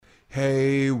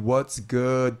Hey, what's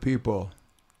good, people?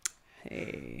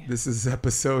 Hey. This is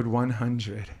episode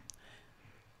 100.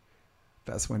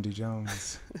 That's Wendy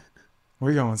Jones.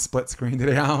 We're going split screen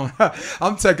today.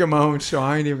 I'm taking my own show.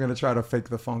 I ain't even going to try to fake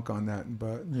the funk on that.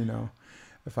 But, you know,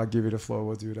 if I give you the flow,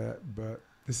 we'll do that. But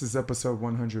this is episode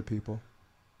 100, people.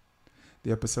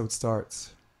 The episode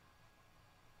starts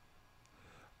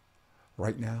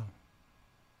right now.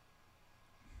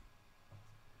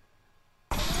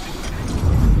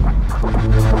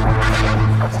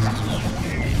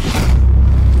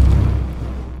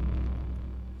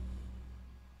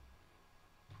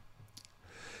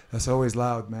 That's always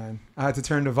loud, man. I had to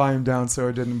turn the volume down so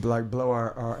it didn't blow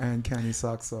our uncanny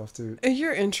socks off, dude.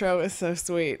 Your intro is so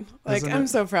sweet. Like, I'm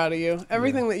so proud of you.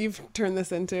 Everything that you've turned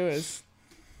this into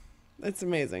it's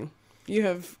amazing. You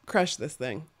have crushed this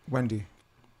thing. Wendy,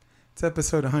 it's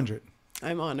episode 100.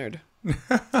 I'm honored.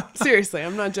 Seriously,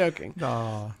 I'm not joking.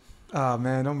 Oh,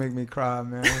 man, don't make me cry,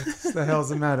 man. What the hell's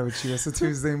the matter with you? It's a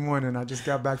Tuesday morning. I just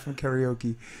got back from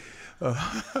karaoke.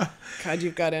 God,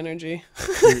 you've got energy.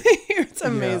 It's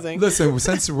amazing. Yeah. Listen,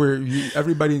 since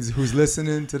everybody who's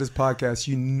listening to this podcast,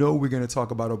 you know we're going to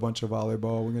talk about a bunch of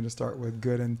volleyball. We're going to start with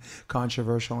good and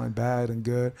controversial and bad and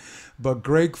good. But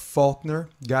Greg Faulkner,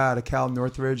 guy out of Cal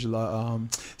Northridge,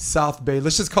 South Bay,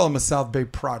 let's just call him a South Bay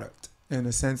product in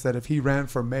the sense that if he ran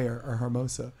for mayor or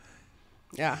Hermosa,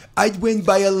 yeah, I'd win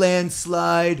by a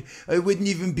landslide. I wouldn't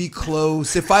even be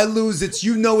close. If I lose, it's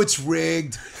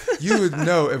rigged. You would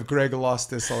know if Greg lost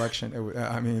this election.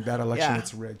 That election,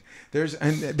 it's rigged.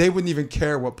 And they wouldn't even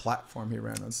care what platform he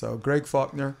ran on. So, Greg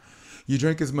Faulkner, you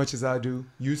drink as much as I do.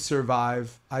 You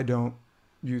survive. I don't.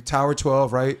 You Tower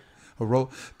 12, right?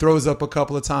 Throws up a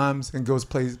couple of times and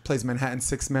plays Manhattan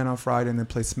 6-man on Friday and then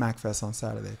plays Smackfest on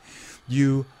Saturday.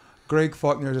 Greg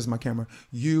Faulkner, this is my camera.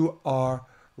 You are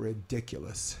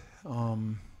ridiculous.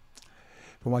 Been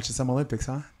watching some Olympics,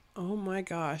 huh? Oh my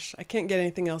gosh. I can't get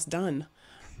anything else done.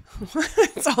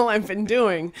 That's all I've been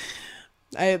doing.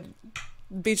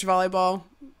 Beach volleyball,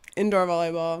 indoor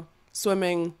volleyball,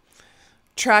 swimming,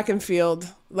 track and field.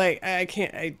 Like I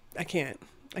can't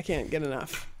get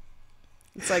enough.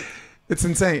 It's like it's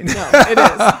insane. No, it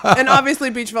is. And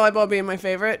obviously beach volleyball being my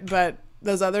favorite, but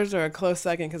those others are a close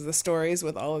second because the stories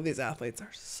with all of these athletes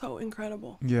are so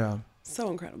incredible. Yeah. So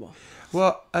incredible.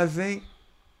 Well, I think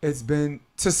it's been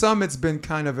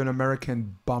kind of an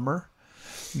American bummer.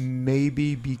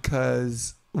 Maybe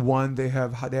because one, they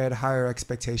had higher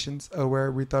expectations of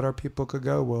where we thought our people could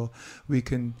go. Well, we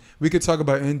could talk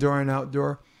about indoor and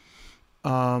outdoor.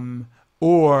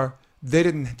 Or they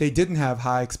didn't have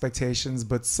high expectations,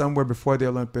 but somewhere before the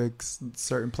Olympics,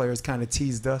 certain players kind of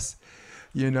teased us.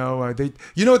 You know what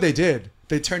they did?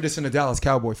 They turned us into Dallas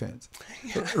Cowboy fans,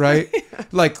 right? Yeah.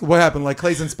 Like what happened? Like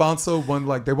Clayton Sponsor won,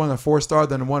 they won a 4-star,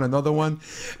 then won another one,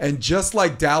 and just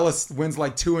like Dallas wins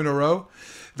 2 in a row,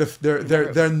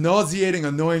 they're nauseating,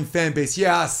 annoying fan base.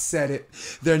 Yeah, I said it.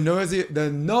 The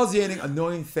nauseating,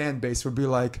 annoying fan base would be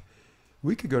like,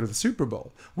 we could go to the Super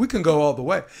Bowl. We can go all the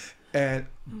way, and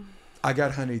I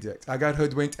got honey-dicked. I got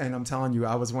hoodwinked, and I'm telling you,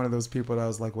 I was one of those people that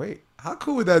was like, wait, how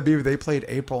cool would that be if they played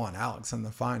April and Alex in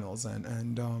the finals? At the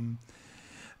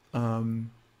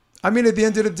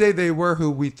end of the day, they were who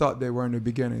we thought they were in the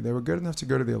beginning. They were good enough to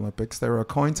go to the Olympics. They were a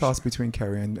coin toss between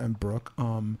Kerry and Brooke.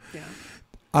 Yeah.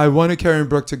 I wanted Kerry and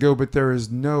Brooke to go, but there is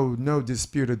no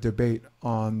disputed debate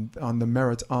on the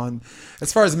merit.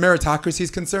 As far as meritocracy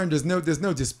is concerned, there's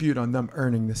no dispute on them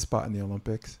earning this spot in the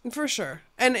Olympics. For sure.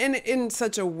 And in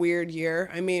such a weird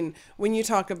year. I mean, when you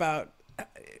talk about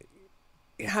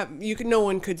no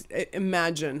one could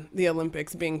imagine the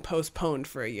Olympics being postponed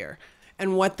for a year,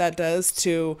 and what that does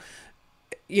to,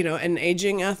 an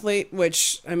aging athlete.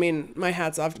 Which, I mean, my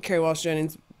hat's off to Kerry Walsh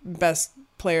Jennings, best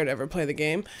player to ever play the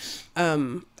game,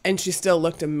 and she still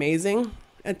looked amazing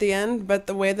at the end. But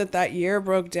the way that year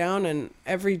broke down, and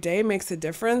every day makes a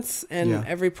difference, and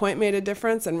every point made a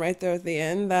difference, and right there at the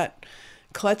end, that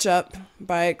clutch up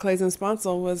by Clayton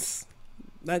Sponsor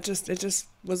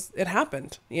it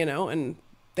happened, and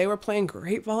they were playing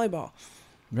great volleyball.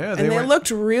 Yeah, they looked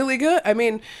really good. I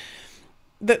mean,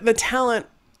 the talent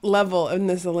level in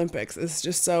this Olympics is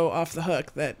just so off the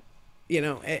hook that,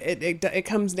 it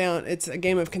comes down. It's a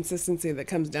game of consistency that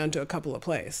comes down to a couple of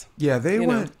plays. Yeah, they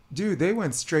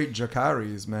went straight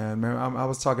Jakaris, man. I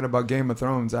was talking about Game of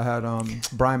Thrones. I had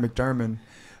Brian McDermott,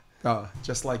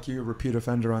 just like you, repeat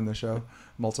offender on the show,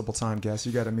 multiple time guest.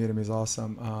 You got to meet him. He's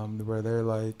awesome. Where they're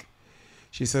like,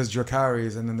 she says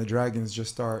Jakaris, and then the dragons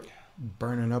just start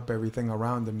burning up everything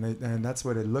around them, and that's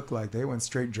what it looked like. They went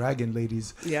straight dragon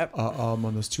ladies. Yep.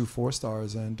 On those 2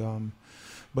 4-stars, and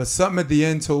But something at the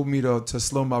end told me to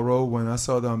slow my roll when I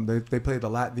saw them. They played the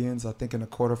Latvians, I think, in the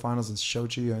quarterfinals in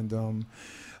Sochi, and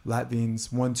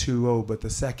Latvians won 2-0, but the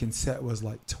second set was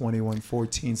like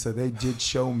 21-14. So they did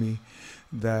show me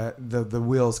that the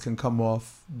wheels can come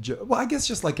off. Well, I guess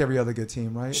just like every other good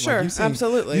team, right? Sure, like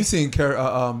absolutely. You've seen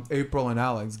April and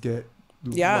Alex get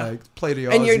play the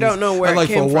Aussies, and you don't know where and like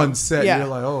it came for from. one set, Yeah. you're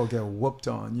like, oh, get whooped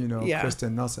on. Yeah.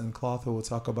 Kristen Nelson and Cloth, who we'll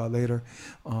talk about later.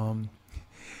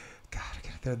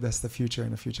 That's the future,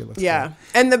 and the future looks good.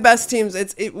 And the best teams,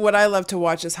 what I love to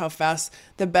watch is how fast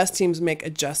the best teams make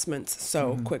adjustments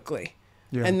so quickly.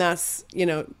 Yeah. And that's,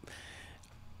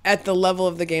 at the level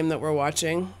of the game that we're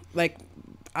watching, like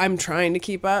I'm trying to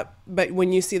keep up, but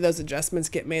when you see those adjustments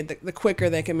get made, the quicker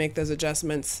they can make those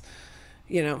adjustments,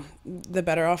 the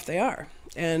better off they are.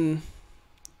 And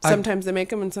sometimes they make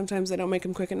them and sometimes they don't make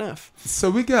them quick enough. So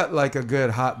we got like a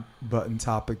good hot button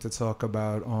topic to talk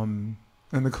about.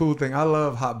 And the cool thing, I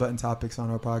love hot button topics on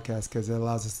our podcast because it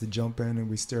allows us to jump in and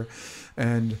we steer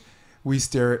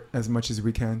it as much as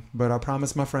we can. But I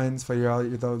promise my friends, for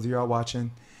those of y'all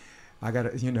watching, I got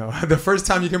to, the first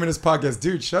time you come in this podcast,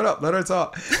 dude, shut up, let her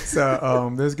talk.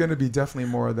 So there's going to be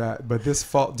definitely more of that. But this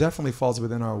definitely falls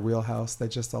within our wheelhouse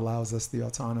that just allows us the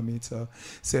autonomy to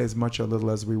say as much or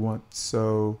little as we want.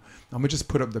 So I'm going to just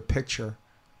put up the picture.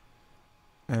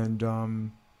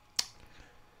 And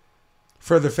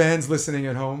for the fans listening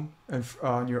at home and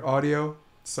on your audio,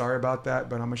 sorry about that,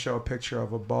 but I'm going to show a picture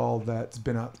of a ball that's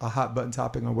been a hot button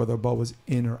topic on whether a ball was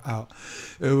in or out.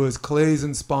 It was Clays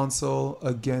and Sponsel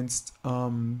against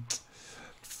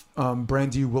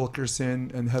Brandy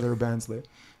Wilkerson and Heather Bansley.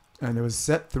 And it was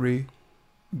set 3.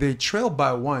 They trailed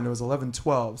by 1. It was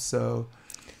 11-12. So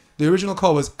the original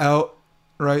call was out,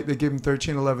 right? They gave him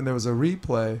 13-11. There was a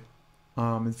replay.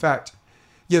 In fact,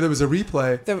 there was a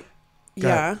replay.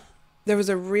 There was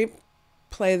a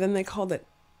replay, then they called it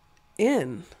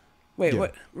in. Wait,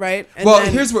 what? Right? And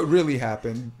here's what really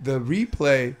happened. The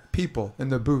replay people in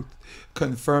the booth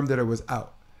confirmed that it was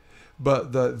out.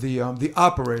 But the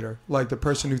operator, like the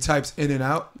person who types in and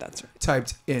out, that's right,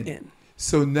 typed in.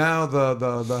 So now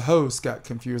the host got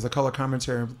confused, the color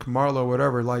commentary, Marlo,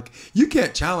 whatever. Like, you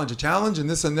can't challenge a challenge and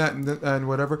this and that and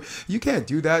whatever. You can't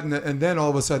do that. And then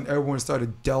all of a sudden, everyone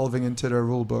started delving into their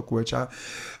rule book, which I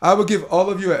will give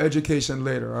all of you an education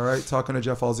later, all right? Talking to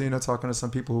Jeff Alzina, talking to some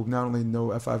people who not only know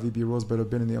FIVB rules, but have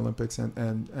been in the Olympics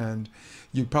and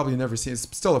you probably never seen. It's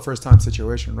still a first-time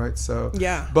situation, right? So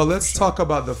yeah. But let's talk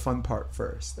about the fun part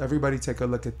first. Everybody take a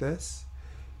look at this.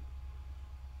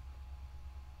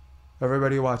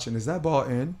 Everybody watching, is that ball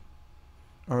in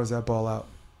or is that ball out?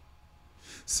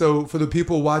 So for the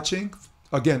people watching,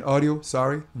 again, audio,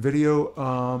 sorry, video,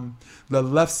 the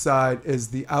left side is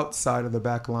the outside of the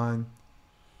back line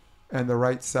and the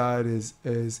right side is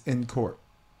in court.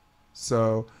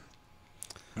 So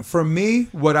for me,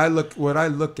 what I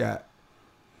look at,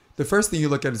 the first thing you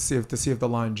look at is to see if the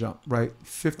line jumped, right?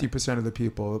 50% of the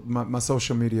people, my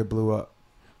social media blew up.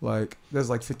 Like, there's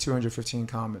like 215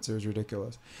 comments. It was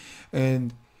ridiculous.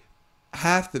 And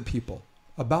half the people,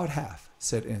 about half,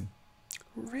 said in.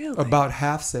 Really? About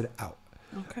half said out.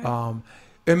 Okay.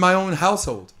 In my own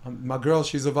household, my girl,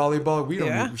 she's a volleyball. We don't.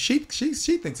 Yeah. She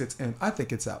thinks it's in. I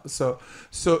think it's out. So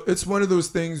it's one of those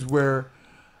things where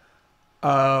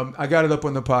I got it up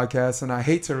on the podcast, and I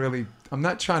hate to really. I'm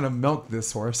not trying to milk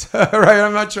this horse, right?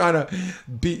 I'm not trying to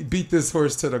beat this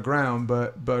horse to the ground,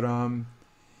 but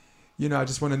I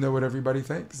just want to know what everybody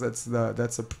thinks. It's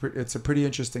a pretty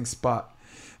interesting spot.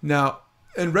 Now,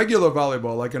 in regular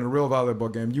volleyball, like in a real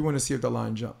volleyball game, you want to see if the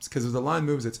line jumps, because if the line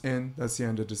moves, it's in. That's the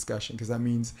end of discussion, because that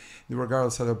means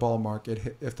regardless of the ball mark,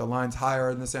 if the line's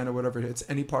higher in the sand or whatever, it's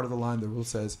any part of the line. The rule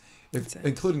says,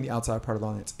 including the outside part of the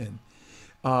line, it's in.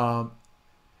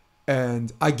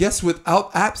 And I guess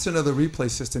absent of the replay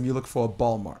system, you look for a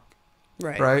ball mark.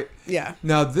 Right? Yeah.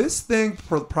 Now, this thing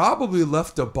probably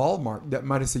left a ball mark that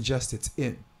might have suggested it's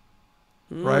in.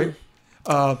 Right?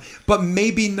 But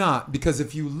maybe not, because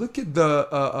if you look at the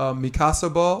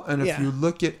Mikasa ball, and if you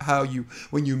look at how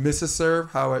when you miss a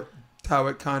serve, how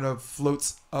it kind of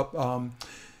floats up,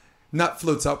 not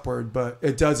floats upward, but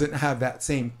it doesn't have that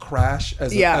same crash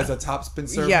as a topspin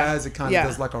serve has. It kind of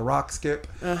does like a rock skip.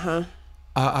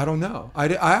 I don't know. I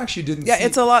actually didn't see.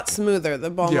 It's a lot smoother. The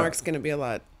ball mark's going to be a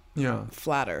lot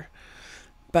flatter.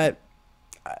 But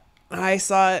I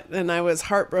saw it and I was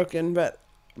heartbroken, but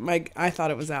I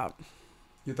thought it was out.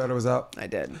 You thought it was out? I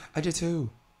did. I did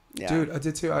too. Yeah. Dude, I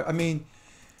did too.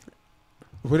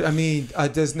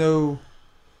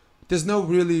 There's no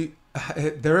really,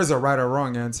 there is a right or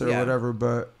wrong answer or whatever,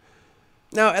 but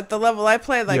no, at the level I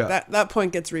play, that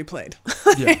point gets replayed.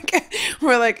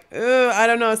 We're like, I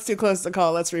don't know, it's too close to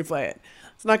call. Let's replay it.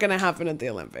 It's not going to happen at the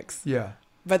Olympics. Yeah.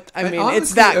 But I And mean, honestly,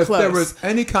 it's that if close. there was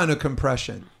any kind of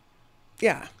compression,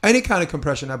 yeah. any kind of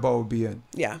compression, that ball would be in.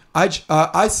 Yeah.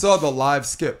 I saw the live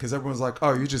skip because everyone's like,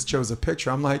 "Oh, you just chose a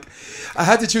picture." I'm like, I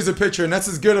had to choose a picture, and that's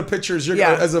as good a picture as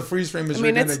as a freeze frame as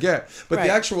you're gonna get. But the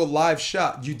actual live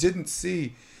shot, you didn't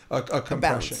see a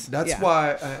compression. That's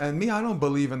why. And me, I don't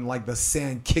believe in like the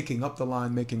sand kicking up the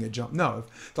line, making it jump. No,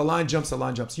 if the line jumps, the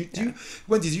line jumps.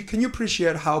 Wendy, can you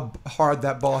appreciate how hard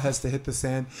that ball has to hit the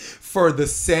sand for the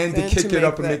sand to kick it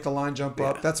up and make the line jump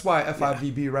up? That's why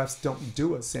FIVB refs don't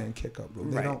do a sand kick up rule.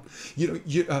 They don't. You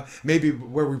maybe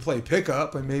where we play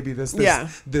pickup and maybe this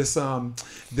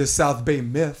South Bay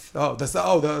myth. This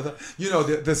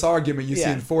argument you see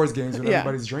in fours games when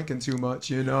everybody's drinking too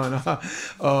much.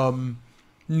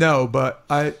 No, but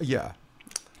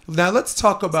Now let's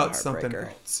talk about something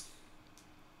else.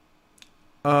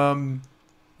 The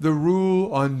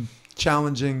rule on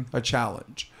challenging a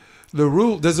challenge. The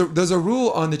rule there's a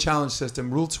rule on the challenge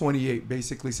system. Rule 28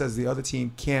 basically says the other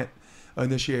team can't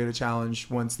initiate a challenge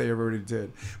once they already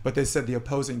did, but they said the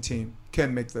opposing team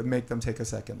can make them take a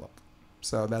second look.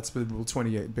 So that's Rule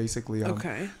 28, basically.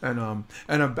 Okay. And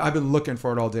I've been looking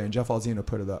for it all day, and Jeff Alzina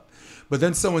put it up. But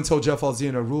then someone told Jeff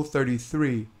Alzina, Rule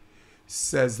 33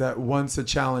 says that once a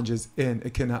challenge is in,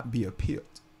 it cannot be appealed.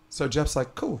 So Jeff's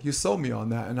like, cool, you sold me on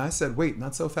that. And I said, wait,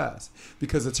 not so fast.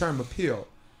 Because the term appeal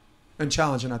and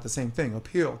challenge are not the same thing.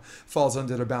 Appeal falls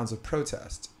under the bounds of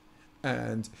protest.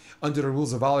 And under the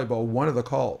rules of volleyball, one of the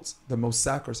calls, the most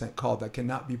sacrosanct call that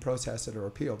cannot be protested or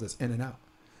appealed is in and out.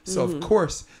 So of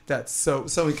course that's so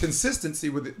in consistency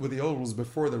with the old rules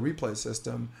before the replay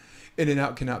system, in and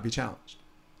out cannot be challenged.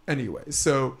 Anyway,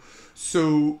 so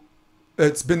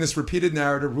it's been this repeated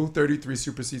narrative. Rule 33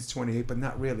 supersedes 28, but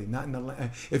not really. Not in the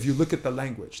if you look at the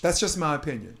language. That's just my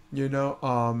opinion.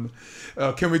 Can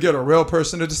we get a real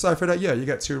person to decipher that? Yeah, you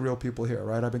got two real people here,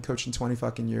 right? I've been coaching 20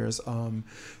 fucking years.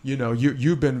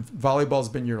 Volleyball's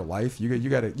been your life.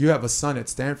 You have a son at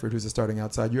Stanford who's starting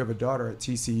outside. You have a daughter at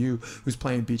TCU who's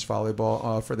playing beach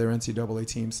volleyball for their NCAA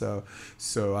team. So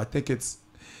I think it's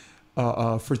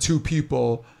for two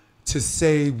people to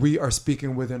say we are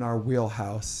speaking within our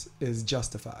wheelhouse is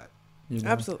justified.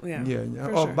 Absolutely, yeah.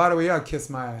 Sure. By the way, I'll kiss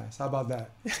my ass. How about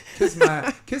that?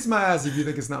 Kiss my ass if you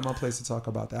think it's not my place to talk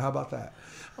about that. How about that?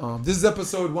 This is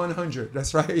episode 100.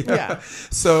 That's right. Yeah.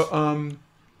 So,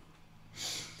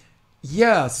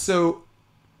 so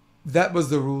that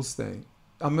was the rules thing.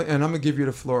 I'm going to give you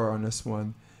the floor on this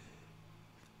one.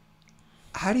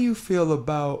 How do you feel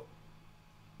about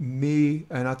me,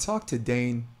 and I talked to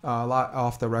Dane a lot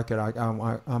off the record.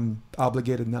 I'm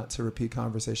obligated not to repeat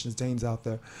conversations. Dane's out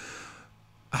there.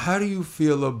 How do you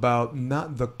feel about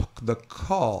not the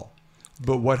call,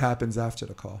 but what happens after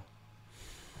the call?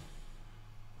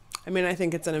 I mean, I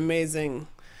think it's an amazing.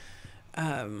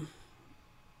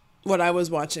 What I was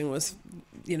watching was,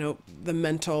 the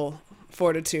mental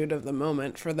fortitude of the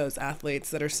moment for those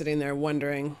athletes that are sitting there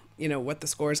wondering, what the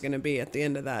score is going to be at the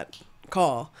end of that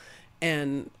call.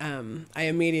 And I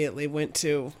immediately went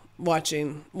to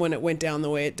watching when it went down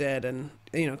the way it did, and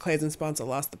Clays and Sponsa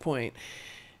lost the point.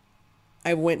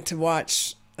 I went to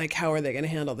watch how are they going to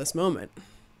handle this moment,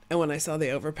 and when I saw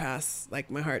the overpass,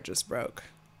 my heart just broke.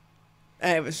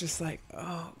 I was just like,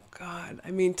 oh God! I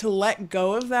mean, to let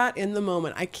go of that in the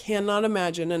moment, I cannot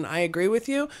imagine. And I agree with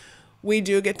you. We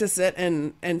do get to sit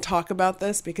and talk about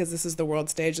this because this is the world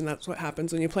stage, and that's what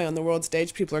happens when you play on the world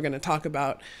stage. People are going to talk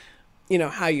about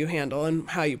how you handle and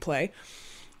how you play.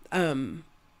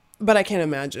 But I can't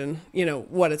imagine,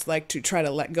 what it's like to try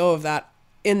to let go of that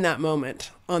in that moment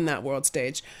on that world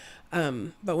stage.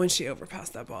 But when she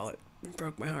overpassed that ball, it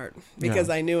broke my heart because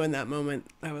I knew in that moment,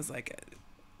 I was like,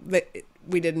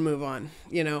 we didn't move on,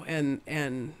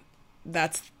 and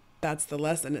that's the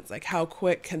lesson. It's like, how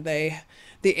quick can the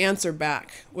answer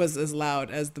back was as loud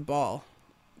as the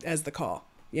call,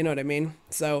 you know what I mean?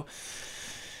 So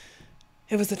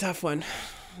it was a tough one.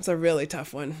 It's a really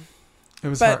tough one. It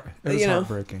was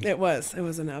heartbreaking. It was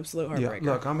an absolute heartbreaker.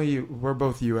 Yeah, look, we're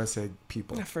both USA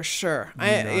people. Yeah, for sure.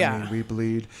 We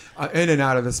bleed in and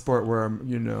out of the sport where,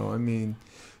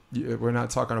 we're not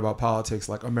talking about politics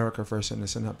like America first and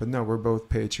this and that, but no, we're both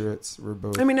patriots. We're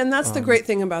both. And that's the great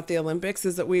thing about the Olympics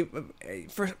is that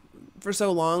for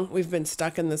so long we've been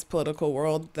stuck in this political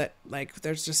world that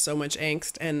there's just so much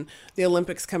angst, and the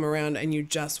Olympics come around and you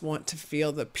just want to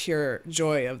feel the pure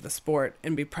joy of the sport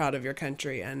and be proud of your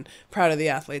country and proud of the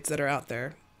athletes that are out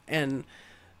there. And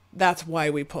that's why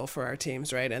we pull for our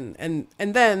teams, right? And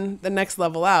then the next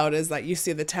level out is that you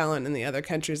see the talent in the other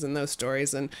countries in those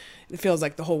stories, and it feels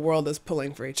like the whole world is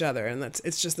pulling for each other, and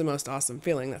it's just the most awesome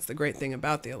feeling. That's the great thing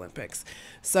about the Olympics.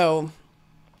 So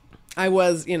I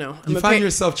was, you find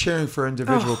yourself cheering for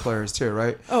individual players too,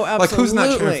 right? Oh, absolutely. Like, who's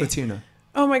not cheering for Tina?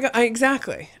 Oh my God!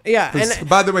 Exactly. Yeah. And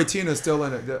by the way, Tina's still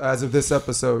in it as of this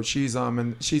episode. She's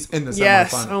in the semifinals.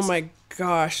 Yes. Oh my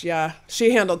gosh. Yeah.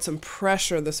 She handled some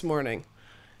pressure this morning.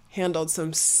 Handled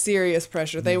some serious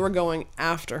pressure. They were going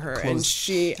after her, and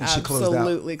she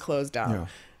absolutely closed out.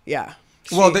 Yeah.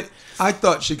 I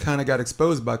thought she kind of got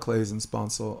exposed by Clays and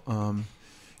Sponsel.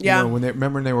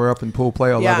 When they were up in pool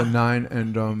play 11-9,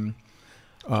 and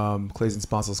Clays and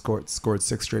Sponsel scored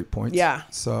 6 straight points. Yeah.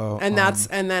 So and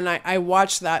then I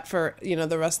watched that for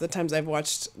the rest of the times I've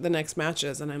watched the next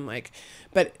matches, and I'm like,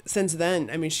 but since then,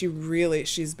 I mean,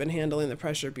 she's been handling the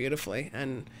pressure beautifully,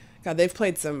 and God, they've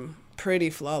played some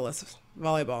pretty flawless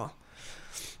volleyball.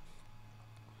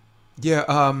 Yeah.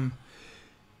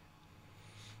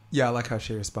 I like how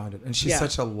she responded, and she's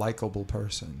such a likable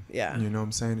person. Yeah, you know what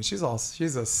I'm saying. And she's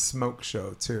a smoke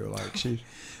show too. Like, she,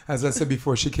 as I said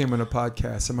before, she came on a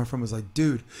podcast, and my friend was like,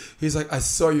 "Dude," he's like, "I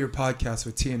saw your podcast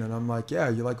with Tina," and I'm like, "Yeah,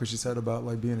 you like what she said about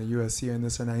like being a USC and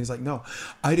this and that." He's like, "No,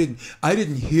 I didn't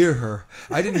hear her.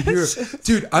 I didn't hear,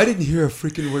 dude. I didn't hear a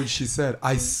freaking word she said.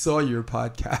 I saw your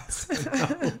podcast."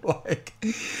 And I'm like,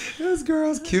 this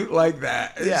girl's cute like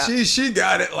that. Yeah, she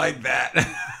got it like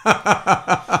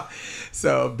that.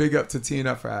 So big up to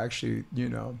Tina for actually,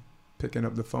 picking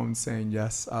up the phone saying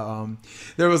yes.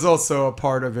 There was also a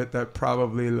part of it that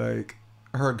probably like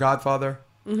her godfather,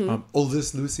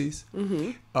 oldest Lucy's,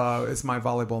 is my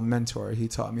volleyball mentor. He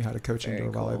taught me how to coach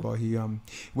indoor volleyball. He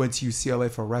went to UCLA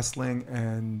for wrestling,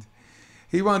 and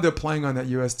he wound up playing on that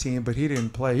U.S. team, but he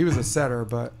didn't play. He was a setter,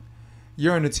 but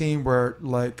you're on a team where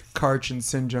like Karch and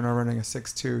Sinjin are running a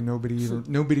 6-2.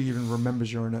 Nobody even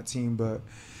remembers you're on that team,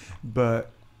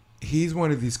 but he's one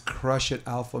of these crush it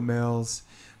alpha males,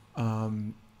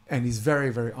 and he's very,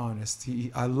 very honest.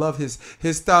 I love his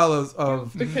style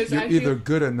of you're either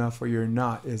good enough or you're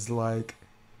not. Is like,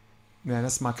 man,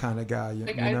 that's my kind of guy. You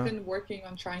know? I've been working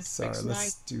on trying to fix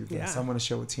let's do this. Yeah. I want to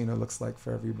show what Tina looks like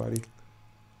for everybody.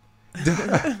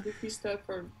 Goofy stuff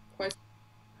for quite.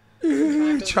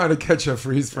 Trying to catch a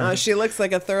freeze frame. She looks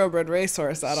like a thoroughbred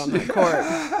racehorse out on that court.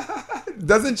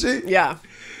 Doesn't she? Yeah.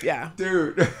 Yeah.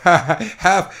 Dude,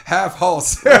 half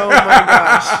horse. Oh my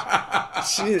gosh.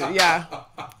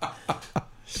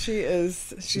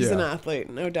 She's an athlete,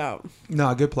 no doubt.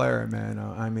 No, good player, man.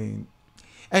 I mean,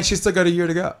 and she's still got a year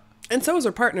to go. And so is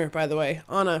her partner, by the way,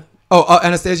 Anna. Oh,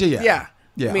 Anastasia, yeah. Yeah.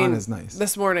 Yeah, I mean, Anna's nice.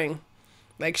 This morning,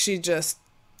 like, she just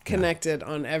connected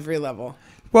on every level.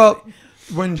 Well,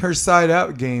 when her side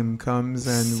out game comes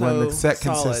and when the set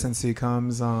solid. Consistency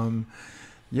comes,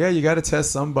 you got to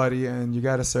test somebody, and you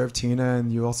got to serve Tina,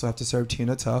 and you also have to serve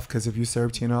Tina tough, because if you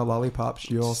serve Tina a lollipop,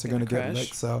 you're also going to get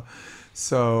licked.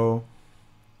 So,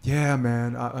 yeah,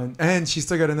 man. And she's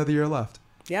still got another year left.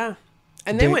 Yeah.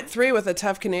 And they went 3 with a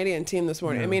tough Canadian team this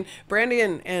morning. Yeah. I mean, Brandy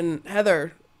and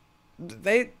Heather,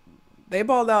 they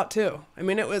balled out too. I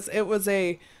mean, it was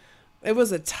a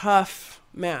tough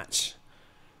match.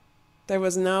 There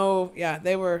was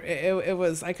it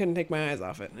was, I couldn't take my eyes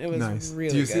off it. It was nice. Really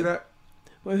good. Do you see that?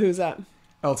 Well, who's that?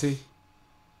 LT. It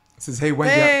says, "Hey,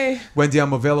 Wendy, Wendy,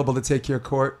 I'm available to take your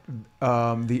court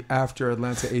the after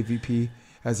Atlanta AVP,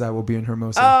 as I will be in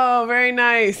Hermosa." Oh, very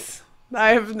nice.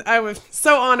 I was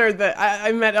so honored that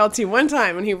I met LT one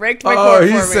time and he raked my court for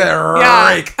me. Oh, he said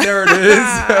rake. Yeah. There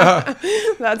it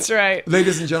is. That's right.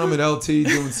 Ladies and gentlemen, LT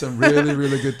doing some really,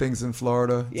 really good things in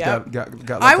Florida. Yeah.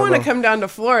 Got I want to come down to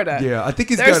Florida. Yeah, I think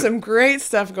there's some great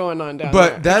stuff going on down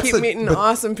there. That's keep meeting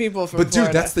awesome people from Florida. But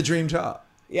dude, that's the dream job.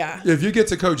 Yeah. If you get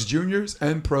to coach juniors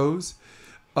and pros,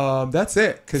 that's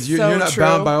it, because you're not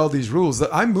bound by all these rules.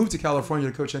 I moved to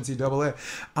California to coach NCAA.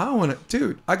 I don't want to,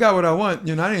 dude. I got what I want. I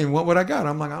didn't even want what I got.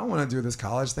 I'm like, I don't want to do this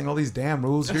college thing. All these damn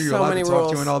rules. Who you're allowed to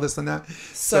talk to and all this and that.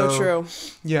 So true.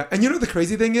 Yeah, and the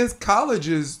crazy thing is, college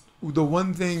is the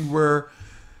one thing where,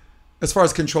 as far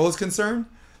as control is concerned,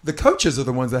 the coaches are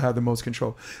the ones that have the most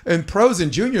control. And pros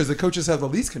and juniors, the coaches have the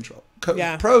least control.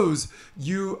 Pros,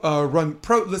 you run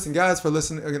pro. Listen, guys,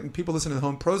 people listening at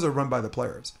home, pros are run by the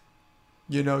players.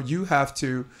 You have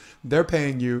to, they're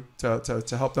paying you to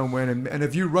help them win. And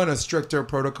if you run a stricter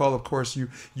protocol, of course, you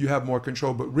have more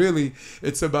control. But really,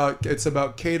 it's about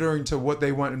catering to what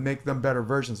they want and make them better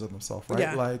versions of themselves, right?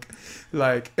 Yeah.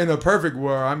 Like in a perfect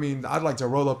world, I mean, I'd like to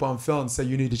roll up on Phil and say,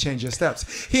 you need to change your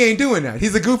steps. He ain't doing that.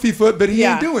 He's a goofy foot, but he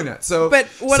ain't doing that. So, but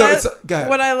what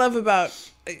I love about,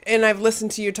 and I've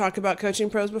listened to you talk about coaching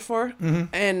pros before,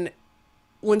 and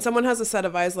when someone has a set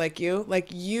of eyes like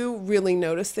you really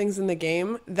notice things in the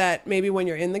game that maybe when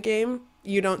you're in the game,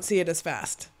 you don't see it as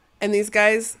fast. And these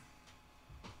guys,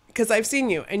 because I've seen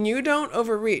you, and you don't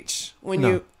overreach when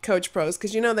you coach pros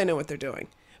because you know they know what they're doing.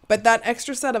 But that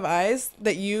extra set of eyes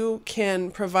that you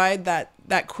can provide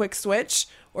that quick switch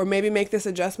or maybe make this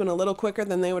adjustment a little quicker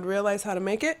than they would realize how to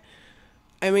make it.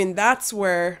 I mean, that's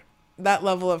where that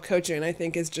level of coaching, I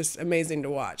think, is just amazing to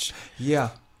watch. Yeah.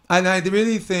 And I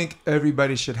really think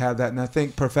everybody should have that. And I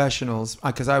think professionals,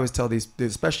 because I always tell these,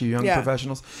 especially young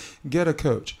professionals, get a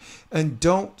coach. And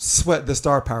don't sweat the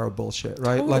star power bullshit,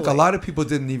 right? Totally. Like a lot of people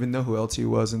didn't even know who LT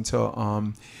was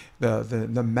until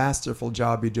the masterful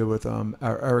job he did with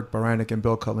Eric Baranek and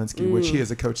Bill Kolinsky, which he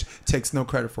as a coach takes no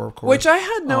credit for, of course. Which I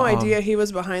had no idea he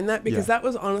was behind that, because that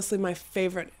was honestly my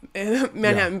favorite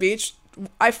Manhattan Beach.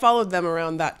 I followed them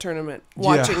around that tournament,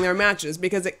 watching their matches,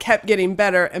 because it kept getting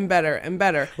better and better and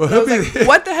better. Well, I was like,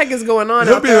 what the heck is going on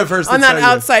out there on that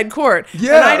outside court?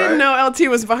 Yeah, and I didn't know LT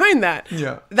was behind that.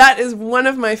 Yeah. That is one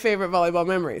of my favorite volleyball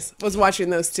memories, was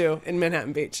watching those two in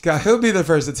Manhattan Beach. God, he'll be the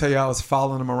first to tell you I was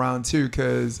following him around too,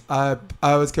 because I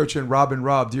was coaching Rob,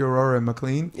 D'Aurora and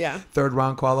McLean. Yeah. 3rd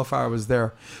round qualifier was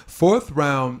there. 4th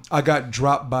round, I got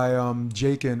dropped by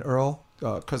Jake and Earl.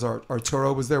 Because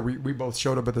Arturo was there. We both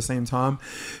showed up at the same time.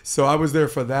 So I was there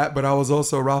for that, but I was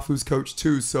also Rafu's coach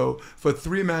too. So for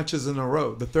 3 matches in a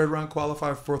row, the 3rd round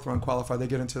qualifier, 4th round qualifier, they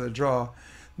get into the draw.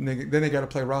 And then they got to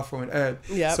play Rafu and Ed.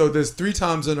 Yep. So there's 3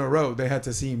 times in a row they had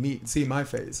to see my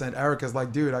face. And Eric is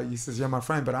like, dude, he says, you're my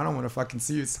friend, but I don't want to fucking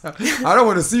see you. So I don't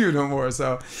want to see you no more.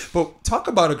 So, but talk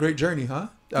about a great journey, huh?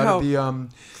 Out of the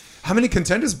how many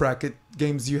contenders bracket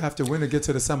games do you have to win to get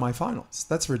to the semifinals?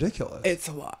 That's ridiculous. It's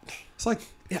a lot. It's like,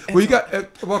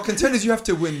 contenders, you have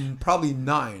to win probably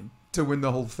 9 to win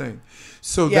the whole thing.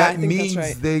 So that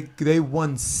means they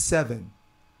won 7,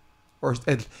 or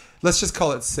let's just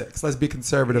call it 6. Let's be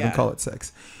conservative and call it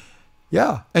 6.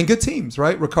 Yeah, and good teams,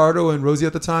 right? Ricardo and Rosie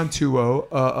at the time,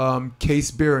 2-0. Case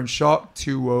Beer and Schalk,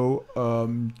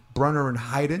 2-0. Brunner and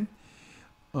Hayden,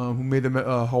 who made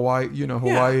the Hawaii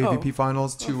AVP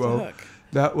finals, 2-0.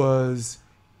 That was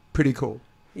pretty cool.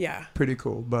 Yeah. Pretty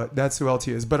cool. But that's who LT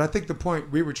is. But I think the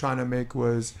point we were trying to make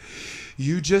was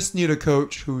you just need a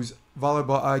coach whose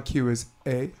volleyball IQ is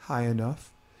A, high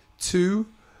enough. 2,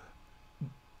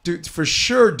 for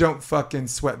sure don't fucking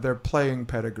sweat their playing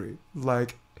pedigree.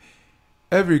 Like,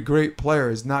 every great player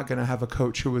is not going to have a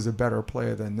coach who is a better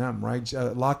player than them, right?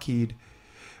 Lockheed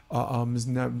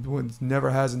never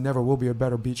has and never will be a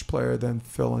better beach player than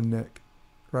Phil and Nick,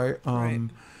 right?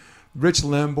 Rich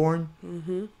Lamborn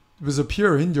was a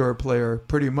pure indoor player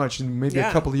pretty much, and maybe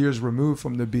a couple of years removed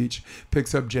from the beach,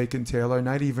 picks up Jake and Taylor. We're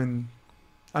not even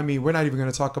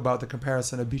going to talk about the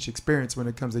comparison of beach experience when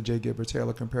it comes to Jay Gilbert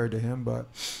Taylor compared to him, but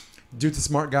dude's a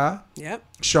smart guy. Yep.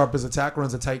 Sharp as attack,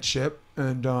 runs a tight ship,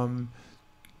 and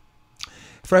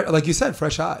like you said,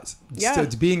 fresh eyes. Yeah.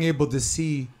 Being able to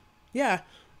see. Yeah.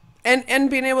 And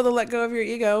being able to let go of your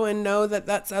ego and know that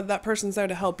that person's there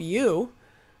to help you.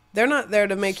 They're not there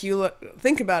to make you look,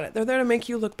 think about it, they're there to make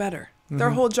you look better. Mm-hmm. Their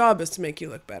whole job is to make you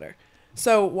look better.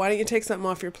 So why don't you take something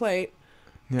off your plate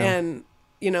and,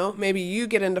 maybe you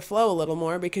get into flow a little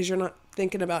more because you're not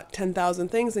thinking about 10,000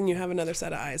 things, and you have another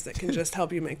set of eyes that can just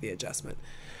help you make the adjustment.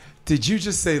 Did you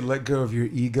just say let go of your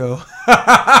ego?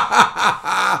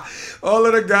 All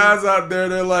of the guys out there,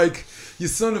 they're like, you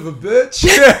son of a bitch.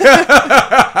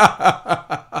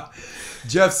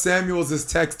 Jeff Samuels is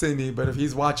texting me, but if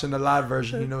he's watching the live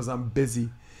version, he knows I'm busy.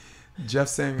 Jeff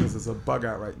Samuels is a bug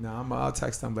out right now. I'll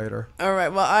text him later. All right.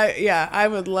 Well, I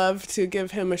would love to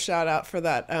give him a shout out for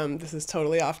that. This is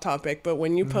totally off topic, but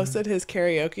when you posted his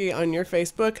karaoke on your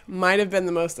Facebook, might have been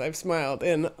the most I've smiled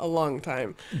in a long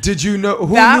time. Did you know?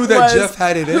 Who knew that Jeff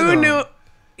had it in? Who knew?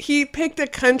 He picked a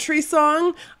country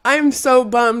song. I'm so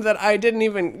bummed that I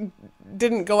didn't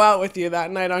go out with you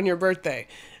that night on your birthday.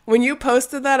 When you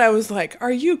posted that, I was like,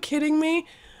 are you kidding me?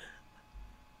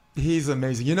 He's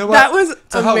amazing. You know what? That was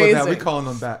amazing. How about that? We calling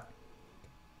him back.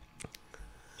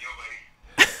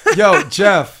 Yo,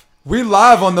 Jeff, we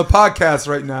live on the podcast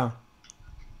right now.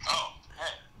 Oh,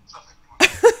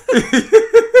 hey.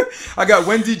 I got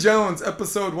Wendy Jones,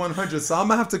 episode 100, so I'm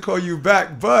going to have to call you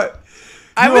back, but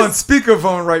you're on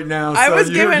speakerphone right now, so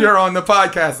you're on the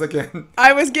podcast again.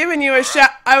 I was giving you a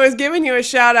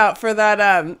shout out for that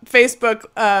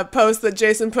Facebook post that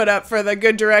Jason put up for the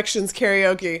Good Directions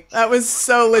karaoke. That was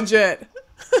so legit.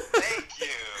 Thank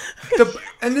you.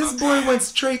 And this boy went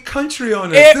straight country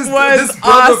on it. This brother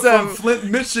awesome. From Flint,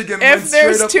 Michigan. If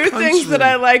there's 2 things that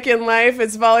I like in life,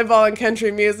 it's volleyball and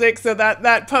country music. So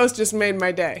that post just made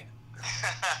my day.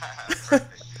 Perfect.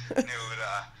 Knew it would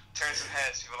turn some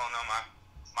heads. People don't know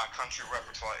country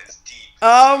repertoire is deep.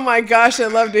 Oh my gosh,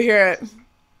 I'd love to hear it.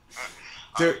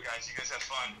 All right, guys, you guys have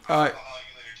fun. All right. I'll call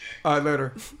you later, Jay. All right,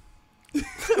 later.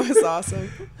 That was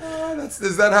awesome.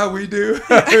 Is that how we do?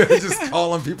 Just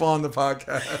calling people on the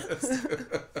podcast.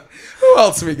 Who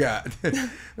else we got?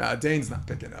 Nah, Dane's not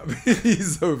picking up.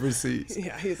 He's overseas.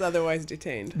 Yeah, he's otherwise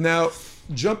detained. Now,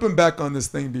 jumping back on this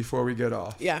thing before we get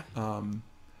off. Yeah.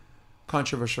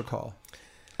 Controversial call.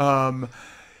 Well,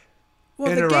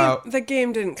 in or out? the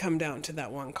game didn't come down to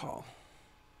that one call.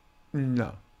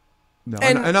 No.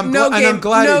 And I'm no glad game, it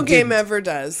didn't. no game ever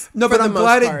does. No, for but the I'm most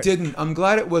glad part. it didn't. I'm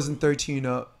glad it wasn't 13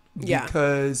 up. Yeah.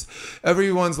 Because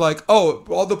everyone's like, oh,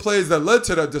 all the plays that led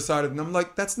to that decided. And I'm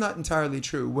like, that's not entirely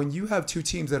true. When you have two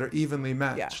teams that are evenly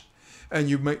matched, and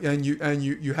you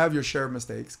have your share of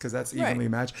mistakes because that's evenly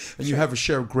matched, and you have a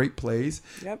share of great plays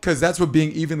because that's what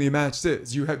being evenly matched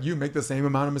is. You make the same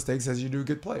amount of mistakes as you do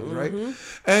good plays, right?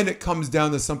 And it comes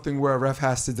down to something where a ref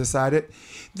has to decide it.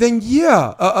 Then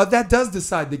that does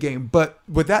decide the game. But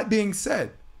with that being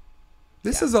said,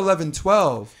 this is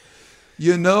 11-12,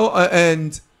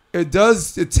 and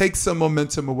it takes some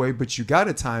momentum away, but you got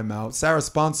a timeout. Sarah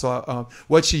Sponsor,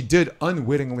 what she did,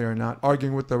 unwittingly or not,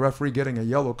 arguing with the referee, getting a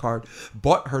yellow card,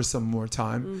 bought her some more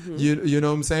time. You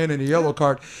know what I'm saying? And a yellow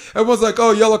card, everyone's like,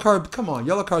 oh, yellow card, come on,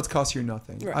 yellow cards cost you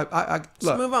nothing. Right. Look,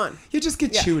 just move on. You just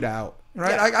get chewed out.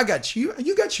 Right, Yeah. I got you.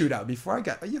 You got chewed out before I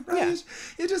got you. Right?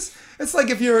 You just, it's like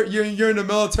if you're in the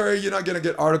military, you're not gonna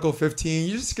get Article 15.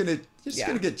 You're just gonna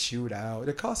get chewed out.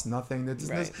 It costs nothing.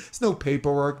 It's no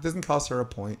paperwork. It doesn't cost her a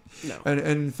point. No. And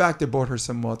in fact, it bought her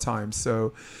some more time.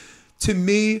 So, to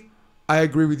me, I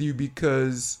agree with you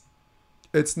because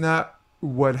it's not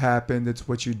what happened. It's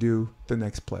what you do the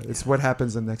next play. It's what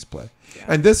happens the next play. Yeah.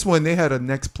 And this one, they had a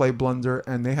next play blunder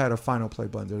and they had a final play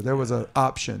blunder. There was an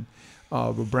option.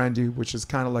 With Brandy, which is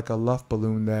kind of like a luff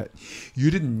balloon that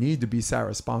you didn't need to be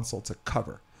Sarah Sponsel to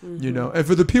cover, And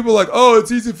for the people like, oh,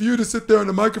 it's easy for you to sit there on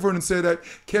the microphone and say that,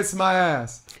 kiss my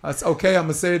ass. That's okay. I'm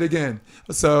gonna say it again.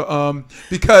 So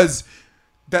because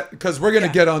we're gonna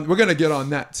get on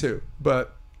that too.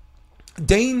 But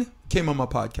Dane came on my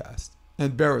podcast,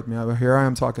 and bear with me. Here I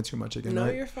am talking too much again. No,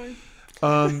 right? you're fine.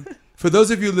 For those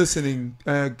of you listening,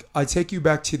 I take you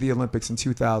back to the Olympics in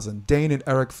 2000. Dane and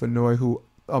Eric Fenoy, who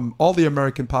all the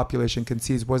American population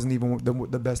concedes wasn't even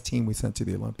the best team we sent to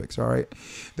the Olympics, all right?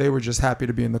 They were just happy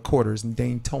to be in the quarters, and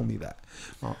Dane told me that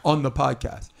on the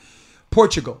podcast.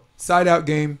 Portugal, side-out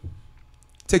game,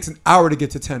 takes an hour to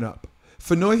get to 10 up.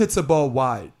 Fenoy hits a ball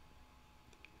wide.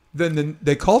 Then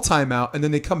they call timeout, and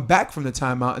then they come back from the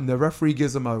timeout, and the referee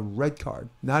gives them a red card,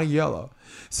 not a yellow.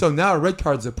 So now a red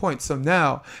card's a point. So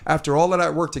now, after all of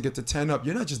that work to get to 10 up,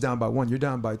 you're not just down by 1, you're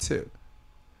down by 2.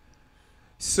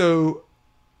 So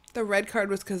the red card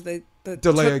was because they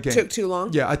delay a game. Took too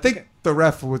long? Yeah, I think the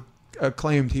ref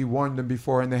claimed he warned them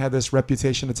before, and they had this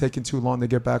reputation of taking too long to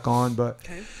get back on. But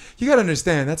you got to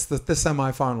understand, that's the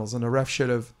semifinals, and the ref should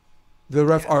have... The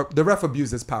ref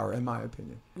abused his power, in my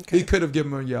opinion. Okay. He could have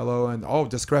given him a yellow, and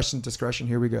discretion,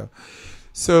 here we go.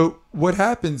 So what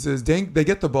happens is they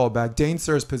get the ball back. Dane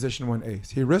serves position 1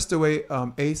 ace. He risked away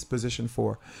ace position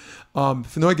 4.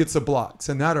 Fenoy gets a block,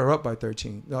 so now they're up by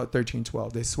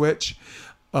 13-12. They switch.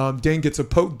 Dane gets a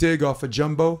poke dig off a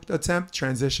jumbo attempt,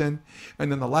 transition, and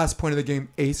then the last point of the game,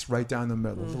 ace right down the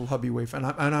middle, little hubby wave, and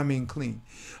I mean clean.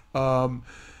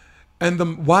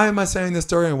 Why am I saying this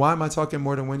story and why am I talking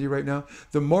more than Wendy right now?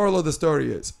 The moral of the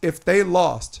story is, if they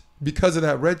lost because of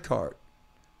that red card,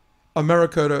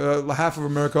 half of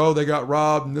America, they got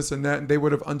robbed and this and that, and they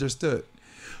would have understood.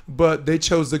 But they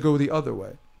chose to go the other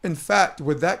way. In fact,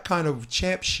 with that kind of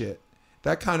champ shit,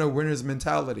 that kind of winner's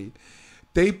mentality,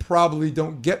 they probably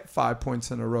don't get 5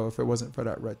 points in a row if it wasn't for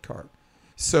that red card.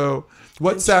 So,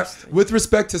 with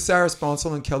respect to Sarah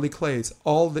Sponsel and Kelly Clays,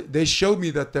 they showed me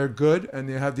that they're good and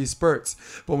they have these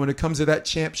spurts. But when it comes to that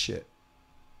champ shit,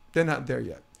 they're not there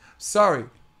yet. Sorry.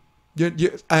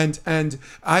 And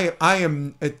I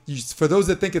am, for those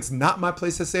that think it's not my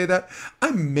place to say that,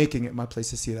 I'm making it my place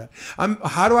to see that.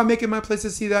 How do I make it my place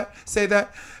to say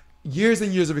that? Years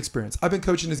and years of experience. I've been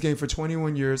coaching this game for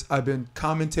 21 years. I've been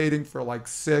commentating for like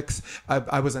 6.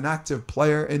 I was an active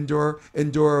player, indoor,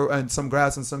 and some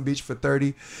grass and some beach for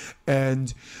 30.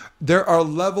 And there are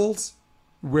levels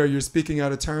where you're speaking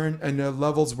out of turn, and there are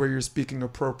levels where you're speaking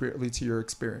appropriately to your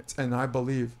experience. And I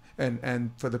believe, and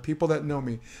for the people that know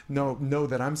me, know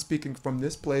that I'm speaking from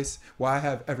this place where I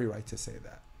have every right to say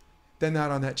that. They're not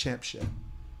on that champ shit.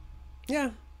 Yeah,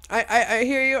 I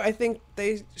hear you. I think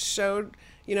they showed...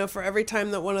 for every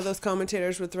time that one of those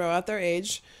commentators would throw out their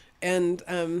age and,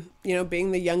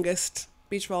 being the youngest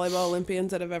beach volleyball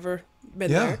Olympians that have ever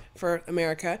been there for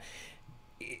America,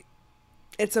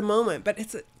 it's a moment, but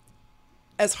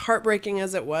as heartbreaking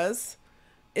as it was,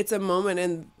 it's a moment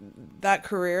in that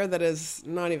career that is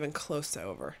not even close to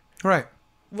over. Right.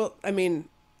 Well, I mean,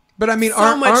 but I mean, so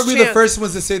aren't much we the chance. first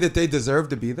ones to say that they deserve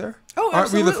to be there? Oh,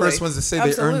 Aren't we the absolutely. first ones to say they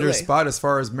earned their Absolutely. spot as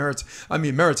far as merits? I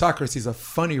mean, meritocracy is a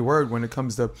funny word when it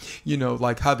comes to, you know,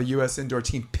 like how the U.S. indoor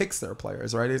team picks their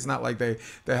players, right? It's not like they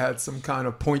had some kind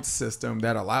of point system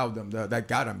that allowed them, that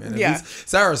got them in. At Yeah. least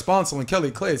Sarah Sponsel and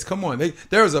Kelly Clays, come on.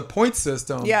 There was a point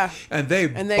system. Yeah. And they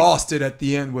they- bossed it at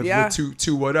the end with Yeah.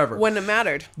 two whatever. When it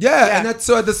mattered. Yeah, and that's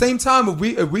so at the same time,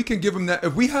 if we can give them that,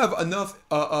 if we have enough,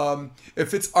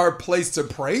 if it's our place to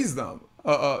praise them,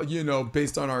 you know,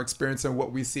 based on our experience and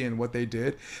what we see and what they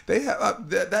did, they have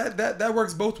that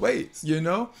works both ways. You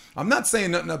know, I'm not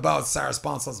saying nothing about Sarah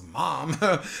Sponsel's mom,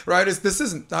 right? This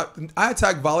isn't. I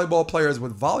attack volleyball players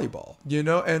with volleyball, you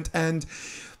know, and.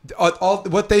 All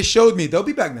what they showed me, they'll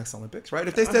be back next Olympics, right?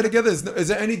 If they stay together, is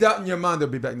there any doubt in your mind they'll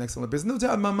be back next Olympics? No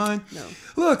doubt in my mind. No.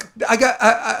 Look,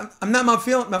 I'm not my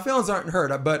feelings aren't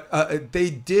hurt, but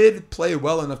they did play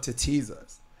well enough to tease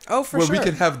us. Oh, for where sure. we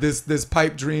can have this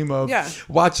pipe dream of Yeah.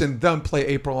 watching them play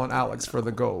April and Alex for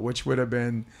the goal, which would have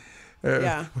been,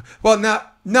 Yeah. well,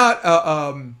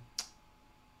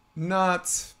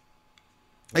 not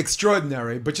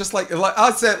extraordinary, but just like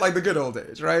I said, like the good old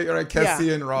days, right? Right, Kessie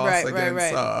Yeah. and Ross Right,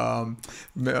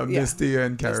 against Misty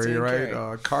and Carrie, and right?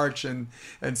 Carrie. Karch and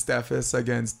Steffes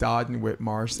against Dodd and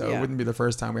Whitmar. So it Yeah. wouldn't be the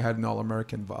first time we had an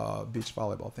All-American beach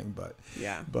volleyball thing, but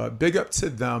Yeah. But big up to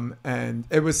them, and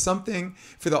it was something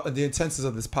for the intentions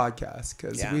of this podcast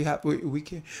because Yeah. we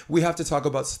have to talk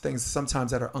about things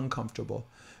sometimes that are uncomfortable.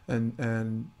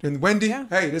 And Wendy, Yeah.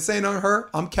 hey, this ain't on her.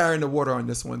 I'm carrying the water on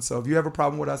this one. So if you have a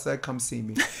problem with what I said, come see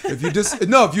me. If you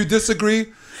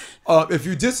disagree,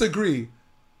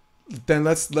 then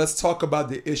let's talk about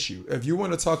the issue. If you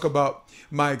want to talk about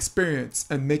my experience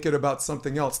and make it about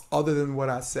something else other than what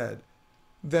I said,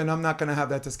 then I'm not going to have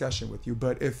that discussion with you.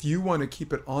 But if you want to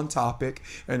keep it on topic,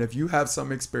 and if you have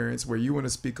some experience where you want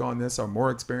to speak on this or more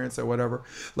experience or whatever,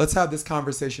 let's have this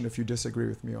conversation if you disagree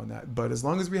with me on that. But as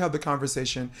long as we have the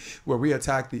conversation where we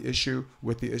attack the issue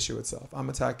with the issue itself, I'm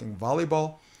attacking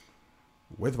volleyball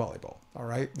with volleyball. All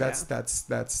right. That's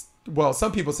well,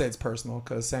 some people say it's personal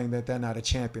because saying that they're not a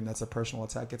champion, that's a personal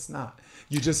attack. It's not.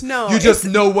 You just know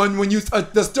one when you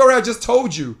the story I just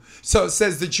told you. So it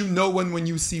says that you know one when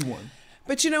you see one.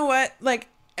 But you know what? Like,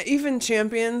 even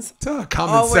champions.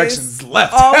 Comment section's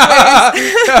left.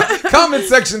 Always. Comment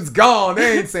section's gone.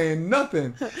 They ain't saying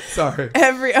nothing. Sorry.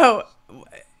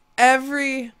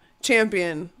 Every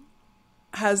champion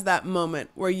has that moment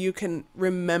where you can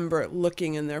remember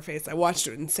looking in their face. I watched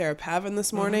it in Sarah Pavin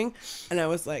this morning, and I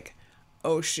was like,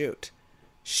 oh, shoot.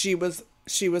 She was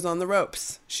on the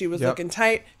ropes. She was looking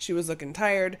tight. She was looking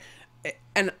tired.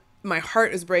 And my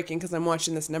heart is breaking because I'm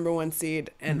watching this number one seed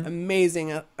and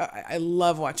amazing. I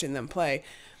love watching them play.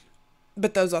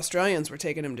 But those Australians were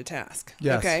taking him to task.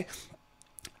 Yes. Okay.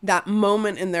 That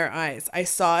moment in their eyes, I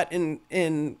saw it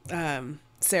in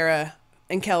Sarah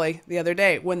and Kelly the other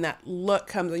day when that look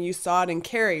comes, and you saw it in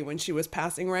Carrie when she was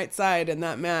passing right side in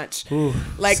that match. Ooh,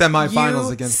 like semifinals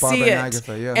you against see Barbara it, and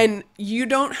Agatha, yeah. And you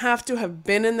don't have to have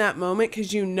been in that moment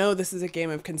because you know this is a game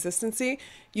of consistency.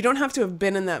 You don't have to have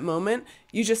been in that moment.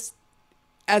 You just,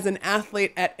 as an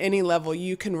athlete at any level,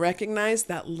 you can recognize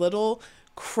that little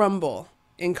crumble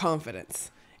in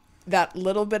confidence, that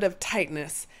little bit of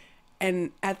tightness.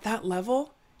 And at that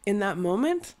level, in that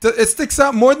moment, it sticks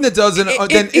out more than it does than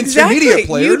exactly. intermediate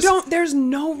players. There's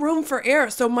no room for error.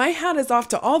 So my hat is off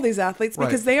to all these athletes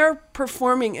because they are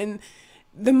performing in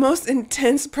the most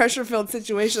intense pressure-filled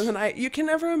situations you can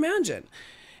ever imagine.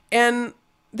 And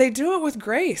they do it with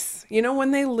grace. You know,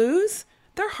 when they lose,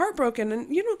 they're heartbroken,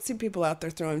 and you don't see people out there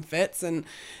throwing fits. And,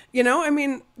 you know, I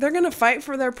mean, they're going to fight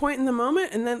for their point in the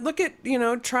moment. And then look at, you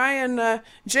know, Try and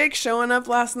Jake showing up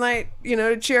last night, you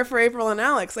know, to cheer for April and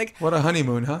Alex. Like, what a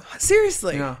honeymoon, huh?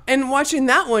 Seriously. Yeah. And watching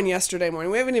that one yesterday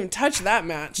morning, we haven't even touched that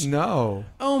match. No.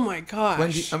 Oh my gosh.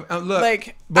 Wendy, look,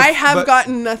 like, I have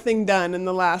gotten nothing done in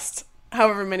the last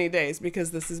however many days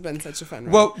because this has been such a fun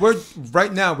run. Well,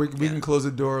 we can close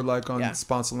the door like on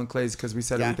Sponsel and Clays because we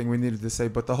said everything we needed to say.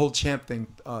 But the whole championship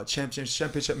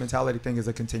mentality thing is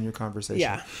a continued conversation.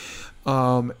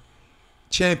 Yeah.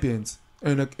 Champions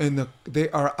they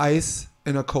are ice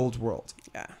in a cold world.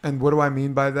 Yeah. And what do I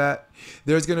mean by that?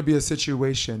 There's going to be a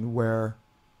situation where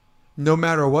no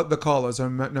matter what the call is or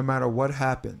no matter what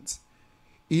happens,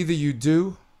 either you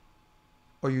do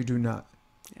or you do not.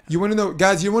 You want to know,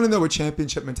 guys? You want to know what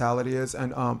championship mentality is,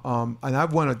 and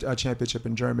I've won a championship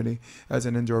in Germany as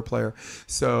an indoor player.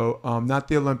 So not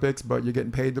the Olympics, but you're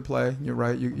getting paid to play. You're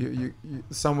right. You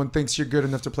someone thinks you're good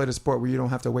enough to play the sport where you don't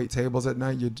have to wait tables at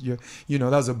night. You know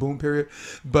that was a boom period,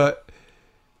 but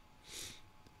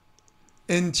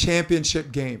in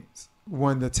championship games,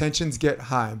 when the tensions get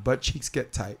high, butt cheeks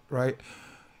get tight, right?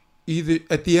 Either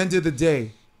at the end of the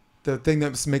day, the thing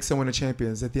that makes someone a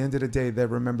champion is at the end of the day, they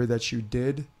remember that you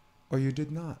did or you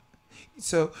did not.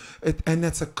 So, and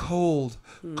that's a cold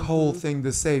thing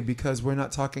to say because we're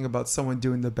not talking about someone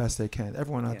doing the best they can.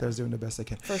 Everyone out there is doing the best they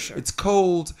can. For sure. It's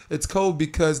cold. It's cold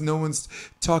because no one's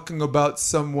talking about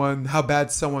how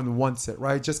bad someone wants it,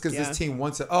 right? Just because this team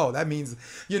wants it. Oh, that means,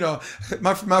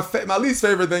 my least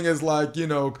favorite thing is like,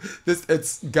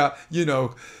 it's got,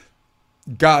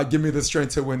 God, give me the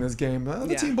strength to win this game.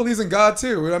 The team believes in God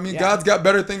too. I mean, God's got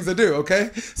better things to do.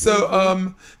 Okay, so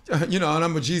and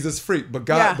I'm a Jesus freak, but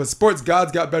but sports,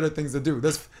 God's got better things to do.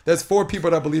 There's 4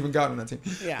 people that believe in God on that team.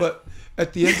 Yeah. But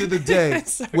at the end of the day,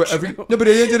 but at the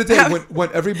end of the day, when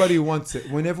everybody wants it,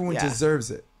 when everyone deserves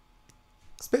it,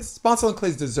 Sponsor and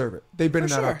Clays deserve it. They've been in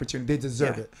that opportunity. They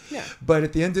deserve it. Yeah. But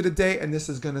at the end of the day, and this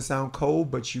is gonna sound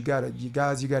cold, but you gotta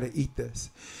eat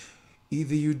this.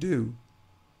 Either you do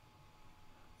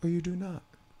or you do not.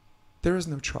 There is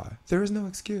no try. There is no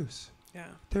excuse. Yeah.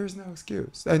 There is no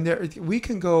excuse. And we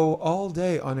can go all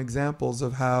day on examples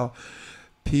of how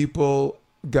people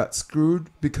got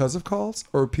screwed because of calls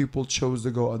or people chose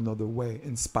to go another way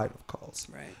in spite of calls.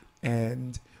 Right.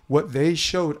 And what they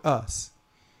showed us,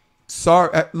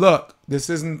 look, this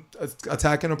isn't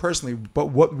attacking them personally, but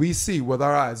what we see with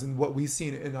our eyes and what we've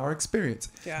seen in our experience,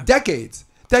 decades.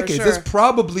 For sure.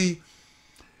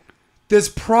 There's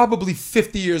probably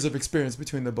 50 years of experience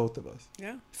between the both of us.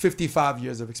 Yeah. 55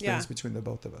 years of experience between the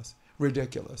both of us.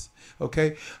 Ridiculous.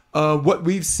 Okay. What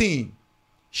we've seen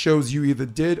shows you either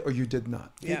did or you did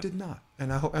not. You did not.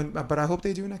 And but I hope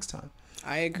they do next time.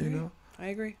 I agree. I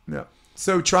agree. Yeah.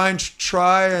 So try and Jake.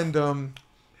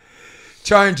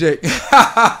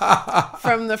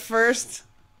 From the first.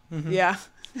 Yeah.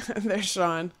 There's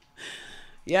Sean.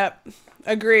 Yep.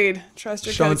 Agreed. Trust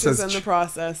your coaches and the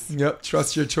process. Yep.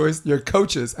 Trust your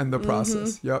coaches and the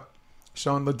process. Yep.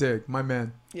 Sean Ledig, my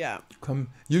man. Yeah.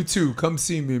 You too. Come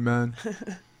see me, man.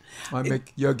 I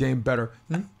make your game better.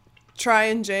 Try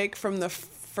and Jake from the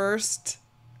first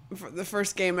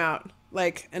game out.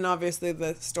 And obviously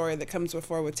the story that comes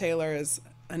before with Taylor is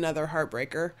another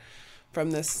heartbreaker from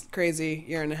this crazy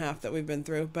year and a half that we've been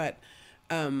through. But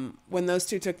when those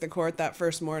two took the court that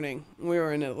first morning, we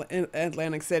were in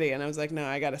Atlantic City, and I was like, no,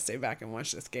 I got to stay back and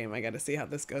watch this game. I got to see how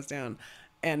this goes down.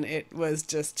 And it was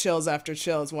just chills after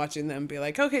chills watching them be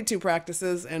like, okay, 2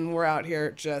 practices, and we're out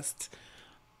here just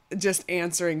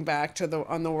answering back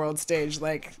on the world stage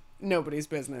like nobody's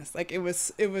business. Like it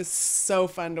was so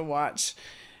fun to watch,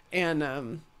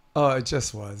 and it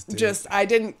just was. Dude. I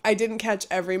didn't catch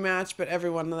every match, but every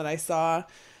one that I saw.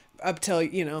 Up till,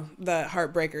 the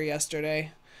heartbreaker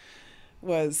yesterday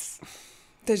they're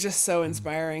just so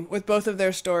inspiring. With both of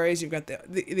their stories, you've got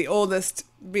the oldest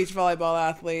beach volleyball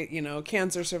athlete,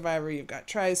 cancer survivor. You've got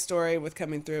Tri's story with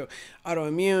coming through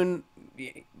autoimmune,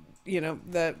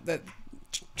 the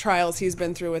trials he's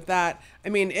been through with that. I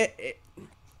mean,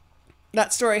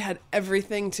 that story had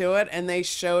everything to it, and they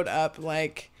showed up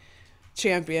like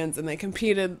champions and they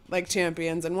competed like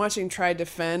champions, and watching Tri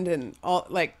defend and all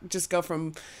just go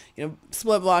from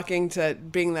split blocking to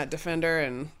being that defender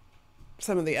and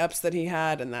some of the ups that he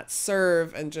had and that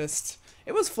serve, and just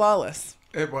it was flawless.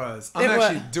 It was. I'm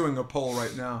actually doing a poll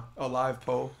right now, a live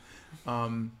poll.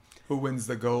 Who wins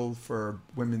the gold for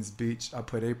women's beach? I'll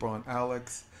put April and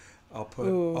Alex. I'll put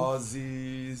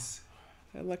Aussies.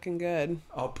 They're looking good.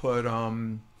 I'll put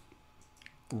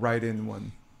right in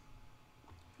one.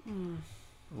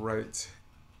 Right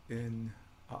in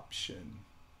option.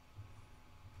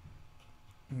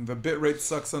 The bitrate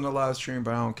sucks on the live stream,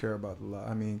 but I don't care about the live.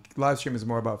 I mean, live stream is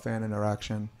more about fan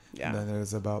interaction than it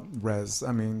is about res.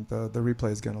 I mean, the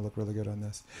replay is going to look really good on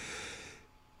this.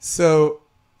 So,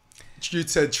 you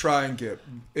said try and get.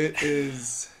 It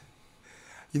is,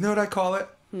 you know what I call it?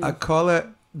 I call it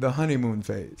the honeymoon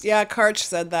phase. Yeah, Karch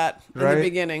said that in the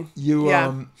beginning. You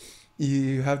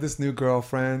have this new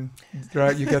girlfriend,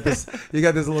 right? You got this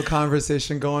little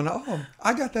conversation going. Oh,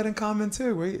 I got that in common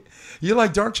too. Wait, you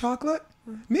like dark chocolate?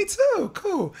 Me too.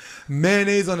 Cool.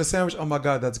 Mayonnaise on a sandwich. Oh my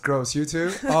God, that's gross. You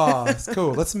too? Oh, it's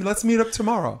cool. Let's meet up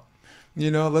tomorrow.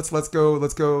 Let's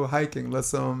go hiking.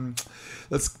 Let's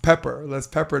pepper. Let's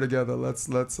pepper together. Let's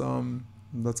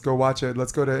go watch it.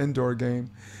 Let's go to an indoor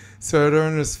game. So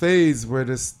during this phase where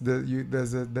there's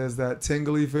that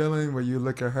tingly feeling where you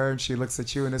look at her and she looks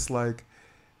at you and it's like,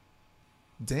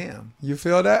 damn, you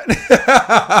feel that?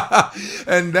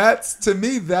 And that's, to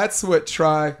me, that's what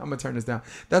I'm gonna turn this down.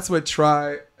 That's what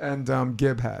Try and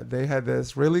Gib had. They had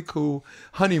this really cool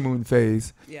honeymoon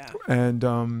phase. Yeah.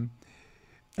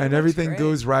 And everything great.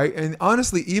 goes right. And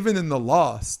honestly, even in the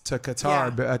loss to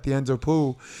Qatar but at the end of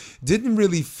pool, didn't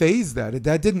really phase that.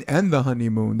 That didn't end the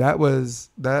honeymoon. That was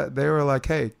that they were like,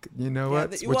 hey, you know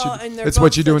what? It's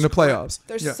what you do in the playoffs.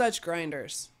 They're such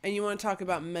grinders. And you want to talk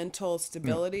about mental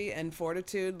stability and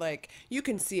fortitude. Like, you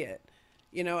can see it.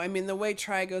 You know, I mean, the way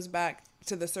Try goes back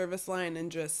to the service line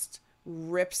and just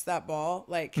rips that ball,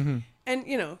 like, and,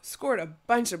 you know, scored a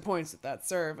bunch of points with that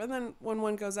serve. And then when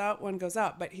one goes out.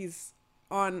 But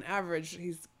on average,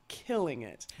 he's killing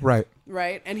it. Right.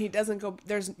 And he doesn't go,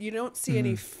 you don't see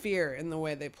any fear in the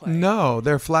way they play. No,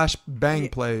 they're flash bang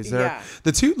plays.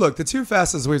 The two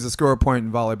fastest ways to score a point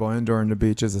in volleyball, indoor and the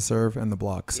beach, is the serve and the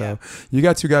block. So you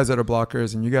got two guys that are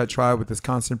blockers, and you got to try with this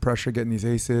constant pressure getting these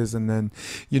aces, and then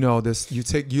you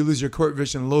lose your court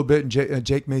vision a little bit, and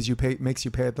Jake makes you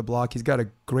pay at the block. He's got a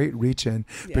great reach in,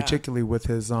 particularly with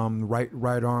his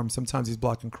right arm. Sometimes he's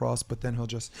blocking cross, but then he'll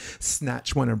just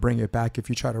snatch one and bring it back if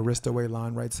you try to wrist away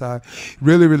line right side.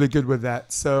 Really, really good with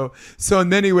that. So in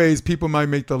many ways, people might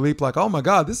make the leap like, oh my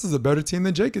God, this is a better team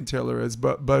than Jake and Taylor is.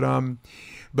 But I'm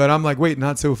like, wait,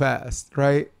 not so fast,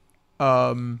 right?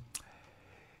 There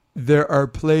are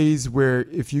plays where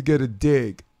if you get a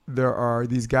dig, there are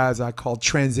these guys I call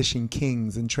transition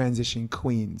kings and transition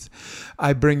queens.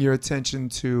 I bring your attention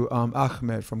to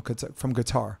Ahmed from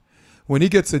Qatar. When he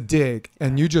gets a dig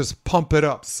and you just pump it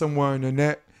up somewhere in the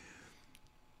net,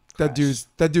 that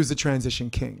dude's a transition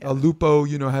king. Yeah. Lupo,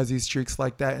 has these streaks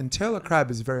like that, and Taylor Crabb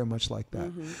is very much like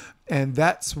that. And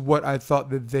that's what I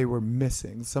thought that they were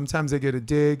missing. Sometimes they get a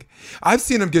dig. I've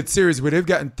seen them get series where they've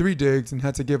gotten 3 digs and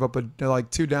had to give up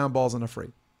 2 down balls and a free.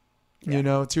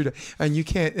 Yeah. And you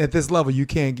can't at this level. You're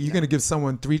going to give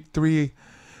someone three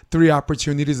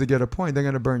opportunities to get a point. They're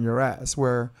going to burn your ass.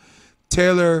 Where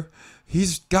Taylor,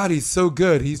 he's so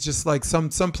good. He's just like some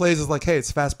plays is like, hey,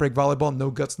 it's fast break volleyball, no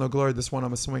guts, no glory. This one I'm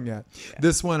gonna swing at. Yeah.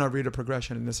 This one I read a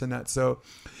progression and this and that. So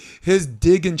his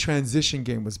dig and transition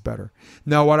game was better.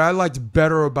 Now what I liked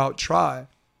better about Try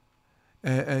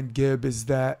and Gib is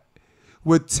that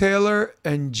with Taylor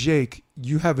and Jake,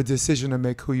 you have a decision to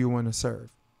make who you want to serve.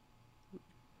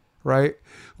 Right?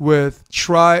 With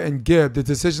Try and Gib, the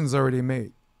decision's already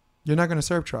made. You're not gonna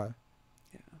serve Try.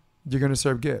 Yeah. You're gonna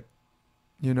serve Gib.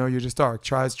 You just are.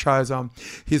 Tries.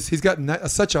 He's got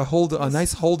such a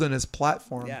nice hold in his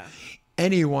platform. Yeah.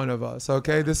 Any one of us,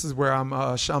 okay? This is where I'm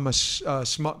a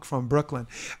schmuck from Brooklyn.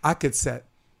 I could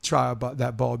try about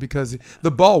that ball because the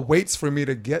ball waits for me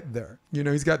to get there.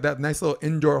 He's got that nice little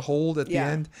indoor hold at the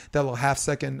end, that little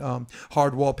half-second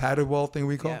hard wall, padded wall thing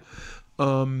we call.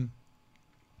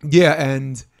 Yeah.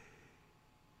 And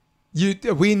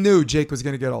we knew Jake was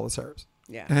going to get all the serves.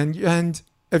 Yeah. And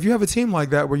if you have a team like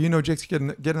that where Jake's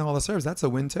getting all the serves, that's a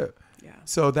win too. Yeah.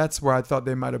 So that's where I thought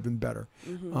they might have been better.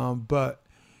 But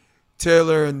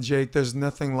Taylor and Jake, there's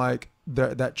nothing like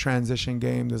that transition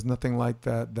game. There's nothing like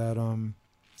that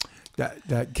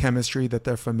chemistry that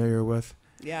they're familiar with.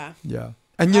 Yeah. Yeah.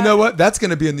 And you know what? That's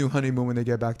going to be a new honeymoon when they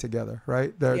get back together,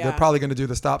 right? They're probably going to do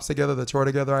the stops together, the tour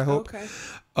together, I hope. Okay.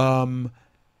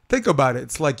 Think about it.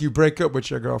 It's like you break up with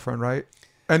your girlfriend, right?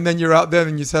 And then you're out there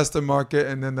and you test the market,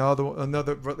 and then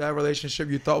that relationship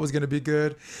you thought was going to be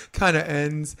good kind of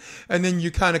ends, and then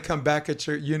you kind of come back at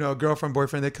your girlfriend,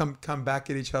 boyfriend. They come back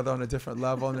at each other on a different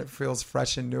level, and it feels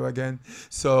fresh and new again.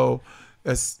 So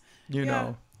it's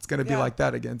it's going to be like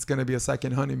that again. It's going to be a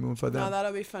second honeymoon for them. No,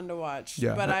 that'll be fun to watch.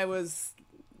 Yeah. But I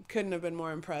couldn't have been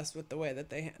more impressed with the way that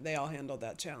they all handled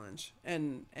that challenge,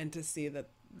 and to see that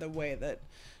the way that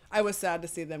I was sad to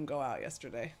see them go out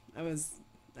yesterday. I was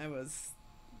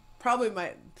probably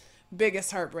my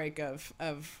biggest heartbreak of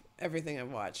everything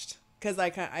I've watched, because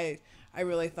I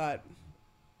really thought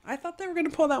they were going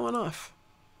to pull that one off.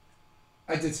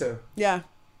 I did too. Yeah.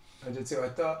 I did too.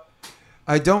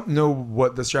 I don't know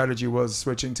what the strategy was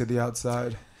switching to the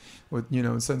outside with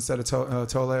instead of Tola,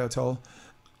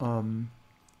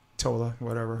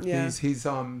 whatever. Yeah. He's they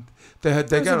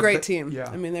got a great team.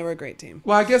 Yeah. I mean, they were a great team.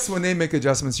 Well, I guess when they make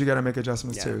adjustments, you got to make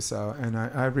adjustments too. So, and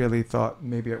I really thought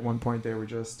maybe at one point they were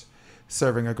just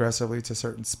serving aggressively to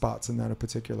certain spots and not a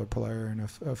particular player. And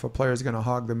if a player's going to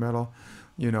hog the middle,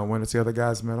 when it's the other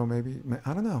guy's middle, maybe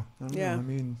I don't know. I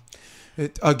mean,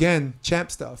 Again,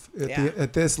 champ stuff.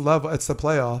 At this level, it's the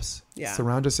playoffs. Yeah. It's the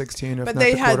round of 16. If But not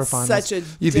they the had quarterfinals. such a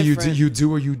Either different... you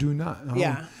do or you do not.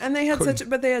 Yeah, and they had such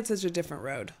a different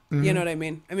road. You know what I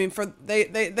mean? I mean,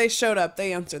 they showed up,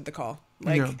 they answered the call.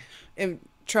 Like if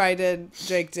Try did,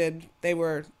 Jake did. They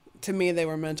were, to me, they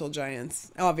were mental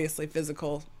giants. Obviously,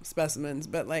 physical specimens,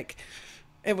 but like,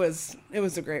 it was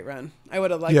a great run. I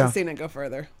would have liked to seen it go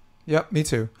further. Yep, me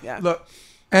too. Yeah. Look,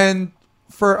 and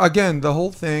for again the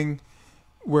whole thing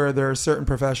where there are certain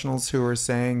professionals who are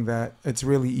saying that it's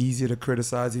really easy to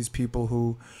criticize these people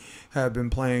who have been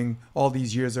playing all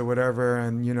these years or whatever,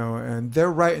 and and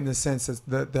they're right in the sense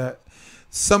that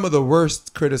some of the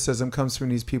worst criticism comes from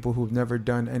these people who've never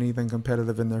done anything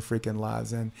competitive in their freaking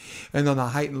lives, and on a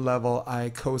heightened level, I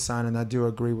co-sign and I do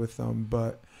agree with them.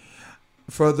 But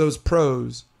for those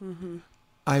pros,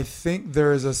 I think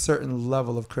there is a certain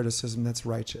level of criticism that's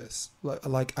righteous.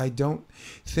 Like I don't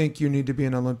think you need to be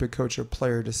an Olympic coach or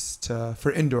player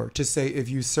for indoor to say if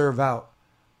you serve out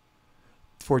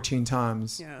 14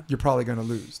 times, you're probably going to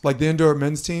lose. Like the indoor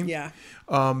men's team. Yeah.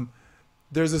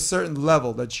 There's a certain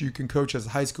level that you can coach as a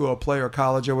high school or player or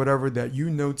college or whatever that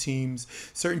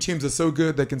certain teams are so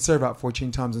good they can serve out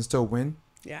 14 times and still win.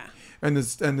 Yeah. And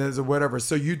there's a whatever.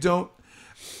 So you don't.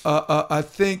 I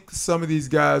think some of these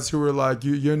guys who are like,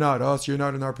 you're not us, you're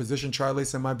not in our position, try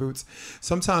lacing my boots.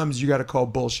 Sometimes you got to call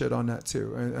bullshit on that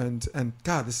too. And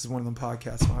God, this is one of them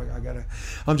podcasts. So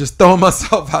I'm just throwing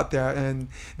myself out there. And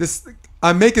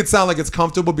I make it sound like it's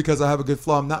comfortable because I have a good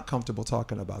flow. I'm not comfortable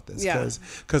talking about this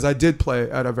because I did play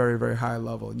at a very, very high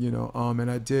level, and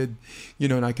I did,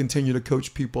 and I continue to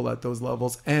coach people at those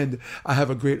levels. And I have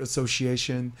a great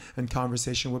association and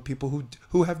conversation with people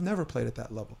who have never played at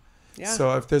that level. Yeah.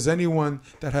 So if there's anyone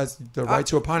that has the right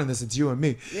to opine on this, it's you and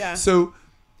me. Yeah. So,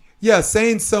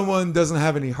 saying someone doesn't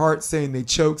have any heart, saying they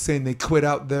choke, saying they quit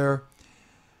out there,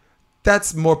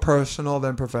 that's more personal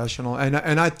than professional. And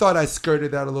I thought I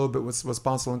skirted that a little bit with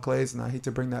Sponsel and Clays, and I hate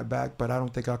to bring that back, but I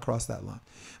don't think I crossed that line.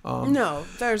 No,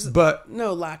 there's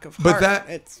no lack of heart.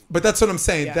 But that's what I'm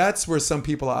saying. Yeah. That's where some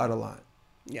people are out of line.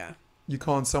 Yeah. You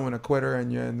calling someone a quitter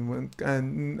and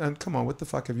come on, what the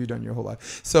fuck have you done your whole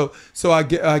life? So I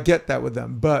get that with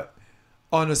them, but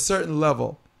on a certain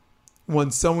level,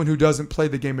 when someone who doesn't play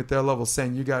the game at their level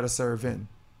saying you got to serve in,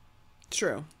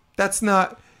 true. What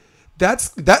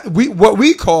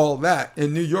we call that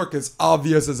in New York is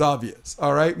obvious as obvious.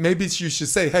 All right, maybe you should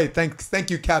say, hey,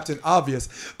 thank you, Captain Obvious,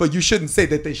 but you shouldn't say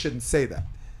that they shouldn't say that.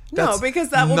 No, because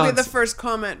that will be the first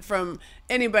comment from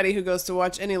anybody who goes to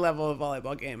watch any level of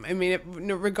volleyball game. I mean,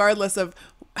 regardless of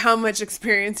how much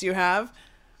experience you have,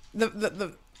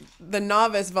 the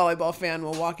novice volleyball fan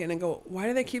will walk in and go, "Why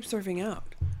do they keep serving out?"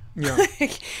 Yeah,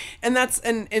 and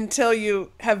until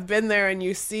you have been there and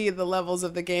you see the levels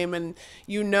of the game and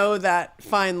you know that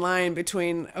fine line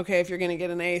between, okay, if you're going to get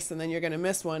an ace and then you're going to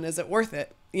miss one, is it worth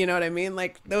it? You know what I mean?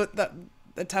 Like the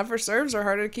tougher serves are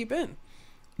harder to keep in.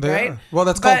 Right? Well,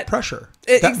 that's called pressure.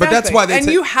 Exactly. But that's why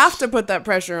you have to put that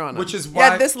pressure on them. Which is why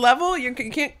at this level you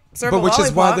can't serve. But which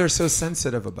is why they're so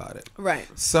sensitive about it. Right.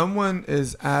 Someone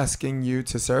is asking you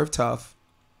to serve tough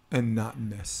and not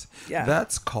miss. Yeah.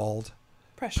 That's called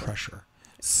pressure.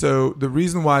 So the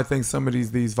reason why I think some of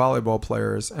these volleyball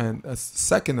players and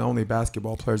second to only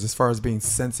basketball players as far as being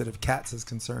sensitive cats is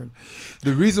concerned,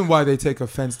 the reason why they take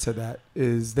offense to that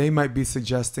is they might be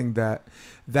suggesting that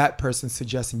person's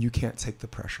suggesting you can't take the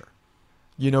pressure,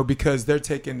 because they're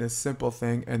taking this simple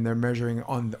thing and they're measuring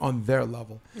on their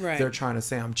level. Right. They're trying to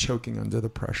say I'm choking under the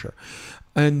pressure,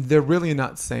 and they're really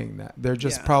not saying that. They're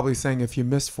just probably saying if you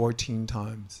miss 14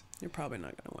 times, you're probably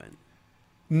not going to win.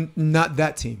 Not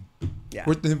that team. Yeah.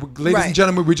 Ladies and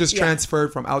gentlemen, we just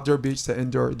transferred from outdoor beach to the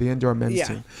indoor men's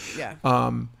team. Yeah.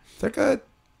 They're good.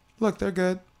 Look, they're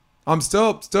good. I'm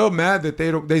still mad that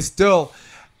they still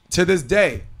to this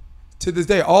day,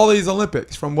 all these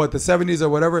Olympics from the 70s or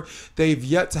whatever, they've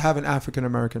yet to have an African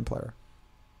American player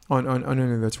on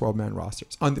any of their 12-man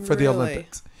rosters for the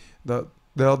Olympics.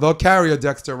 They'll carry a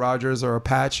Dexter Rogers or a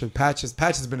Patch. Patch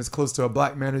has been as close to a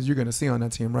black man as you're going to see on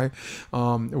that team, right?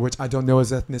 Which I don't know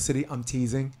his ethnicity. I'm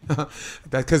teasing.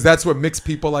 Because that's what mixed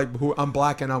people like who I'm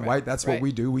black and I'm white. That's what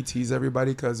we do. We tease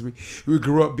everybody because we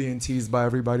grew up being teased by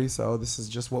everybody. So this is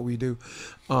just what we do.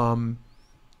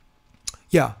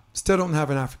 Still don't have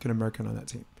an African American on that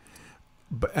team.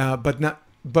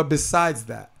 But besides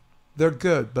that, they're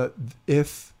good. But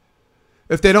if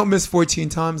they don't miss 14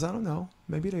 times, I don't know.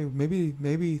 Maybe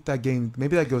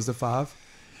that goes to 5,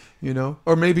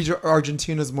 or maybe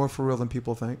Argentina's more for real than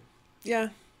people think.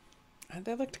 Yeah,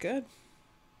 they looked good.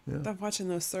 Yeah, I'm watching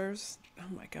those serves.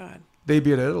 Oh my God, they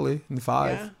beat Italy in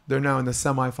 5. Yeah. They're now in the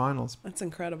semifinals. That's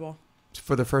incredible.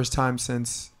 for the first time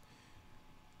since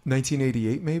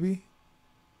 1988, maybe.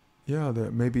 Yeah,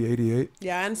 maybe 88.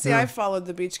 Yeah, and see, Yeah. I followed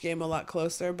the beach game a lot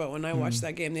closer, but when I watched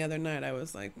that game the other night, I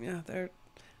was like, yeah, they're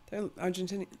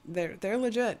Argentinian. They're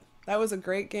legit. That was a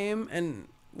great game, and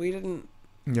we didn't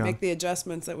Yeah. make the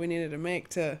adjustments that we needed to make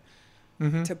to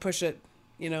push it,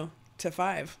 to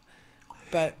 5.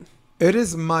 But It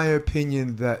is my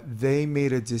opinion that they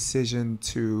made a decision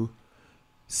to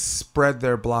spread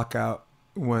their block out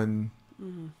when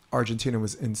Argentina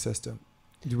was in system.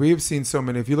 We have seen so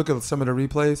many. If you look at some of the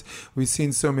replays, we've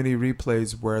seen so many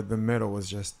replays where the middle was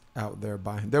just out there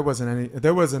by him. There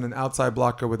wasn't an outside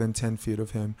blocker within 10 feet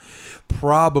of him.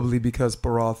 Probably because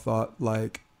Barral thought,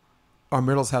 like, our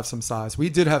middles have some size. We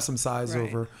did have some size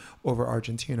Right. over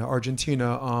Argentina.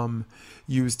 Argentina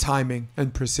used timing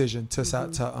and precision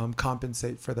to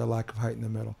compensate for their lack of height in the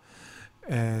middle.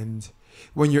 And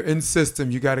when you're in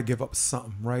system, you got to give up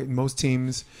something, right? Most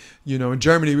teams, in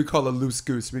Germany, we call it loose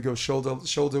goose. We go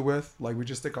shoulder width, like we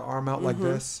just stick our arm out like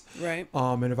this. right.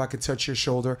 And if I could touch your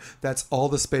shoulder, that's all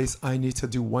the space I need to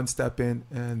do one step in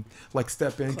and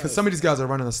step in. Because Close. some of these guys are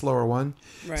running a slower one.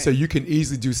 Right. So you can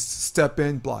easily do step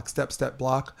in, block, step,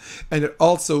 block. And it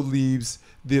also leaves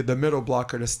the middle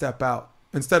blocker to step out.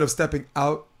 Instead of stepping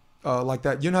out like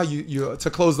that, you know how you to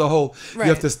close the hole, Right.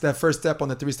 you have to, that first step on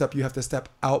the 3-step, you have to step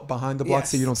out behind the block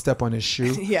so Yes. you don't step on his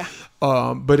shoe. Yeah.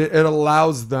 But it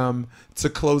allows them to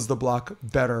close the block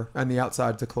better and the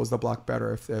outside to close the block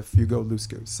better if you go loose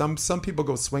goose. Some people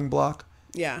go swing block.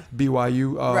 Yeah.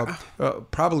 BYU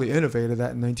probably innovated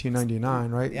that in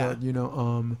 1999, right? Yeah.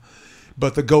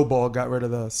 But the go ball got rid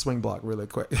of the swing block really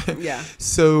quick. Yeah.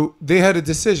 So they had a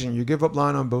decision. You give up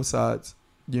line on both sides,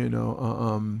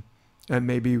 and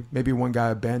maybe one guy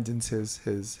abandons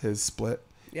his split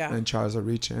Yeah. and tries to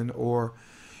reach in,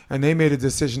 and they made a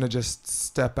decision to just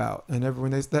step out. And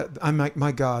everyone I'm like,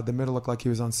 my God, the middle looked like he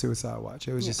was on suicide watch.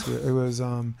 It was just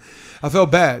I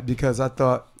felt bad because I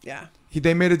thought Yeah.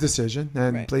 they made a decision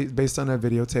and Right. based on that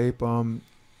videotape.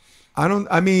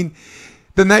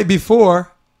 The night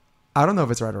before, I don't know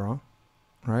if it's right or wrong,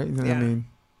 right? You know what I Yeah. mean?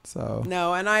 So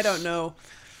No, and I don't know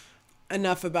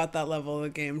enough about that level of the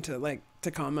game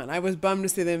to comment. I was bummed to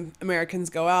see the Americans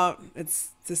go out. It's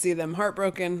to see them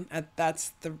heartbroken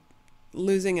that's the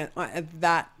losing at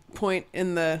that point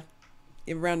in the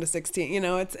round of 16.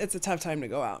 It's a tough time to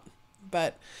go out.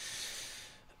 But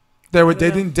they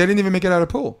didn't even make it out of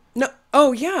pool. no.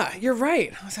 Oh yeah, you're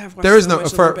right. There is no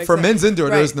for men's indoor.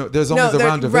 Right. There's only the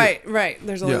round of 8. Right.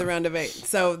 There's only Yeah. the round of 8.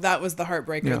 So that was the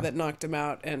heartbreaker Yeah. that knocked him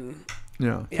out. And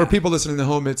Yeah. Yeah. For people listening at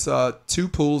home, it's 2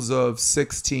 pools of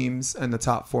 6 teams, and the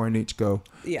top 4 in each go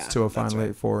to a that's final right.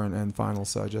 8, 4, and final.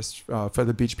 So just for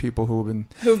the beach people who've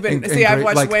been I've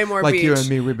watched way more like beach. you and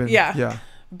me. We've been yeah.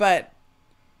 But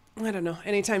I don't know.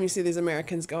 Anytime you see these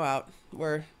Americans go out,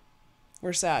 we're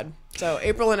sad. So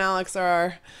April and Alex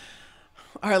are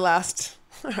our last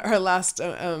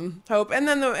hope. And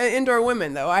then the indoor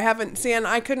women, though,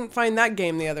 I couldn't find that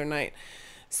game the other night.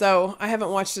 So I haven't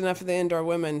watched enough of the indoor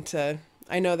women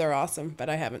I know they're awesome, but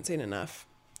I haven't seen enough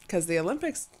because the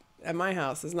Olympics at my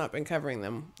house has not been covering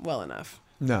them well enough.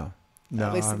 No.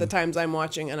 At least at the times I'm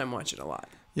watching, and I'm watching a lot.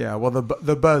 Yeah, well,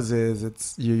 the buzz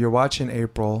is you're watching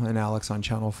April and Alex on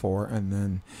Channel 4, and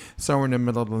then somewhere in the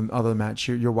middle of the match,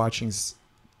 you're watching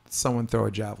someone throw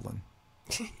a javelin.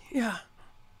 Yeah.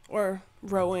 Or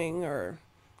rowing or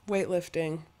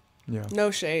weightlifting. Yeah.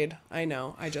 No shade. I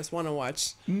know. I just want to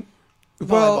watch volleyball.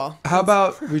 Well, how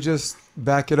about we just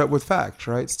back it up with facts,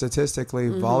 right? Statistically,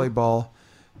 volleyball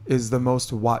is the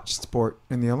most watched sport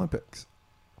in the Olympics.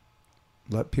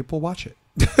 Let people watch it.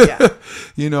 Yeah.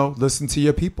 Listen to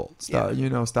your people.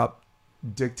 Stop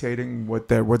dictating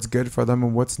what's good for them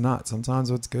and what's not.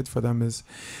 Sometimes what's good for them is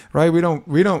right. We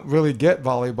don't really get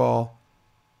volleyball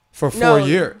for 4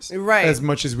 years, right? As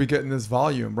much as we get in this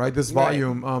volume, right? This Right.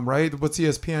 volume, right? What's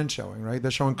ESPN showing, right?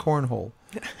 They're showing cornhole,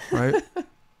 right?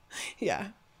 Yeah.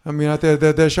 I mean, out there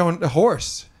they're showing a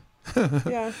horse.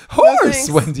 Yeah. Horse,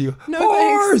 No, Wendy. No,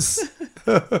 Horse.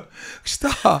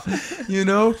 Stop.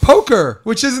 Poker,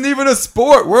 which isn't even a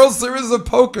sport. World Series of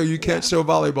Poker. You can't show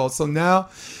volleyball. So now,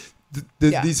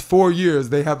 these 4 years,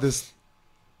 they have this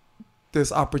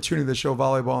opportunity to show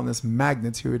volleyball in this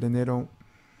magnitude, and they don't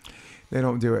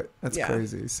do it. That's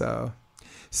crazy. So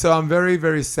I'm very,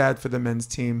 very sad for the men's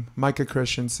team. Micah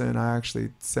Christensen, I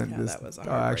actually sent this. That was a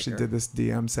I actually heartbreaker. did this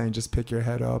DM saying, just pick your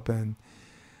head up, and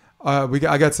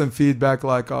I got some feedback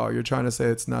like, oh, you're trying to say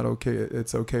it's not okay.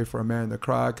 It's okay for a man to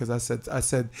cry, because I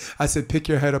said, pick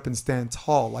your head up and stand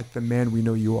tall like the man we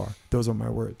know you are. Those are my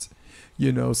words.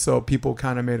 So people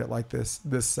kind of made it like this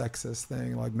sexist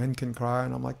thing, like men can cry,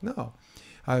 and I'm like, no.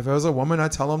 If I was a woman,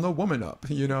 I'd tell him to woman up.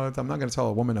 You know, I'm not going to tell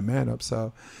a woman to man up.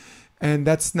 So, and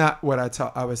that's not what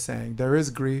I was saying. There is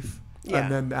grief. Yeah.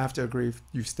 And then after grief,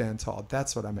 you stand tall.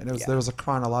 That's what I meant. There was a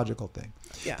chronological thing.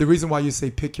 Yeah. The reason why you say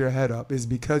pick your head up is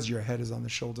because your head is on the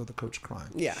shoulder of the coach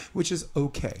crying. Yeah. Which is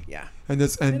okay. Yeah.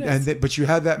 But you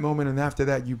had that moment, and after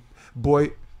that, I'm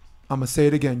gonna say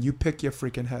it again. You pick your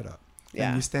freaking head up. Yeah.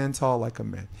 And you stand tall like a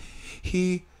man.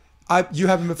 You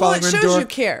haven't been following Well, it shows you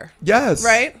care. Yes.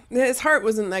 Right? His heart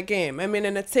was in that game. I mean,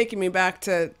 and it's taking me back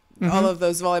to all of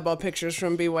those volleyball pictures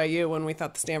from BYU when we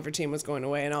thought the Stanford team was going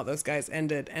away and all those guys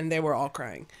ended and they were all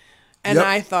crying. And Yep.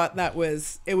 I thought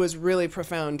it was really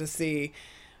profound to see,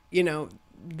 you know,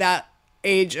 that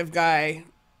age of guy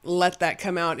let that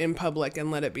come out in public and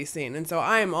let it be seen. And so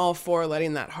I am all for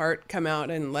letting that heart come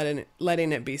out and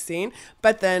letting it be seen.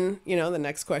 But then, you know, the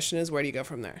next question is, where do you go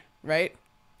from there? Right?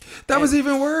 That was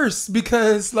even worse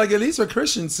because, like, at least for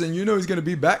Christensen, you know he's going to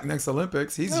be back next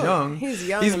Olympics. He's young. He's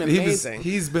young and amazing.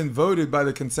 He's been voted by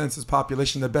the consensus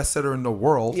population the best setter in the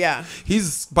world. Yeah.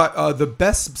 He's the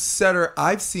best setter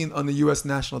I've seen on the U.S.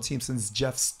 national team since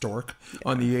Jeff Stork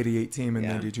on the 88 team and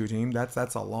 92 team.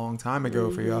 That's a long time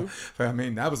ago for y'all. I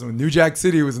mean, that was when New Jack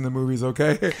City was in the movies,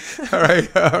 okay? All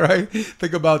right.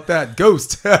 Think about that.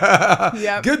 Ghost.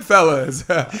 Yep. Goodfellas.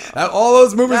 All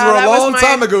those movies were a long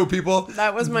time ago, people.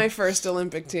 That was my first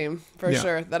Olympic team for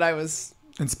sure that I was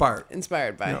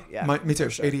inspired by. Yeah. Me too.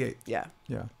 Sure. 88. Yeah.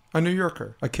 Yeah. A New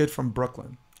Yorker, a kid from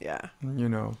Brooklyn. Yeah. You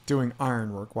know, doing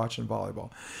iron work, watching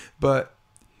volleyball. But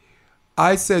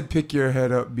I said pick your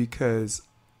head up because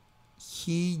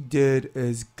he did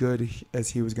as good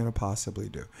as he was going to possibly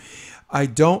do. I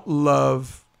don't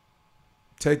love...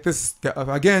 Take this...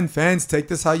 Again, fans, take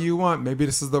this how you want. Maybe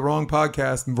this is the wrong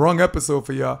podcast, wrong episode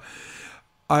for y'all.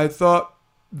 I thought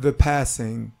the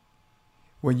passing...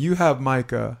 When you have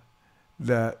Micah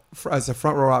that as a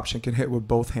front row option can hit with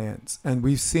both hands, and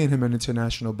we've seen him in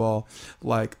international ball,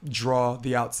 like draw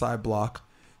the outside block,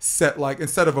 set like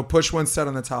instead of a push one, set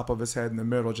on the top of his head in the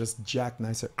middle, just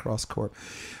jackknife it cross court.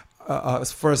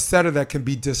 For a setter that can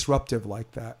be disruptive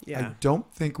like that, I don't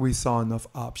think we saw enough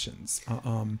options.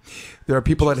 There are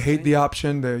people that hate the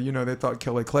option. They thought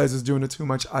Kelly Clays was doing it too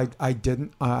much. I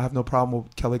didn't. I have no problem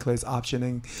with Kelly Clays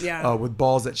optioning with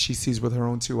balls that she sees with her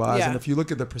own two eyes. And if you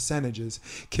look at the percentages,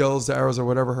 kills, the arrows, or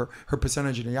whatever, her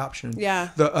percentage in the option.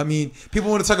 People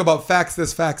want to talk about facts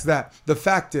this, facts that. The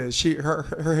fact is,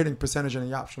 her hitting percentage in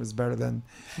the option was better than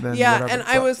whatever. And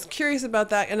I was curious about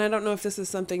that, and I don't know if this is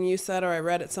something you said or I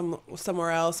read it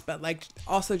somewhere else, but like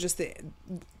also just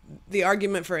the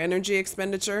argument for energy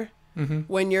expenditure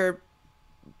when you're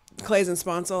Clays and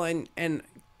Sponsel and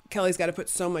Kelly's got to put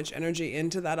so much energy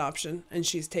into that option and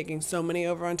she's taking so many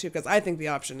over on two, because I think the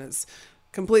option is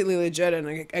completely legit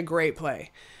and a great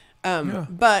play.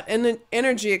 But an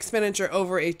energy expenditure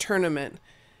over a tournament,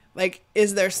 like,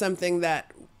 is there something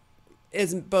that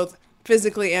is both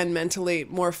physically and mentally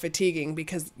more fatiguing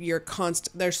because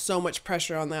there's so much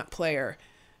pressure on that player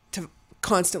to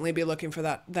constantly be looking for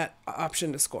that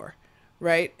option to score,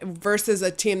 right? Versus a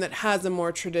team that has a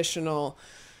more traditional,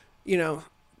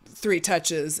 3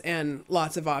 touches and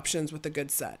lots of options with a good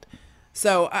set.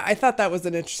 So I thought that was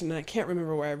an interesting, I can't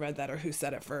remember where I read that or who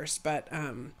said it first, but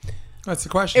that's the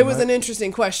question. It was an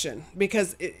interesting question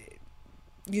because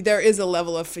there is a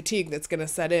level of fatigue that's going to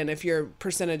set in if your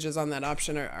percentages on that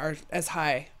option are as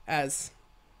high as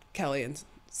Kelly and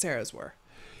Sarah's were.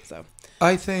 So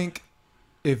I think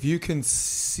if you can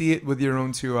see it with your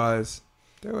own two eyes,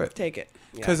 do it. Take it.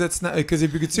 Because it's not, because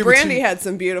if you could see Brandy had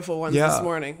some beautiful ones this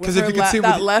morning. Because if you can see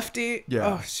that lefty.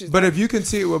 Yeah. But if you can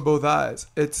see it with both eyes,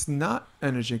 it's not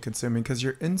energy consuming because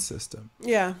you're in system.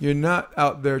 Yeah. You're not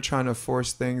out there trying to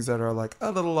force things that are like a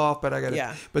little off, but I got to.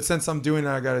 Yeah. But since I'm doing it,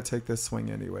 I got to take this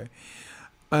swing anyway.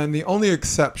 And the only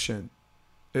exception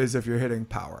is if you're hitting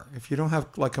power. If you don't have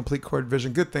like complete court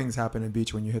vision, good things happen in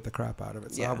beach when you hit the crap out of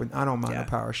it. So I don't mind a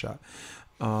power shot.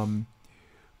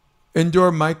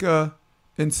 Indoor Micah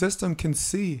in system can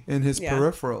see in his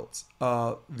peripherals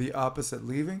the opposite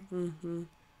leaving,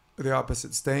 the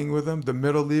opposite staying with him, the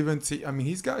middle leaving. See, I mean,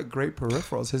 he's got great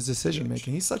peripherals. His decision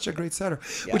making. He's such a great setter,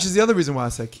 which is the other reason why I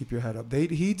said keep your head up.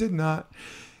 He did not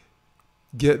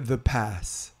get the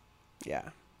pass. Yeah.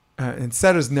 And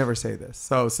setters never say this.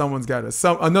 So someone's got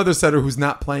to, another setter who's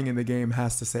not playing in the game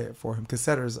has to say it for him, because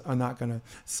setters are not going to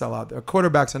sell out. Their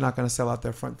quarterbacks are not going to sell out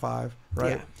their front five,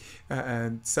 right? Yeah.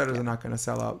 And setters are not going to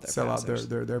sell out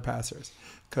their passers,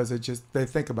 because they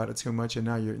think about it too much, and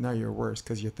now you're worse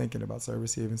because you're thinking about serve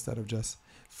receive instead of just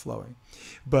flowing.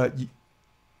 But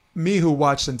me, who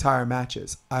watched entire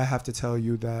matches, I have to tell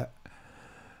you that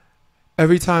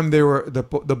every time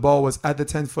the ball was at the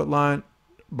 10-foot line,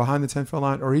 behind the 10-foot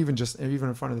line, or even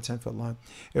in front of the 10-foot line,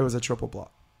 it was a triple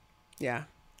block. Yeah.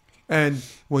 And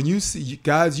when you see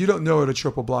guys, you don't know what a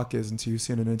triple block is until you've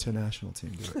seen an international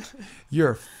team do it.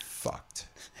 You're fucked.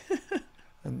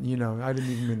 And I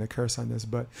didn't even mean to curse on this,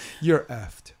 but you're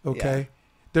effed. Okay. Yeah.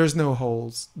 There's no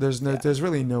holes. There's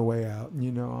really no way out.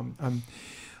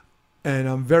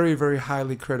 I'm very, very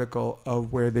highly critical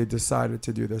of where they decided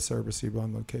to do their serve receive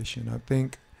on location. I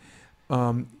think,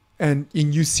 and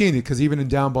you've seen it because even in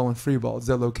down ball and free balls,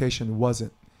 their location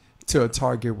wasn't to a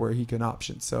target where he can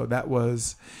option. So that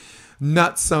was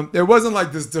not it wasn't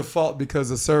like this default because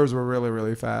the serves were really,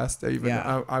 really fast.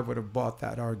 I would have bought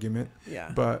that argument.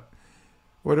 Yeah. But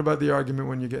what about the argument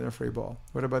when you're getting a free ball?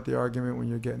 What about the argument when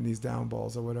you're getting these down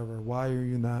balls or whatever? Why are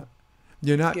you not?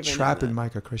 You're not trapping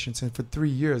Micah Christensen. For 3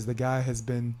 years, the guy has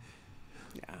been...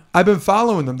 Yeah. I've been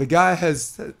following them. The guy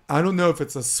has... I don't know if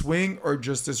it's a swing or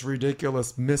just this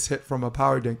ridiculous mishit from a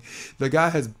power dink. The guy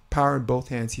has power in both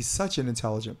hands. He's such an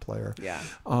intelligent player. Yeah.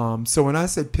 So when I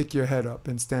said pick your head up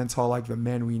and stand tall like the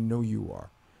man we know you are,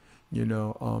 and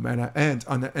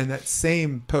on that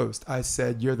same post, I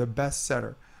said, you're the best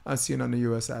setter I've seen on the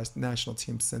U.S. national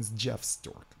team since Jeff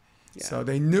Stork. Yeah. So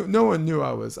they knew... No one knew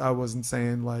I wasn't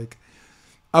saying like...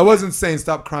 I wasn't saying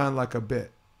stop crying like a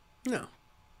bit. No.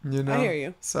 I hear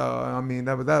you. So, I mean,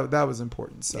 that was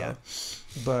important. So, yeah.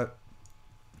 But,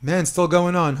 man, still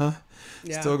going on, huh?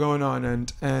 Yeah. Still going on.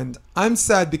 And I'm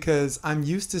sad because I'm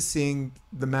used to seeing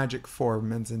the Magic Four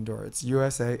men's indoor. It's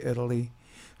USA, Italy,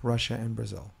 Russia, and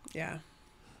Brazil. Yeah.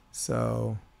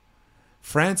 So,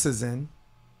 France is in.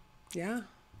 Yeah.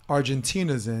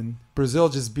 Argentina's in. Brazil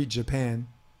just beat Japan.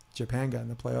 Japan got in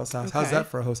the playoffs. How's that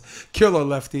for a host? Killer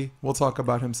lefty. We'll talk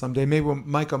about him someday. Maybe when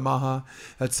Micah Maha,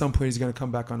 at some point, he's going to come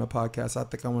back on the podcast. I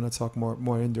think I want to talk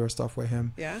more indoor stuff with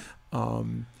him. Yeah.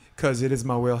 Because it is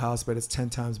my wheelhouse, but it's 10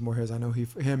 times more his. I know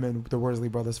him and the Worsley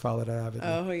brothers followed it avidly.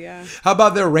 Oh, yeah. How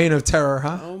about their reign of terror,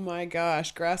 huh? Oh, my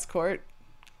gosh. Grass court.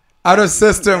 Out of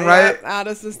system, right? Yeah, out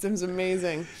of system's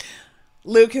amazing.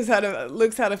 Luke's had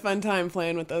a fun time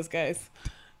playing with those guys.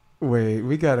 Wait,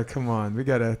 come on.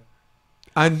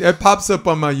 It pops up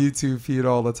on my YouTube feed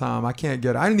all the time. I can't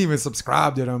get it. I didn't even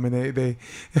subscribe to them, and they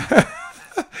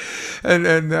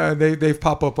they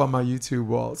pop up on my YouTube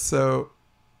wall. So,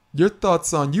 your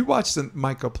thoughts on you watched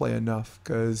Micah play enough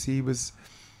because he was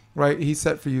right. He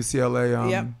set for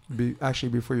UCLA. Actually,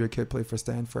 before your kid played for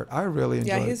Stanford, I really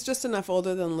enjoyed. Yeah, he's just enough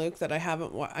older than Luke that I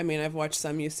haven't. I've watched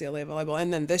some UCLA volleyball,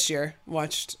 and then this year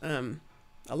watched a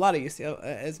lot of UCLA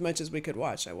as much as we could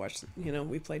watch. I watched.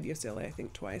 We played UCLA I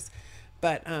think twice.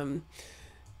 But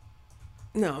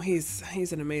no, he's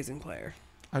an amazing player.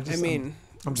 I'm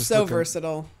just so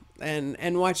versatile,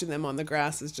 and watching them on the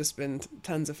grass has just been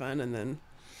tons of fun. And then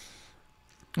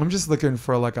I'm just looking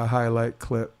for like a highlight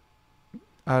clip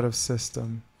out of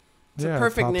system. It's a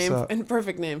perfect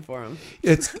name for him.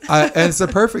 It's a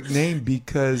perfect name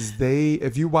because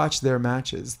if you watch their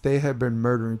matches, they have been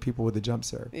murdering people with the jump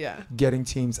serve. Yeah, getting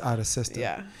teams out of system.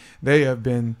 Yeah, they have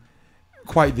been.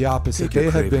 Quite the opposite.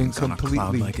 They have been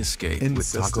completely escape in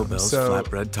with Taco Bell's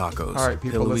flatbread tacos. All right,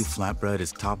 people, pillowy flatbread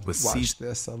is topped with watch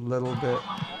this a little bit.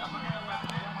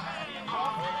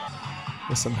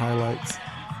 With some highlights.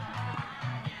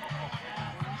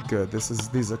 Good.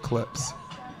 These are clips.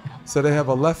 So they have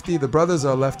a lefty. The brothers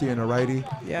are a lefty and a righty.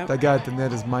 Yeah. That guy at the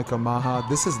net is Micah Maha.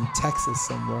 This is in Texas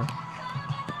somewhere.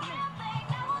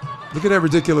 Look at that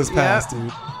ridiculous pass,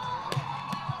 dude.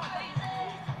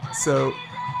 So.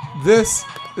 This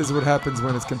is what happens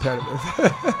when it's competitive.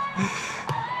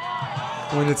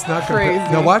 When it's not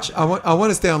competitive. Now watch. I want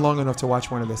to stay on long enough to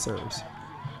watch one of the serves.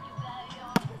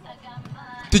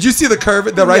 Did you see the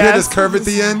curve? The right-handed curve at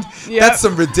the end? Yep. That's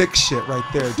some ridic shit right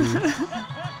there, dude.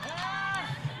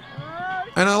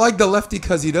 And I like the lefty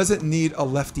because he doesn't need a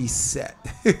lefty set.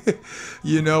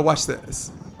 Watch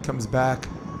this. Comes back.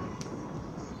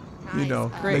 Great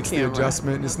makes camera. The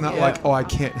adjustment. It's not like, I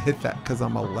can't hit that because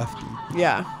I'm a lefty.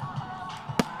 Yeah.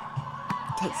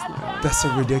 That's a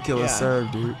ridiculous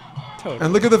serve, dude. Totally.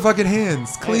 And look at the fucking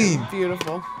hands. Clean. Yeah,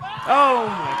 beautiful. Oh,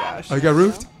 my gosh. Oh, you got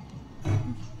roofed?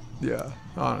 Yeah.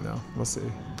 I don't know. We'll see.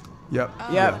 Yep.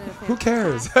 Yep. Who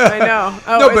cares? I know.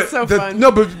 Oh, it's so fun.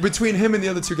 No, but between him and the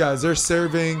other two guys, they're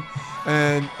serving,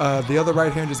 and the other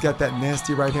right-hander's got that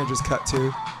nasty right-hander's cut,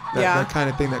 too. That kind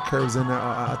of thing that curves in there.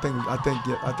 I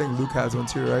think Luke has one,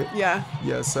 too, right? Yeah.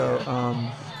 Yeah, so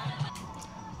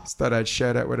just thought I'd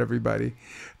share that with everybody.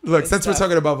 Look, since we're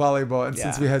talking about volleyball and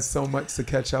since we had so much to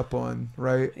catch up on,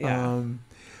 right? Yeah.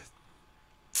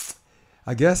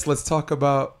 I guess let's talk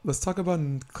about Nuss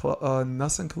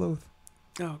and Cloth.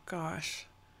 Oh gosh,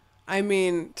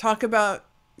 talk about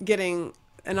getting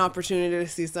an opportunity to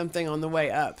see something on the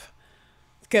way up.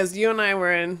 Because you and I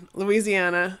were in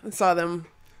Louisiana and saw them.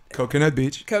 Coconut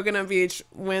Beach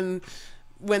win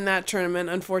that tournament.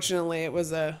 Unfortunately, it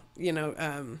was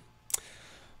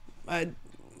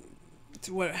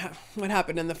what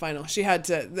happened in the final. She had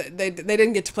to. They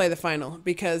didn't get to play the final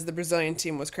because the Brazilian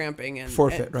team was cramping and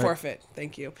forfeit. Right? Forfeit.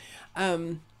 Thank you.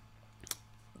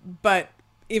 But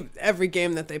every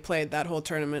game that they played, that whole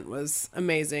tournament was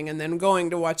amazing. And then going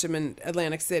to watch them in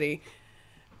Atlantic City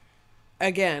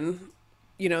again.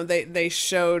 They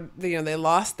showed, they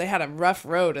lost. They had a rough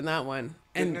road in that one.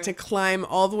 And to climb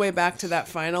all the way back to that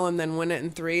final and then win it in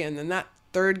 3. And then that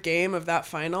third game of that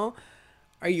final,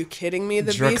 are you kidding me?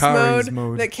 The beast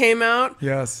mode that came out.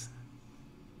 Yes.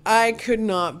 I could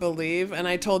not believe, and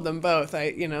I told them both.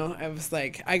 I was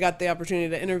like, I got the opportunity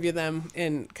to interview them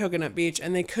in Coconut Beach,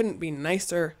 and they couldn't be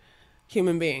nicer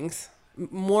human beings.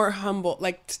 More humble,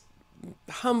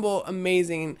 humble,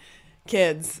 amazing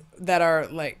kids that are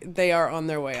they are on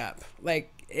their way up.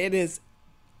 It is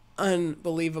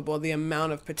unbelievable the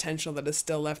amount of potential that is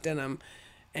still left in them.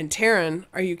 And Taryn,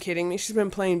 are you kidding me? She's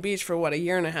been playing beach for a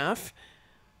year and a half,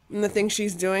 and the things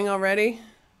she's doing already,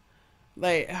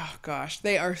 oh gosh,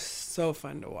 they are so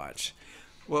fun to watch.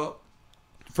 Well,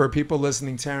 for people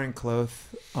listening, Taryn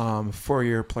Cloth,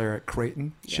 4-year player at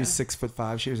Creighton. She's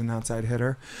 6'5". She was an outside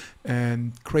hitter,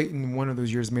 and Creighton one of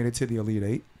those years made it to the Elite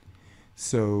Eight.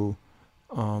 So.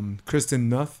 Kristen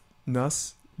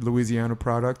Nuss, Louisiana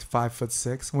product,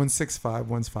 5'6", one's 6'5",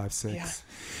 one's 5'6". Yeah.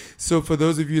 So for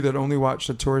those of you that only watch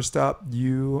the tour stop,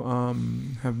 you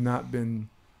have not been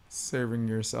serving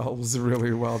yourselves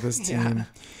really well. This team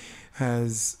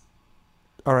has,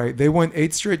 all right, they won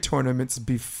 8 straight tournaments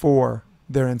before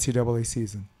their NCAA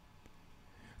season.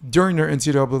 During their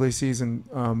NCAA season,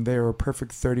 they were a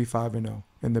perfect 35-0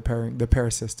 in the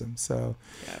pair system. So,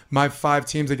 my 5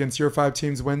 teams against your 5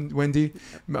 teams, Wendy.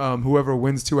 Whoever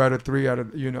wins 2 out of 3 out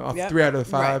of 3 out of the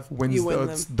 5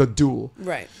 wins the duel.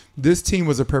 Right. This team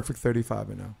was a perfect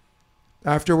 35-0.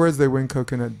 Afterwards, they win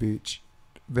Coconut Beach,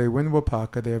 they win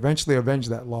Wapaka. They eventually avenge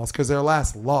that loss because their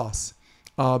last loss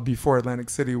before Atlantic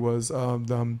City was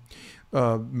Mastrini,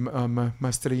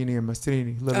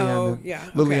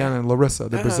 Liliana and Larissa,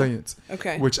 the Brazilians.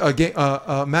 Okay. Which a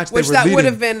match they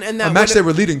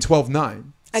were leading 12-9.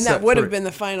 And that would have been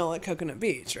the final at Coconut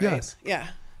Beach, right? Yes. Yeah.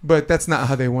 But that's not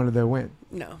how they wanted their win.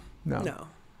 No.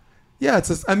 Yeah, it's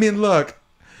just, look,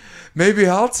 maybe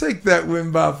I'll take that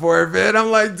win by forfeit. I'm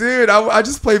like, dude, I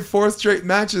just played 4 straight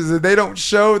matches and they don't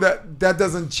show that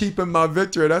doesn't cheapen my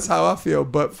victory. That's how I feel.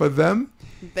 But for them,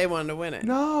 they wanted to win it.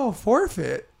 No,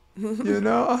 forfeit. You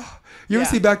ever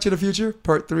see Back to the Future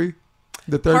Part 3,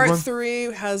 the third one? Part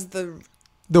 3 has the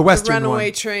western runaway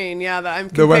one. Train. Yeah,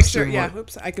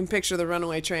 I can picture the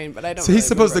runaway train, but I don't. So he's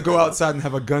supposed to go outside and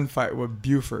have a gunfight with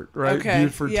Buford, right? Okay.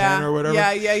 Buford 10 or whatever.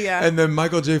 Yeah. And then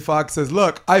Michael J. Fox says,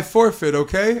 "Look, I forfeit,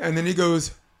 okay?" And then he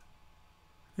goes,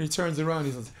 he turns around,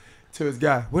 he says to his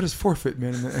guy, "What is forfeit,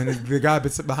 man?" And the guy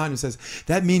behind him says,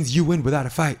 "That means you win without a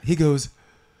fight." He goes,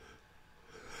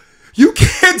 "You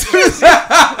can't do that."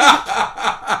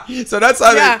 So that's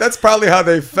how that's probably how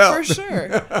they felt.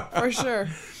 For sure.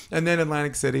 And then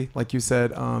Atlantic City, like you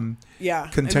said,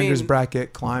 contenders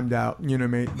bracket, climbed out.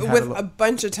 With a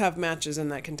bunch of tough matches in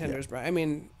that contenders bracket.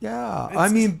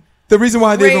 The reason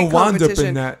why they even wound up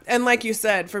in that. And like you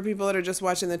said, for people that are just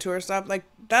watching the tour stop, like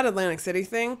that Atlantic City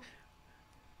thing,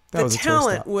 the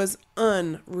talent was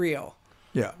unreal.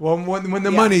 Yeah. Well, when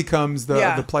the money comes,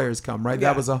 the players come, right?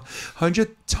 That was a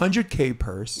 100K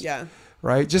purse. Yeah.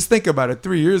 Right? Just think about it.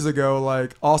 3 years ago,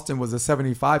 like Austin was a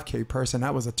 75K purse and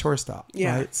that was a tour stop.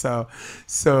 Yeah. Right?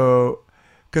 So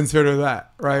consider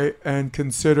that, right? And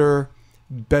consider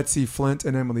Betsy Flint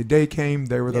and Emily Day came.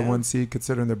 They were the 1 seed,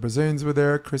 considering the Brazilians were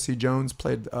there. Chrissy Jones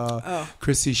played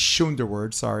Chrissy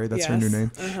Schunderword, sorry, that's her new name.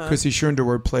 Chrissy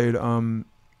Schunderword played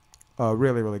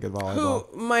really, really good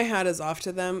volleyball. My hat is off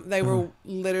to them. They were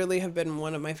literally have been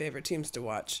one of my favorite teams to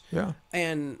watch. Yeah.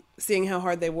 And seeing how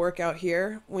hard they work out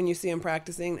here when you see them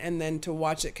practicing, and then to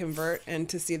watch it convert and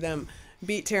to see them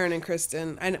beat Taryn and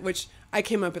Kristen, and which I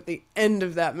came up at the end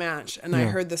of that match and I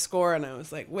heard the score and I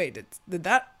was like, wait, did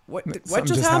that what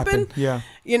just happened? Yeah.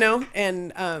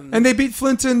 And they beat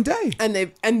Flint and Day.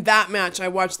 And that match I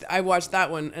watched that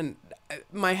one, and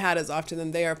my hat is off to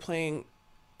them. They are playing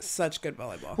such good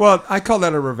volleyball. Well, I call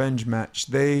that a revenge match.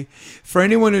 For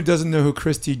anyone who doesn't know who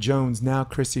Christy Jones, now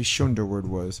Chrissy Schunderwood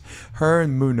was, her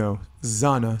and Muno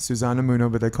Susanna Muno,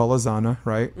 but they call her Zana,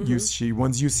 right? She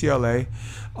wins UCLA.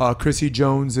 Chrissy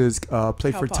Jones is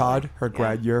played for Todd, her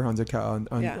grad year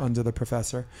under the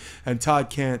professor. And Todd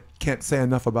can't say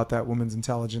enough about that woman's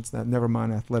intelligence. Never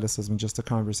mind athleticism, just a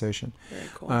conversation. Very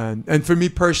cool. And for me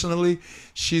personally,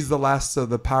 she's the last of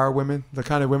the power women, the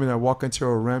kind of women that walk into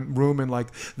a room and like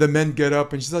the men get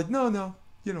up and she's like, no,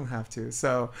 you don't have to.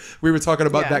 So we were talking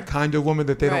about that kind of woman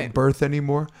that they don't birth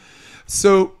anymore.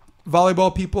 So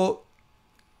volleyball people,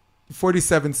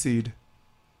 47 seed,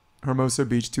 Hermosa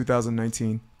Beach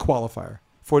 2019 qualifier.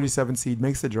 47 seed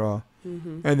makes the draw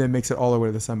and then makes it all the way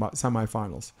to the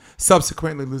semifinals.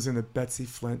 Subsequently losing to Betsy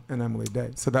Flint and Emily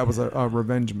Day. So that was a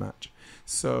revenge match.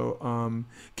 So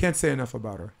can't say enough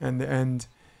about her. And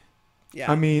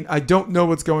I mean, I don't know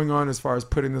what's going on as far as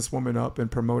putting this woman up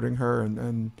and promoting her.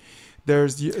 And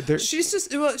there's she's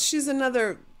just she's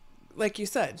another, like you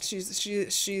said,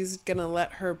 she's gonna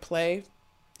let her play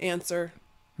answer.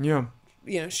 Yeah.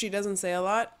 You know, she doesn't say a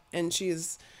lot, and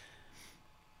she's.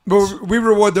 But we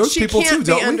reward those people too, don't we?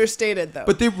 She can't be understated, though.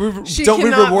 But don't we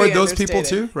reward those people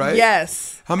too, right?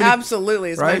 Yes.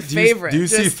 Absolutely. It's my favorite. Do you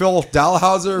see Phil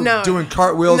Dalhouser doing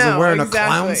cartwheels and wearing a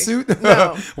clown suit?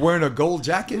 No. Wearing a gold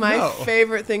jacket? My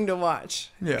favorite thing to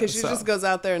watch. Yeah. Because she just goes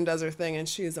out there and does her thing, and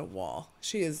she is a wall.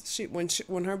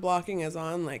 When her blocking is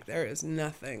on, like, there is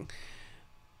nothing.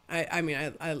 I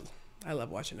mean, I love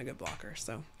watching a good blocker,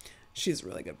 so. She's a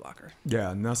really good blocker.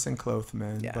 Yeah, Nuss and Cloth,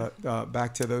 man. Yeah. But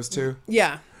back to those two.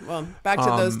 Yeah, well, back to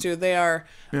those two. They are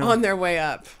on their way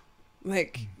up.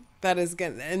 Like, that is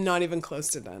getting, and not even close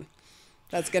to done.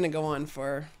 That's going to go on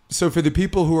for. So for the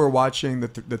people who are watching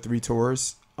the three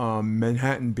tours,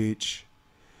 Manhattan Beach,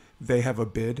 they have a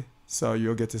bid, so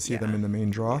you'll get to see them in the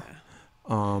main draw.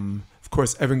 Yeah. Of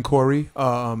course, Evan Corey,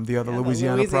 the other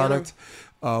Louisiana product,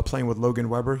 playing with Logan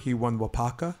Weber. He won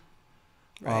Wapaka.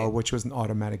 Right. Which was an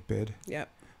automatic bid. Yep.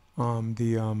 I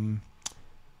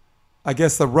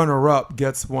guess the runner-up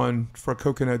gets one for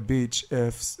Coconut Beach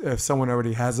if someone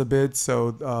already has a bid.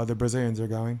 So the Brazilians are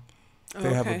going.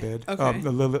 They have a bid. Okay.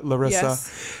 Larissa.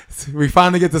 Yes. We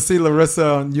finally get to see Larissa,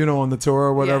 on the tour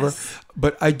or whatever. Yes.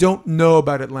 But I don't know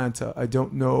about Atlanta. I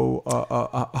don't know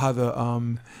how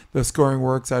the scoring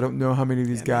works. I don't know how many of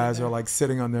these guys are like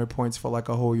sitting on their points for like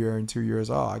a whole year and 2 years.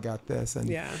 Oh, I got this. And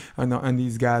I know, and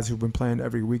these guys who've been playing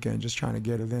every weekend just trying to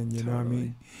get it in. You know what I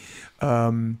mean?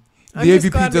 The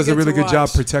AVP does a really good job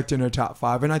protecting their top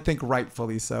five, and I think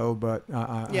rightfully so. But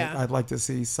I'd like to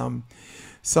see some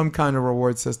kind of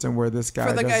reward system where this guy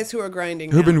for the guys who are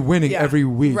grinding, who've been winning every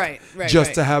week, right,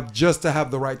 just to have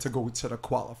the right to go to the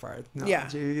qualifier. No,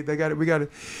 they got it. We got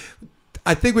it.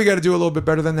 I think we got to do a little bit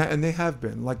better than that, and they have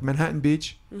been. Like Manhattan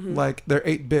Beach, like there are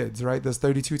 8 bids, right? There's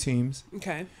 32 teams.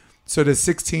 Okay. So there's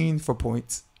 16 for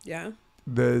points. Yeah.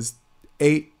 There's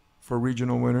 8 for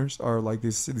regional winners, or like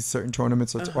these certain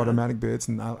tournaments. It's automatic bids,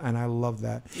 and I love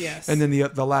that. Yes. And then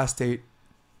the last 8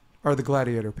 are the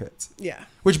gladiator pits. Yeah.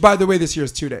 Which, by the way, this year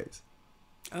is 2 days.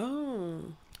 Oh.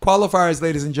 Qualifiers,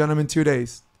 ladies and gentlemen, 2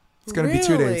 days. It's going to be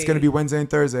 2 days. It's going to be Wednesday and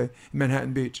Thursday in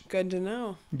Manhattan Beach. Good to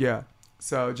know. Yeah.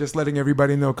 So just letting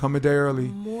everybody know, come a day early.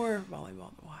 More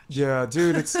volleyball to watch. Yeah,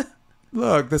 dude. It's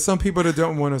look, there's some people that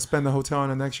don't want to spend the hotel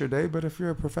on an extra day, but if you're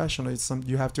a professional,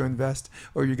 you have to invest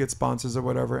or you get sponsors or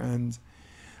whatever, and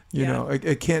you know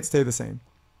it can't stay the same.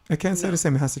 It can't stay the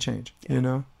same. It has to change. Yeah. You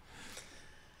know.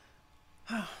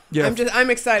 Yeah,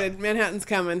 I'm excited. Manhattan's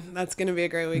coming. That's going to be a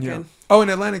great weekend. Yeah. Oh, and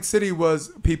Atlantic City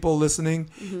was, people listening,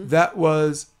 that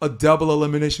was a double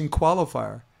elimination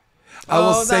qualifier. I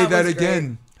will say that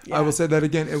again. Yeah. I will say that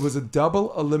again. It was a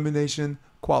double elimination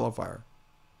qualifier.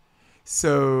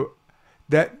 So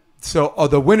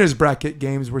the winners bracket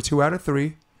games were 2 out of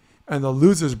 3, and the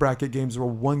losers bracket games were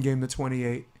 1 game to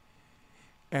 28.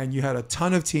 And you had a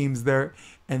ton of teams there,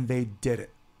 and they did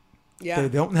it. Yeah. They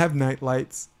don't have night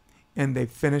lights. And they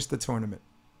finished the tournament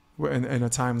in a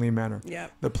timely manner.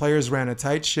 Yep. The players ran a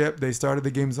tight ship. They started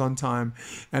the games on time,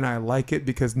 and I like it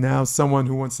because now someone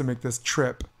who wants to make this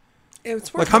trip.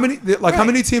 It's worth how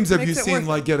many teams have you seen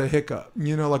like get a hiccup?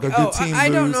 You know, like a good team. I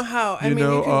don't know how. I mean,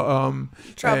 you can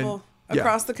travel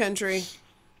across the country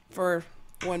for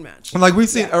one match. And like we've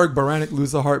seen Eric Baranek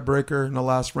lose a heartbreaker in the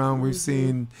last round. We've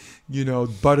seen,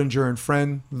 Budinger and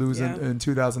Friend lose in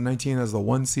 2019 as the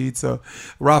 1 seed. So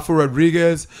Rafa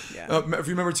Rodriguez, if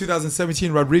you remember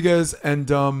 2017, Rodriguez and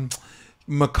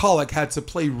McCulloch had to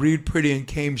play Reed Pretty and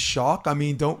came shock. I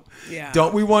mean, don't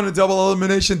we want a double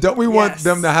elimination? Don't we want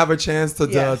them to have a chance to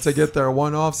get their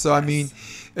one off? So I mean,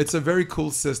 it's a very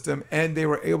cool system, and they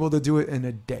were able to do it in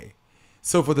a day.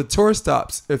 So for the tour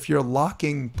stops, if you're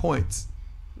locking points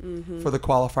for the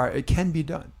qualifier, it can be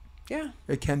done. Yeah.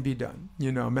 It can be done.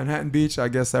 Manhattan Beach, I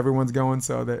guess everyone's going.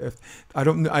 So that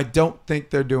I don't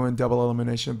think they're doing double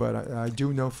elimination, but I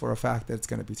do know for a fact that it's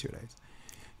going to be 2 days.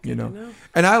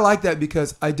 And I like that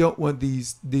because I don't want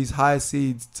these high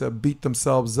seeds to beat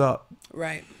themselves up.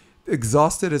 Right.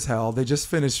 Exhausted as hell. They just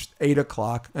finished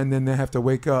 8:00, and then they have to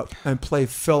wake up and play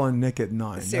Phil and Nick at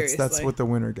 9. Seriously. That's what the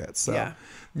winner gets. So, yeah.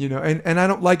 And I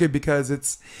don't like it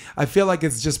because I feel like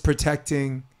it's just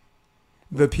protecting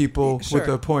the people with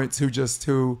the points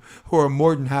who are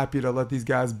more than happy to let these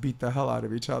guys beat the hell out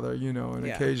of each other, and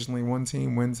occasionally one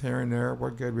team wins here and there.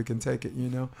 We're good. We can take it,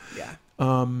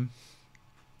 Yeah.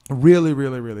 Really,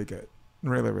 really, really good.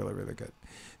 Really, really, really good.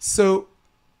 So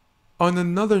on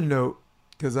another note,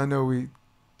 because I know we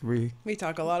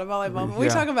talk a lot of volleyball, but we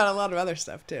talk about a lot of other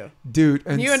stuff too. Dude.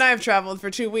 And you and I have traveled for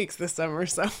 2 weeks this summer,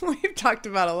 so we've talked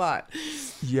about a lot.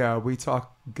 Yeah, we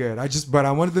talk good. But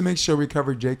I wanted to make sure we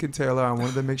covered Jake and Taylor. I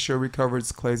wanted to make sure we covered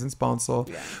Clays and Sponsel.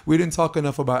 Yeah. We didn't talk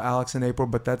enough about Alex and April,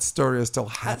 but that story is still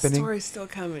happening. That story's still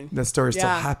coming. That story's still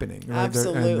happening. Right?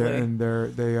 Absolutely.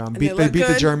 They beat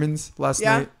the Germans last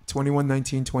night,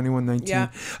 21-19,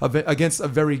 21-19, against a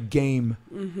very game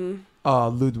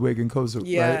Ludwig and Kozu.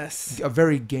 Yes. Right? A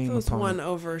very game Those opponent.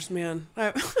 one-overs, man.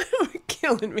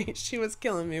 Killing me. She was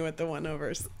killing me with the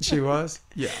one-overs. She was?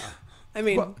 Yeah. I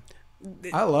mean... Well,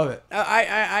 I love it.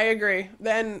 I agree.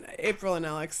 Then April and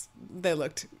Alex, they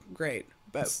looked great,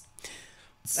 but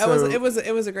it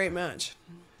was a great match.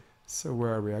 So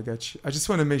where are we? I got you. I just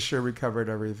want to make sure we covered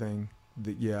everything.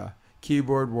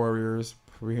 Keyboard warriors.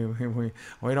 We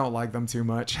don't like them too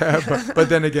much, but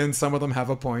then again, some of them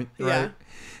have a point, right?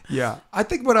 Yeah. I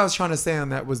think what I was trying to say on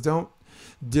that was don't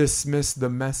dismiss the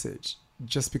message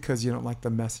just because you don't like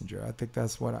the messenger. I think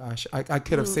that's what I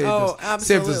could have saved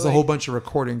this a whole bunch of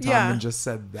recording time and just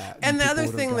said that. And the other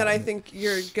thing that I think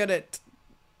you're good at,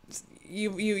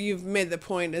 you've made the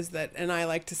point is that, and I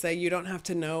like to say, you don't have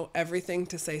to know everything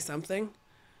to say something.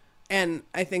 And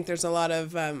I think there's a lot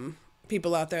of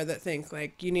people out there that think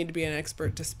like you need to be an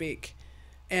expert to speak.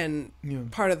 And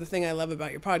part of the thing I love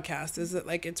about your podcast is that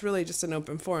like it's really just an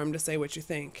open forum to say what you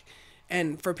think.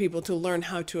 And for people to learn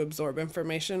how to absorb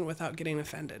information without getting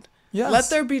offended. Yes. Let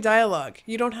there be dialogue.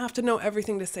 You don't have to know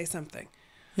everything to say something.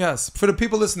 Yes. For the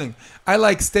people listening, I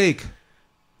like steak.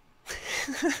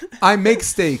 I make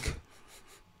steak.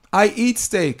 I eat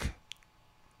steak.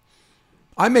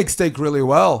 I make steak really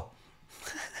well.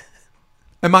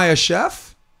 Am I a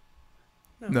chef?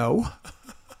 No.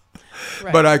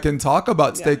 Right. But I can talk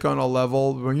about steak on a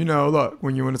level when look,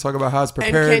 when you want to talk about how it's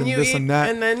prepared and this and that.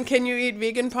 And then can you eat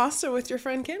vegan pasta with your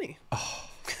friend Kenny? Oh.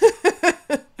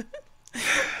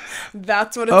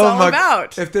 That's what it's all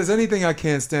about. If there's anything I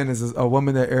can't stand is a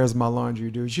woman that airs my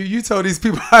laundry, dude. You told these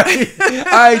people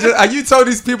you told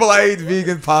these people I ate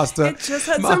vegan pasta. It just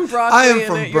had some broccoli. I am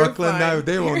from Brooklyn. Now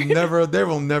they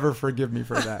will never forgive me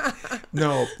for that.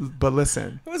 No, but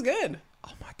listen. It was good.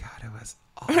 Oh my God, it was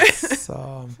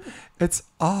awesome. It's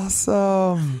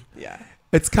awesome. Yeah.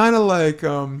 It's kind of like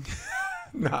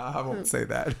nah, I won't say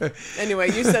that.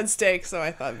 Anyway, you said steak, so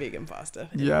I thought vegan pasta.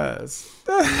 Yes.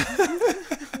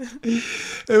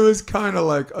 It was kind of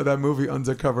like that movie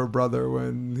Undercover Brother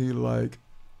when he like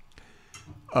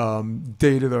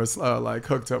dated or like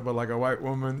hooked up with like a white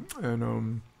woman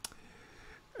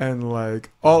and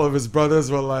like all of his brothers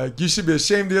were like, you should be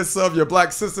ashamed of yourself. Your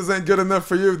black sisters ain't good enough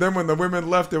for you. Then when the women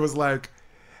left, it was like,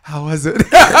 how was it?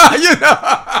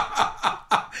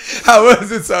 How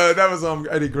was it? So that was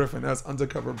Eddie Griffin. That's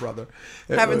Undercover Brother.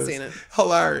 Haven't seen it.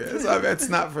 Hilarious. I mean, it's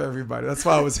not for everybody. That's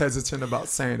why I was hesitant about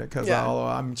saying it because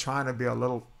I'm trying to be a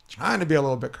little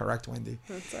bit correct, Wendy.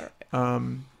 That's all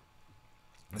right.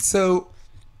 So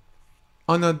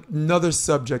on another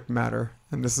subject matter,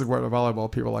 and this is where the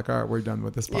volleyball people are like, all right, we're done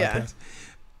with this podcast.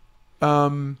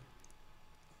 Yeah.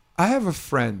 I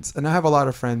have and I have a lot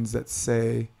of friends that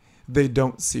say they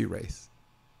don't see race.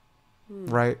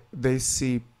 Right? They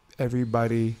see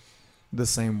everybody the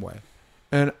same way.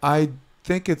 And I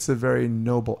think it's a very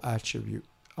noble attribute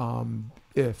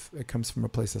if it comes from a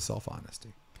place of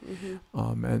self-honesty.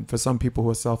 Mm-hmm. And for some people who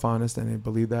are self-honest and they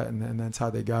believe that and that's how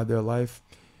they guide their life,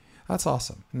 that's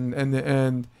awesome.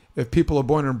 And if people are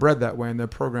born and bred that way and they're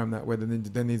programmed that way, then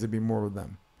there needs to be more of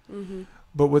them. Mm-hmm.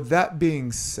 But with that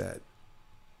being said,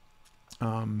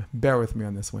 bear with me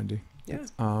on this, Wendy. Yeah.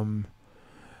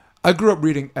 I grew up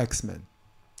reading X-Men.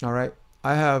 All right.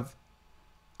 I have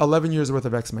 11 years worth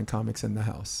of X-Men comics in the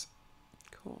house.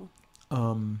 Cool.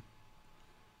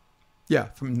 Yeah,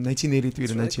 from 1983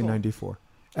 to 1994.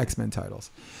 Cool. X-Men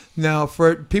titles. Now,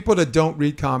 for people that don't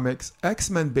read comics,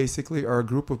 X-Men basically are a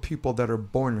group of people that are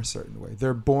born a certain way.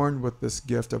 They're born with this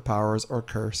gift of powers or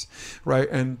curse, right?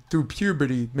 And through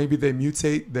puberty, maybe they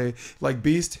mutate. They, like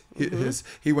Beast,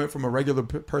 he went from a regular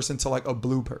person to like a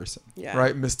blue person,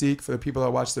 right? Mystique, for the people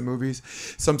that watch the movies,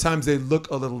 sometimes they look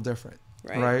a little different.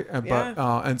 Right. And,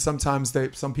 and sometimes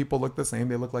some people look the same.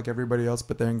 They look like everybody else,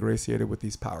 but they're ingratiated with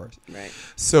these powers. Right.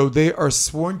 So they are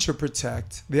sworn to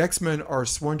protect. The X-Men are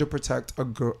sworn to protect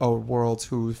a world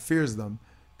who fears them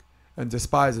and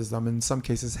despises them. In some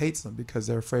cases, hates them because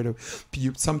they're afraid of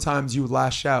you. Sometimes you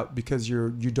lash out because you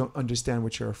don't understand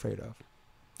what you're afraid of.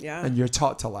 Yeah. And you're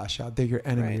taught to lash out. They're your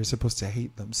enemy. Right. You're supposed to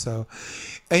hate them. So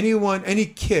any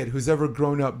kid who's ever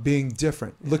grown up being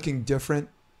different, looking different,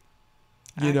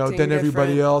 than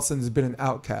everybody else and has been an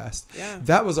outcast. Yeah.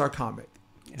 That was our comic.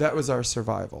 Yeah. That was our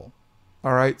survival.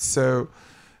 All right. So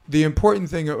the important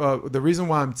thing, the reason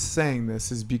why I'm saying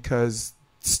this is because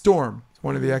Storm,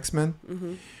 one of the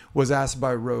X-Men, was asked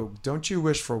by Rogue, don't you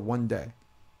wish for one day?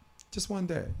 Just one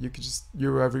day.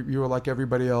 You were like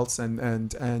everybody else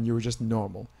and you were just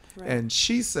normal. Right. And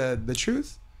she said the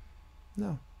truth?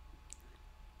 No.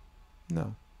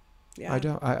 Yeah. I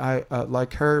don't. I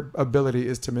like her ability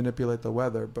is to manipulate the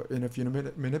weather, and if you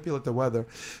manipulate the weather,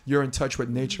 you're in touch with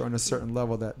nature on a certain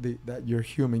level that your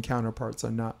human counterparts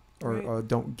are not or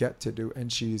don't get to do. And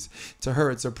to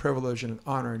her, it's a privilege and an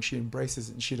honor, and she embraces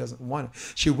it, and she doesn't want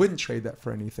it. She wouldn't trade that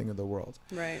for anything in the world.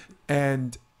 Right.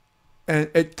 And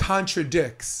it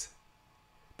contradicts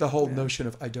the whole notion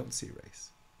of I don't see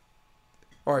race,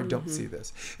 or I don't see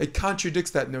this. It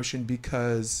contradicts that notion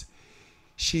because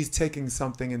she's taking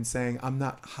something and saying, I'm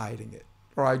not hiding it,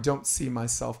 or I don't see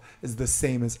myself as the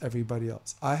same as everybody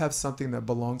else. I have something that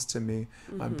belongs to me.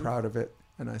 I'm proud of it,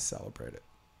 and I celebrate it.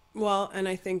 Well, and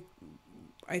I think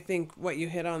what you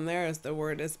hit on there is the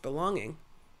word is belonging.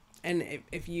 And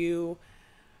if you,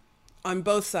 on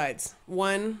both sides,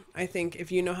 one, I think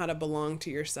if you know how to belong to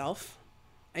yourself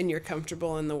and you're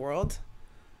comfortable in the world,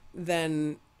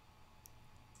 then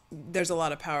there's a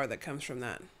lot of power that comes from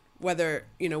that. Whether,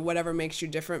 whatever makes you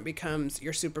different becomes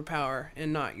your superpower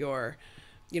and not your,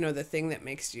 the thing that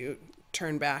makes you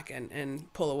turn back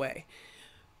and pull away.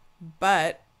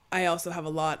 But I also have a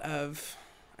lot of,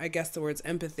 I guess the word's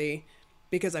empathy,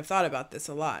 because I've thought about this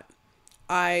a lot.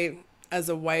 I, as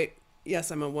a white,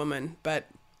 yes, I'm a woman, but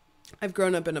I've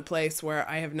grown up in a place where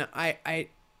I have not, I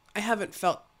haven't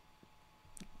felt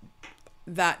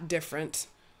that different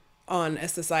on a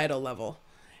societal level.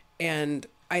 And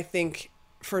I think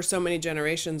for so many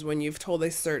generations, when you've told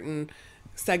a certain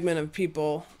segment of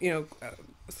people, a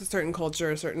certain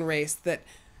culture, a certain race, that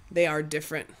they are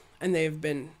different and they've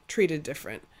been treated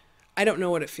different, I don't know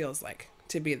what it feels like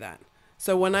to be that.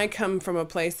 So when I come from a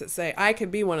place that say, I could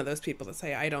be one of those people that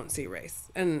say, I don't see race.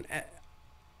 And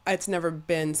it's never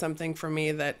been something for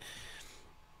me that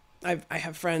I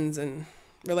have friends and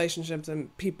relationships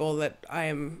and people that I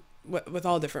am with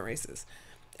all different races.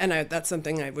 And that's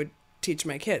something I would teach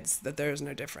my kids, that there is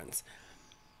no difference,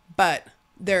 but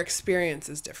their experience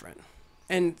is different.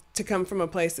 And to come from a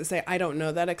place to say, I don't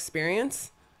know that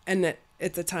experience, and that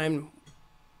it's a time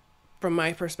from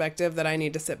my perspective that I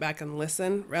need to sit back and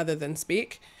listen rather than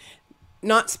speak.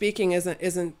 Not speaking is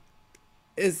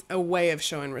a way of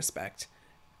showing respect,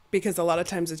 because a lot of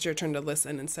times it's your turn to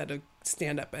listen instead of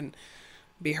stand up and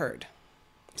be heard.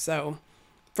 So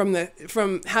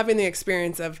from having the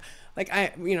experience of, like,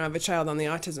 I have a child on the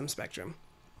autism spectrum.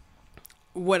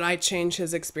 Would I change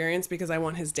his experience because I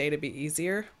want his day to be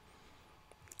easier?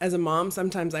 As a mom,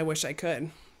 sometimes I wish I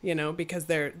could, because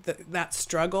that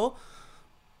struggle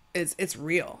it's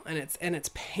real, and it's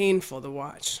painful to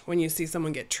watch when you see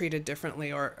someone get treated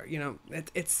differently, or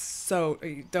it's so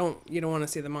you don't want to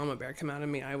see the mama bear come out of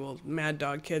me. I will mad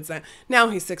dog kids. Now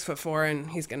he's 6'4" and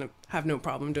he's gonna have no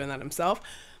problem doing that himself,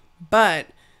 but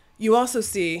you also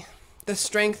see the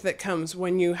strength that comes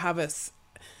when you have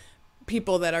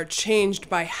people that are changed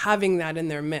by having that in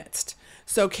their midst.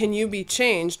 So can you be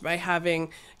changed by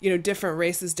having, different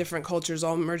races, different cultures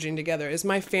all merging together? Is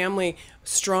my family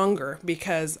stronger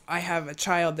because I have a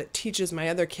child that teaches my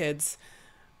other kids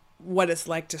what it's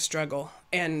like to struggle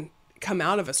and come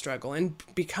out of a struggle and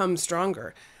become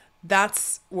stronger?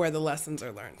 That's where the lessons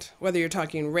are learned, whether you're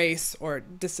talking race or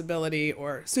disability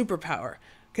or superpower,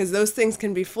 because those things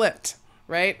can be flipped,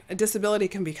 right? A disability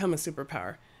can become a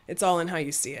superpower. It's all in how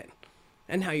you see it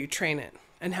and how you train it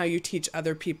and how you teach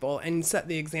other people and set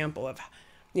the example of,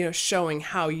 showing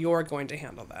how you're going to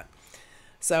handle that.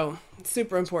 So it's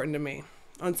super important to me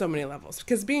on so many levels,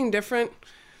 because being different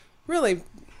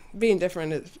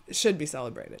should be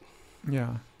celebrated.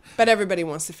 Yeah. But everybody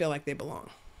wants to feel like they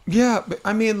belong. Yeah, but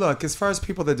I mean, look, as far as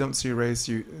people that don't see race,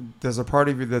 there's a part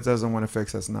of you that doesn't want to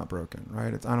fix that's not broken,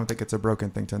 right? I don't think it's a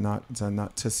broken thing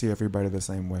to see everybody the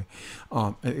same way,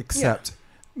 except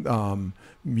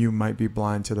you might be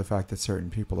blind to the fact that certain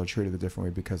people are treated a different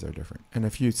way because they're different. And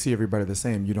if you see everybody the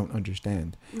same, you don't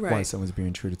understand why someone's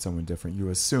being treated someone different. You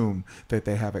assume that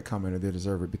they have it coming or they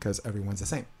deserve it because everyone's the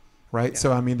same. Right. Yeah.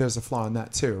 So, I mean, there's a flaw in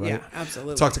that, too. Right. Yeah,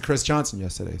 absolutely. Talked to Chris Johnson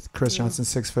yesterday. Chris Johnson,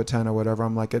 6'10" or whatever.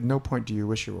 I'm like, at no point do you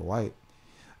wish you were white.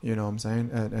 You know what I'm saying?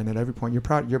 And at every point, you're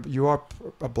proud. You are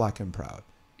black and proud.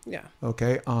 Yeah.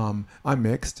 OK. I'm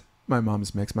mixed. My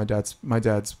mom's mixed. My dad's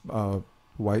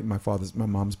white. My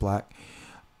mom's black.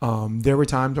 There were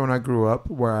times when I grew up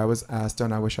where I was asked,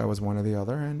 and I wish I was one or the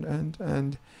other.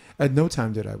 And at no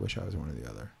time did I wish I was one or the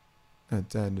other.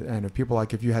 And if people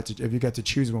like, if you got to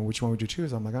choose one, which one would you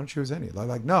choose? I'm like, I don't choose any.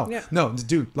 Like, no,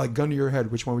 dude, like gun to your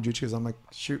head, which one would you choose? I'm like,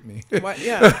 shoot me. What?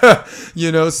 Yeah.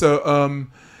 You know, so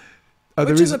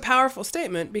which is a powerful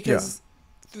statement because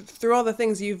through all the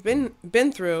things you've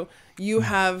been through, you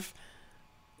have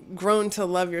grown to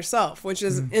love yourself, which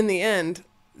is in the end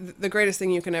the greatest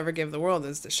thing you can ever give the world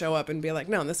is to show up and be like,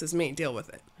 no, this is me, deal with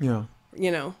it. Yeah.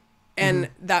 You know, and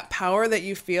that power that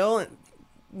you feel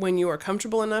when you are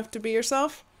comfortable enough to be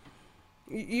yourself,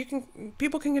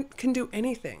 people can do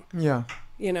anything. Yeah.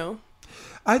 You know?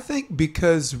 I think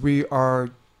because we are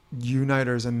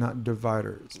uniters and not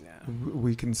dividers,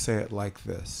 we can say it like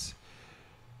this.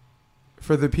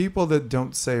 For the people that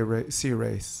don't see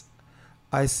race,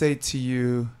 I say to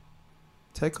you,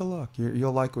 take a look.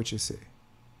 You'll like what you see.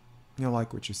 You'll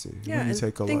like what you see. Yeah, when you and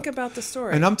take a think look. about the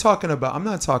story. And I'm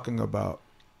not talking about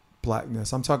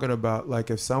blackness. I'm talking about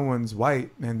like if someone's white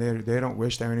and they don't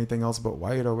wish they're anything else but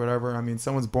white or whatever. I mean,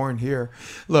 someone's born here.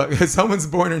 Look, if someone's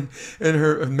born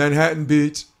in Manhattan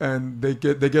Beach and they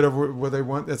get over what they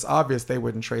want, it's obvious they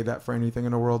wouldn't trade that for anything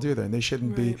in the world either. And they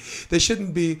shouldn't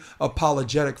be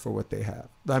apologetic for what they have.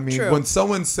 I mean, when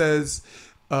someone says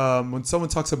when someone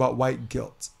talks about white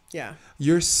guilt,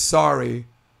 you're sorry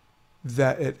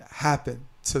that it happened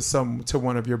to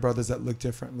one of your brothers that looked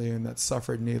differently and that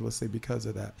suffered needlessly because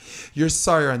of that. You're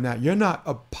sorry on that. You're not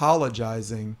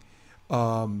apologizing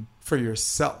for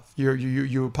yourself.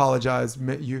 You apologize.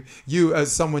 You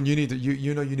as someone you need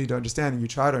to understand and you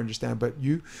try to understand, but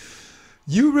you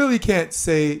really can't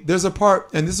say. There's a part,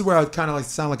 and this is where I kind of like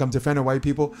sound like I'm defending white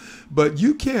people, but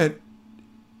you can't.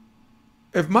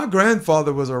 If my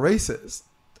grandfather was a racist,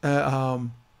 how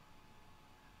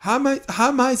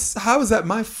is that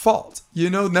my fault? You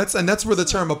know, and that's where the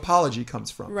term apology comes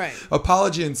from. Right.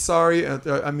 Apology and sorry.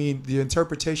 I mean, the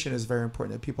interpretation is very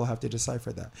important, that people have to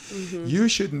decipher that. Mm-hmm. You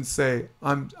shouldn't say,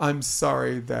 I'm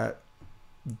sorry that,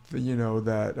 you know,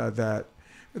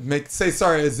 say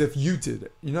sorry as if you did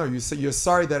it. You know, you say you're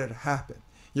sorry that it happened.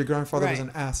 Your grandfather was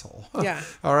an asshole. Yeah.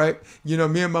 All right. You know,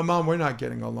 me and my mom, we're not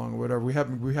getting along or whatever. We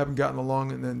haven't gotten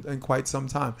along in quite some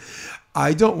time.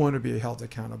 I don't want to be held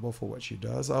accountable for what she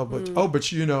does.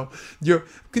 But you know,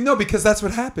 because that's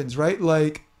what happens, right?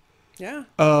 Like,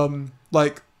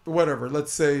 like whatever.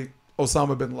 Let's say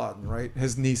Osama bin Laden, right?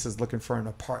 His niece is looking for an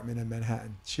apartment in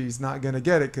Manhattan. She's not gonna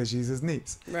get it because she's his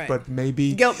niece. Right. But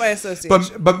maybe guilt by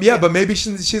association. But maybe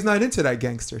she's not into that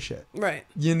gangster shit. Right.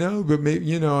 You know, but maybe,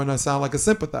 you know, and I sound like a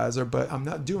sympathizer, but I'm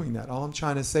not doing that. All I'm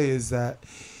trying to say is that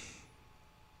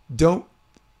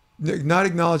not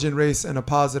acknowledging race in a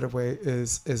positive way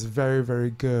is very, very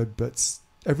good. But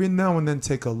every now and then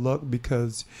take a look,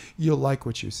 because you'll like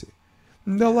what you see.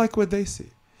 And they'll like what they see.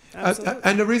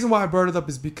 And the reason why I brought it up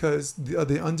is because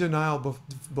the undeniable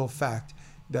fact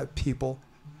that people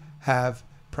have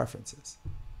preferences.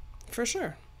 For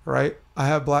sure. Right? I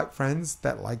have black friends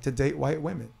that like to date white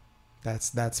women.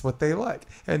 That's what they like.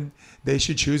 And they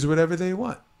should choose whatever they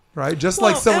want. Right? Just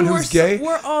like someone who's gay.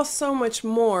 We're all so much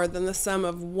more than the sum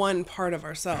of one part of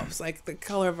ourselves. Like the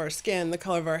color of our skin, the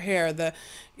color of our hair,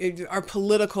 our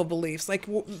political beliefs. Like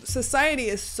society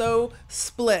is so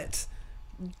split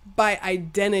by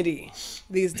identity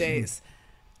these days,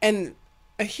 and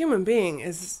a human being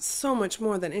is so much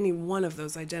more than any one of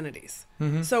those identities.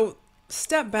 Mm-hmm. So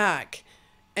step back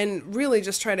and really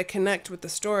just try to connect with the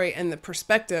story and the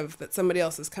perspective that somebody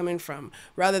else is coming from,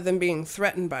 rather than being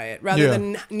threatened by it, rather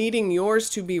than needing yours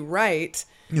to be right.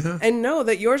 Mm-hmm. And know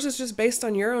that yours is just based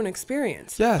on your own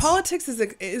experience. Yes. Politics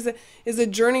is a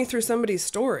journey through somebody's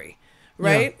story,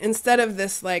 right? Yeah. Instead of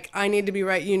this, like, I need to be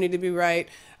right, you need to be right.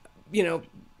 You know,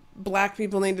 black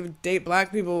people need to date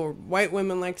black people, or white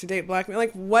women like to date black men.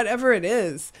 Like, whatever it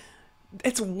is,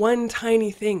 it's one tiny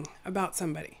thing about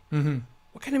somebody. Mm-hmm.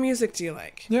 What kind of music do you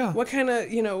like? Yeah. What kind of,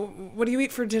 what do you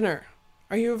eat for dinner?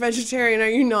 Are you a vegetarian? Are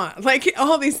you not? Like,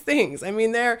 all these things. I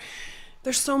mean,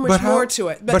 There's so much more to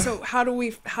it. But so how do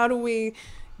we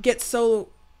get so,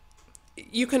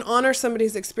 you can honor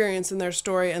somebody's experience and their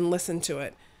story and listen to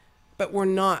it, but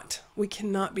we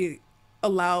cannot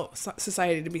allow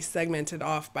society to be segmented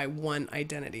off by one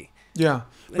identity. Yeah.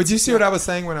 But do you see what I was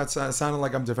saying when I sounded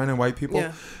like I'm defending white people?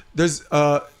 Yeah. There's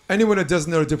anyone that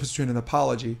doesn't know the difference between an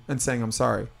apology and saying I'm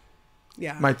sorry.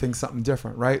 Yeah. Might think something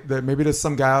different, right? That maybe there's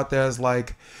some guy out there that's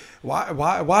like,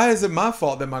 why is it my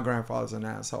fault that my grandfather's an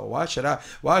asshole? Why should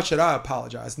I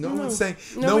apologize? No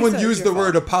one used the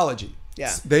word apology.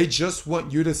 Yeah. They just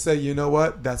want you to say, you know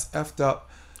what? That's effed up.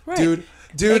 Right.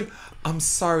 Dude, I'm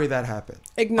sorry that happened.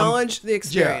 Acknowledge the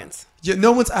experience. Yeah,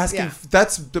 no one's asking. Yeah.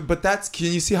 That's.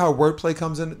 Can you see how wordplay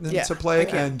comes into play,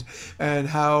 and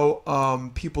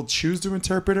how people choose to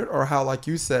interpret it, or how, like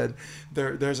you said,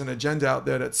 there's an agenda out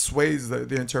there that sways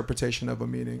the interpretation of a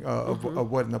meaning of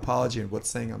what an apology and what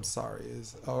saying I'm sorry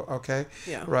is. Okay,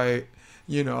 yeah, right.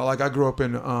 You know, like I grew up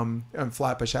in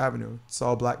Flatbush Avenue. It's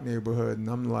all black neighborhood. And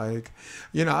I'm like,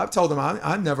 you know, I've told them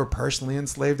I never personally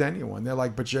enslaved anyone. They're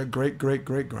like, but your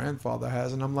great-great-great-grandfather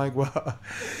has. And I'm like, well,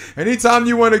 anytime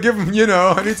you want to give him,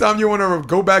 anytime you want to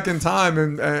go back in time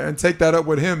and take that up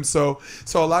with him. So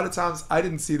a lot of times I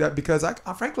didn't see that because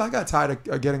frankly, I got tired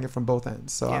of getting it from both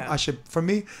ends. So I should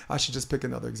just pick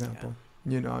another example.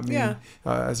 Yeah. You know, I mean,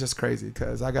 it's just crazy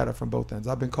because I got it from both ends.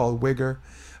 I've been called wigger.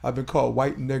 I've been called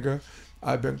white nigger.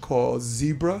 I've been called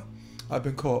zebra. I've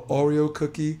been called Oreo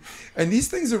cookie. And these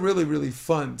things are really, really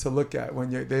fun to look at when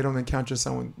they don't encounter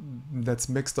someone that's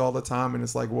mixed all the time. And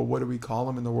it's like, well, what do we call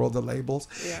them in the world of labels?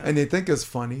 Yeah. And they think it's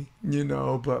funny,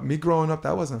 but me growing up,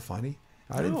 that wasn't funny.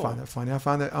 I didn't find that funny.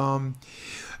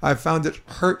 I found it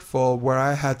hurtful where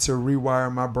I had to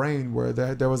rewire my brain where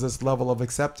there was this level of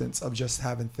acceptance of just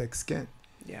having thick skin.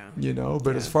 Yeah.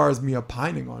 But as far as me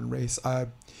opining on race,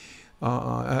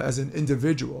 as an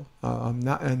individual,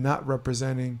 not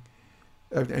representing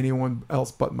anyone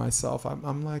else but myself. I'm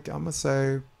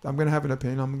gonna have an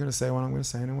opinion. I'm gonna say what I'm gonna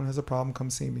say. Anyone has a problem,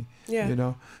 come see me.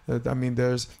 Yeah. I mean,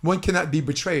 one cannot be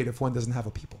betrayed if one doesn't have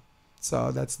a people.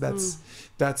 So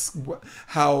that's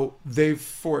how they've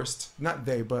forced, not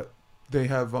they, but they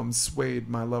have swayed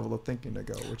my level of thinking to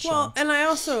go. And I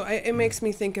also, it makes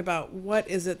me think about what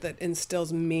is it that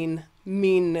instills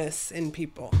meanness in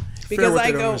people. Because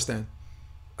they don't understand.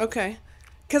 Okay.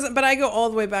 But I go all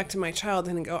the way back to my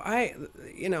childhood and go, I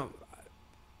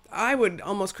would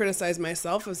almost criticize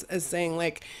myself as saying,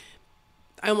 like,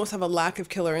 I almost have a lack of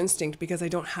killer instinct because I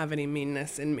don't have any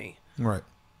meanness in me. Right.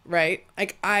 Right?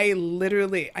 Like, I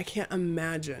can't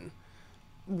imagine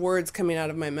words coming out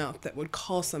of my mouth that would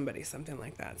call somebody something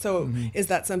like that. So is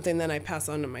that something that I pass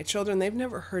on to my children? They've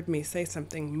never heard me say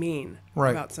something mean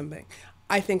about something.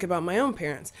 I think about my own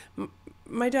parents.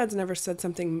 My dad's never said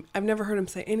something. I've never heard him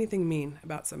say anything mean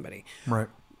about somebody. Right.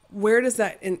 Where does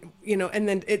that, and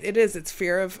then it's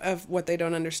fear of what they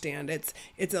don't understand. It's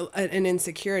an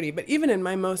insecurity. But even in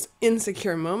my most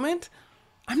insecure moment,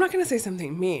 I'm not going to say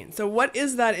something mean. So what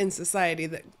is that in society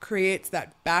that creates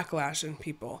that backlash in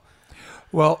people?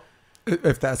 Well,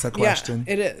 if that's a question.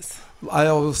 Yeah, it is.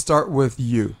 I'll start with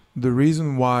you. The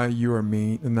reason why you are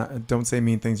mean, and don't say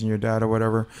mean things in your dad or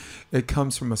whatever, it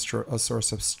comes from a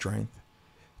source of strength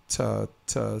to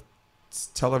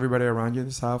tell everybody around you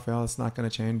this is how I feel. It's not going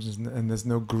to change, and there's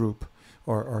no group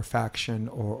or faction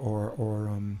or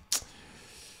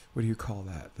what do you call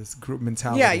that? This group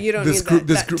mentality. Yeah, you don't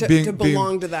need to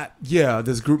belong to that. Yeah,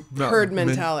 this group herd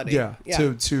mentality.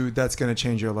 To that's going to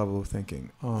change your level of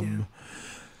thinking.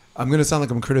 I'm going to sound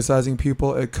like I'm criticizing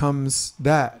people. It comes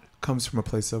from a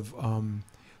place of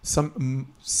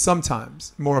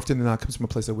sometimes, more often than not, comes from a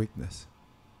place of weakness.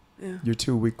 Yeah. You're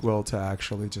too weak-willed to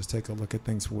actually just take a look at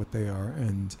things for what they are,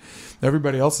 and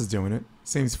everybody else is doing it.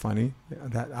 Seems funny.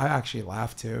 That I actually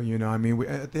laugh too. I mean,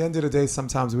 at the end of the day,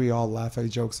 sometimes we all laugh at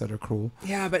jokes that are cruel.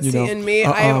 Yeah, but in me,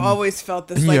 I've always felt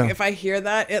this. Like, if I hear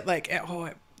that, it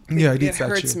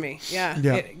hurts me. Yeah,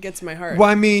 it gets my heart. Well,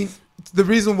 I mean, the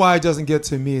reason why it doesn't get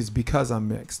to me is because I'm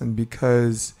mixed, and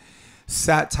because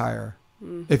satire.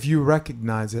 If you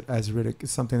recognize it as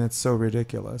something that's so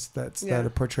ridiculous that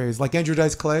it portrays, like Andrew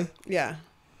Dice Clay. Yeah.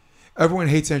 Everyone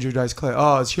hates Andrew Dice Clay.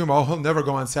 Oh, it's humor. Oh, he'll never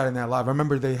go on Saturday Night Live. I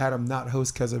remember they had him not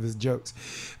host because of his jokes.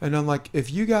 And I'm like,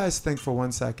 if you guys think for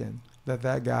 1 second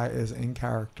that guy is in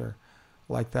character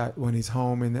like that when he's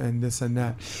home and this and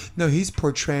that. No, he's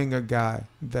portraying a guy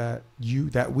that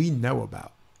we know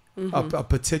about. A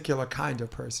particular kind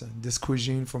of person, this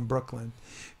cuisine from Brooklyn,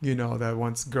 that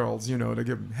wants girls, to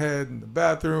give them head in the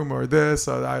bathroom or this,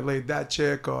 or I laid that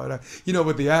chick, or that,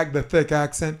 with the thick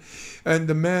accent. And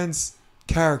the man's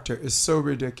character is so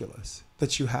ridiculous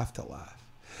that you have to laugh.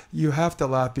 You have to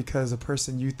laugh because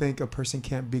you think a person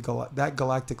can't be that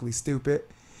galactically stupid,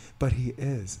 but he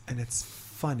is, and it's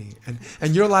funny.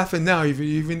 And you're laughing now,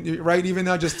 even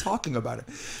now, just talking about it.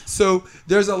 So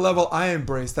there's a level I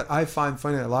embrace that I find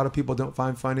funny that a lot of people don't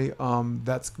find funny.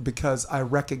 That's because I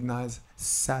recognize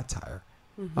satire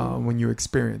when you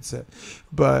experience it.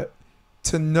 But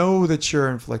to know that you're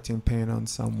inflicting pain on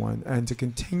someone and to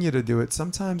continue to do it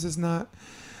sometimes is not,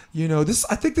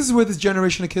 I think this is where this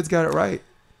generation of kids got it right.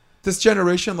 This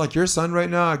generation, like your son right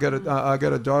now, I got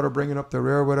a daughter bringing up the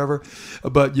rear or whatever,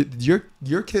 but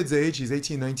your kid's age, he's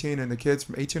 18, 19, and the kids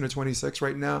from 18 to 26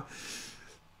 right now,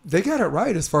 they got it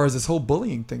right as far as this whole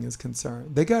bullying thing is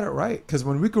concerned. They got it right because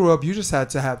when we grew up, you just had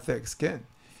to have thick skin.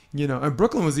 And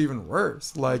Brooklyn was even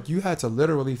worse. Like, you had to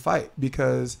literally fight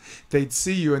because they'd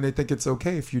see you and they think it's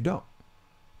okay if you don't.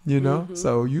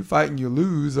 So you fight and you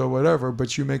lose or whatever,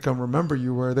 but you make them remember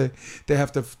you where they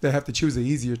have to choose an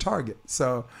easier target.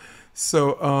 So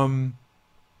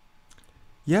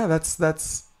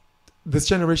that's this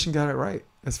generation got it right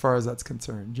as far as that's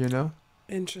concerned.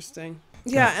 Interesting.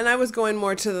 Yeah, and I was going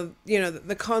more to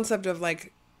the concept of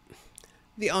like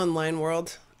the online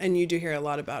world, and you do hear a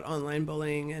lot about online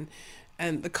bullying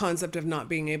and the concept of not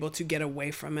being able to get away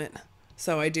from it.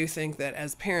 So I do think that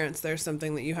as parents, there's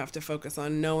something that you have to focus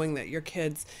on, knowing that your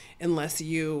kids, unless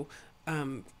you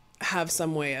have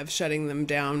some way of shutting them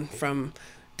down from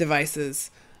devices,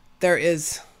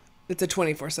 it's a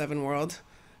 24/7 world.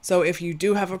 So if you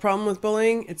do have a problem with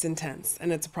bullying, it's intense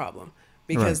and it's a problem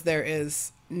because there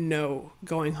is no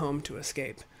going home to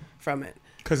escape from it.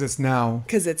 Because it's now.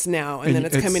 And then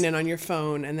it's coming in on your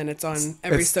phone, and then it's on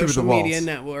every social media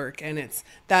network. And it's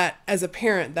that, as a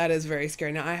parent, that is very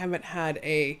scary. Now, I haven't had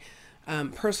a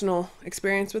personal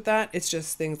experience with that. It's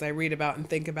just things I read about and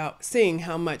think about, seeing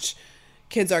how much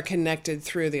kids are connected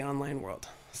through the online world.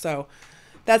 So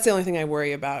that's the only thing I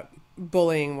worry about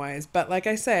bullying-wise. But like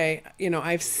I say,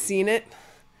 I've seen it,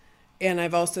 and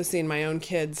I've also seen my own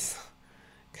kids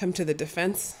come to the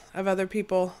defense of other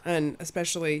people, and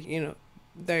especially,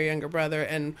 their younger brother,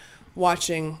 and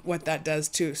watching what that does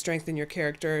to strengthen your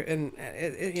character. And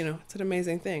it's an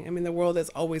amazing thing. I mean, the world is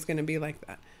always going to be like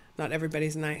that. Not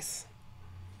everybody's nice.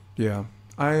 Yeah.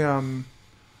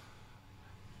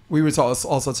 We were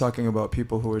also talking about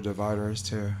people who are dividers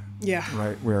too. Yeah.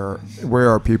 Right. Where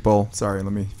are people? Sorry,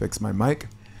 let me fix my mic.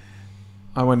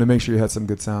 I wanted to make sure you had some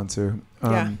good sound too.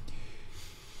 Yeah.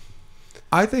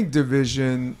 I think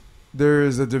there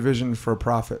is a division for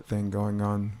profit thing going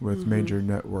on with major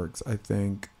networks. I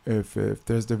think if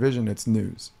there's division, it's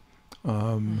news.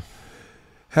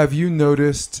 Have you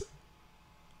noticed?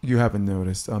 You haven't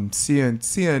noticed.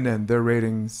 CNN, their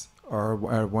ratings are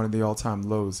at one of the all-time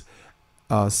lows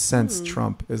since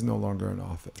Trump is no longer in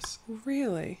office.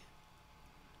 Really?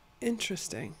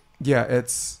 Interesting. Yeah,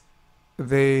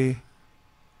 there's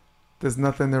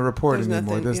nothing to report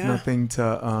anymore. There's nothing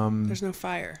to. There's no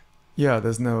fire. Yeah,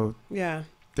 there's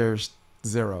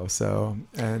zero. So,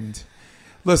 and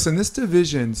listen, this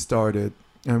division started,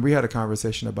 and we had a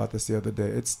conversation about this the other day.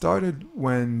 It started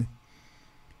when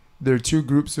there are two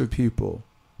groups of people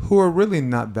who are really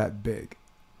not that big,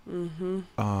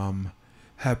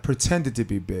 have pretended to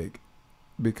be big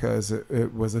because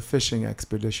it was a fishing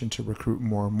expedition to recruit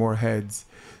more heads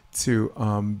to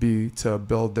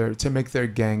make their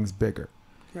gangs bigger.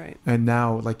 Right. And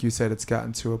now, like you said, it's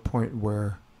gotten to a point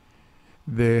where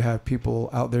they have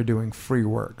people out there doing free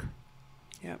work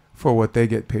for what they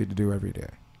get paid to do every day.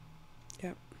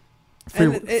 Yep.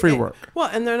 Free work. Well,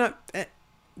 and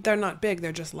they're not big,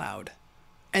 they're just loud.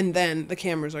 And then the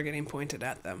cameras are getting pointed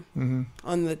at them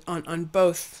on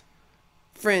both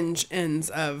fringe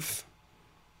ends of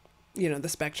the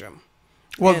spectrum.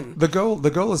 Well, and the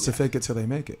goal is to fake it till they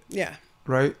make it. Yeah.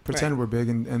 Right? Pretend we're big,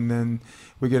 and then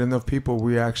we get enough people,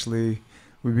 we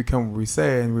become what we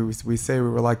say, and we say we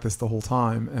were like this the whole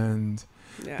time, and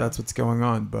that's what's going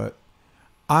on. But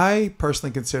I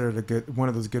personally consider it one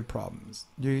of those good problems.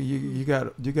 You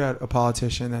got a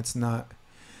politician that's not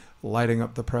lighting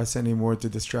up the press anymore to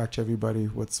distract everybody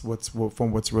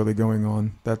from what's really going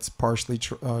on. That's partially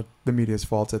the media's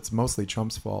fault. It's mostly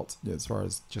Trump's fault as far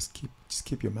as just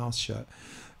keep your mouth shut.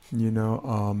 We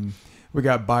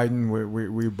got Biden.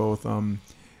 We both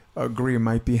agree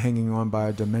might be hanging on by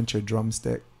a dementia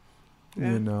drumstick,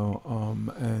 and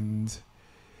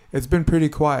it's been pretty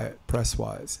quiet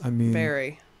press-wise. I mean,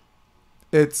 very.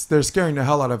 They're scaring the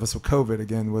hell out of us with COVID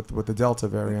again with the Delta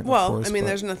variant. Well, of course, I mean,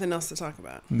 there's nothing else to talk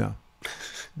about. No,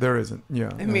 there isn't.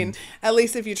 Yeah. I mean, at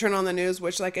least if you turn on the news,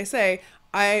 which, like I say,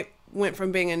 I went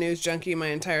from being a news junkie my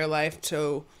entire life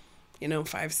to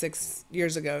 5-6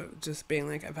 years ago, just being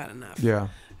like, I've had enough. Yeah.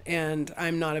 And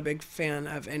I'm not a big fan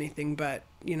of anything but,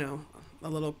 a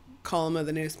little column of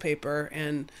the newspaper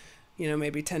and,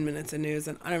 maybe 10 minutes of news.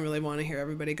 And I don't really want to hear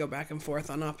everybody go back and forth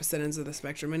on opposite ends of the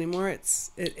spectrum anymore. It's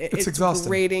exhausting.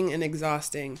 grating and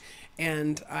exhausting.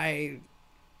 And I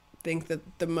think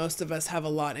that the most of us have a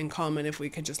lot in common if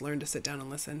we could just learn to sit down and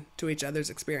listen to each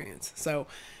other's experience. So,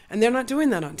 and they're not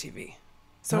doing that on TV.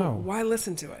 So why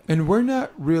listen to it? And we're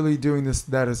not really doing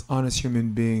that as honest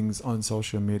human beings on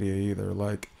social media either.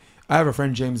 Like, I have a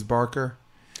friend, James Barker.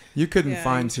 You couldn't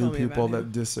find two people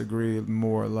that disagree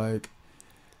more. Like,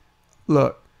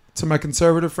 look, to my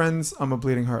conservative friends, I'm a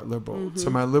bleeding heart liberal. Mm-hmm. To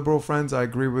my liberal friends, I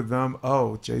agree with them.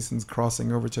 Oh, Jason's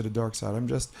crossing over to the dark side. I'm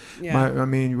just,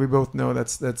 we both know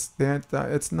that's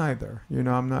it's neither.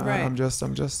 I'm not. Right. I'm just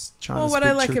trying to speak Well, what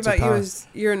I like about you power. is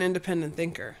you're an independent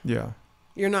thinker. Yeah.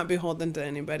 You're not beholden to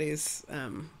anybody's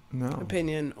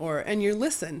opinion, and you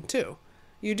listen too.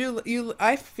 You do.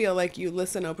 I feel like you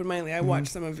listen open-mindedly. I watch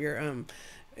some of your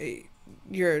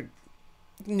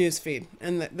news feed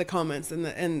and the comments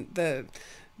and the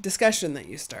discussion that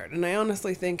you start, and I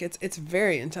honestly think it's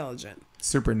very intelligent.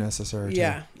 Super necessary.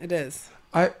 Yeah, it is.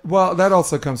 Well, that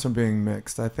also comes from being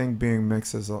mixed. I think being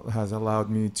mixed has allowed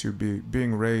me to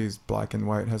being raised black and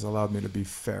white has allowed me to be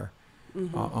fair.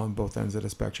 Mm-hmm. On both ends of the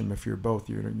spectrum. If you're both,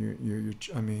 you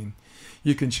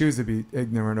can choose to be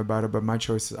ignorant about it, but my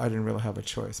choices, I didn't really have a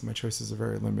choice. My choices are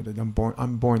very limited. I'm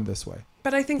born this way.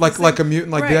 But I think like a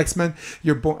mutant, like the X-Men,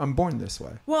 I'm born this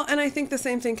way. Well, and I think the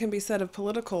same thing can be said of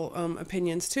political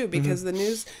opinions too, because the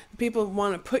news people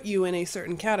want to put you in a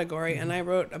certain category. And I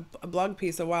wrote a blog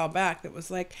piece a while back that was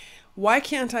like, why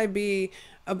can't I be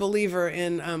a believer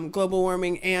in global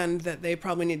warming and that they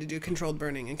probably need to do controlled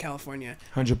burning in California?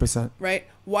 100%. Right?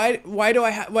 Why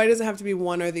does it have to be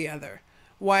one or the other?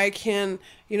 Why can,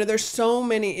 there's so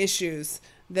many issues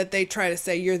that they try to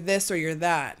say you're this or you're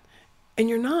that, and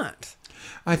you're not.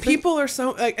 People are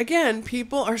so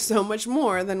much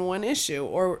more than one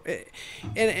issue,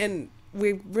 and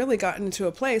we've really gotten into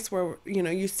a place where,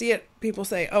 you see it, people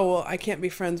say, oh, well, I can't be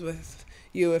friends with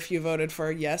you if you voted for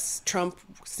yes. Trump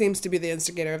seems to be the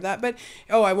instigator of that, but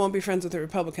I won't be friends with a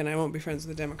Republican. I won't be friends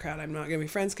with a Democrat. I'm not going to be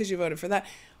friends because you voted for that.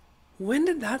 When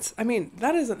did that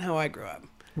isn't how I grew up.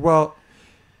 Well,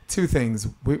 two things.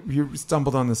 You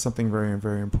stumbled on something very,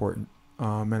 very important.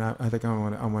 And I think I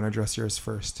want to address yours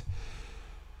first.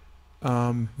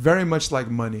 Very much like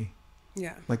money.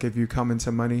 Yeah. Like if you come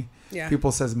into money,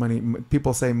 people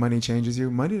say money changes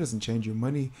you. Money doesn't change you.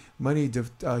 Money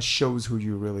shows who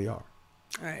you really are.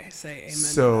 I say amen.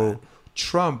 So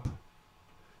Trump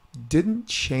didn't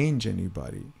change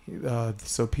anybody.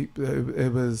 So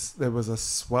there was a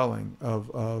swelling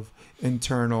of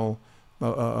internal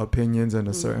opinions and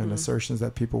assertions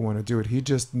that people want to do it. He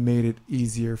just made it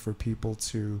easier for people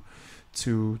to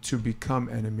become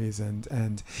enemies,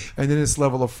 and in this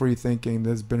level of free thinking,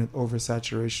 there's been an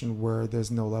oversaturation where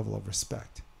there's no level of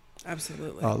respect.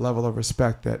 Absolutely. Level of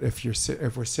respect that if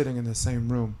we're sitting in the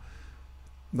same room,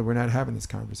 that we're not having this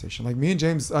conversation. Like me and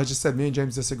James, I just said me and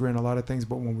James disagree on a lot of things,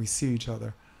 but when we see each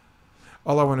other,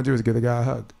 all I want to do is give the guy a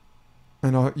hug.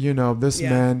 And this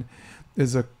man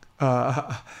is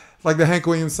like the Hank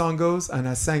Williams song goes, and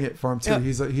I sang it for him too.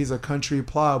 Yep. He's a country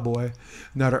plowboy,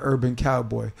 not an urban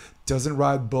cowboy. Doesn't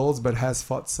ride bulls, but has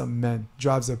fought some men.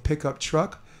 Drives a pickup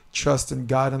truck, trusts in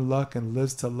God and luck, and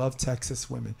lives to love Texas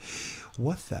women.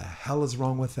 What the hell is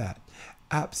wrong with that?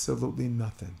 Absolutely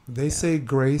nothing. They say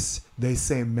grace, they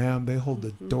say ma'am, they hold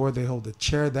the door, they hold the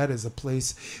chair. That is a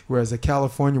place where, as a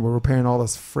California, where we're paying all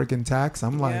this freaking tax,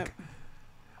 I'm like,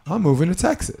 I'm moving to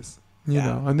Texas. You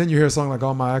know, and then you hear a song like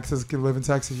 "All My Exes Can Live in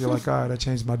Texas." You're like, all right, I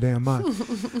changed my damn mind.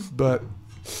 But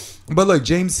look,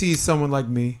 James sees someone like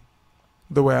me,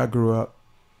 the way I grew up,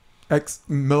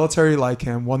 ex-military like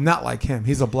him. Well, not like him.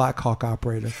 He's a Black Hawk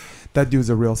operator. That dude's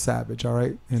a real savage. All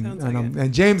right,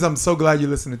 and James, I'm so glad you're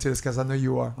listening to this because I know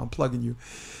you are. I'm plugging you.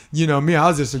 You know me, I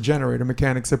was just a generator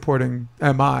mechanic supporting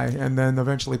MI, and then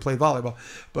eventually played volleyball.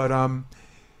 But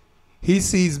he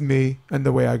sees me and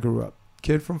the way I grew up.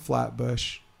 Kid from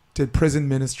Flatbush. Did prison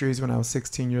ministries when I was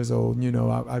 16 years old.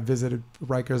 I visited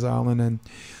Rikers Island and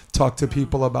talked to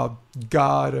people about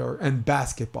God and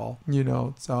basketball.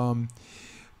 Of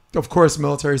course,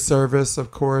 military service.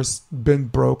 Of course, been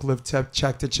broke, lived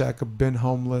check to check, been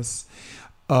homeless,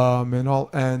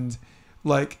 and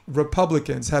like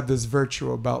Republicans have this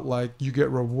virtue about like you get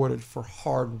rewarded for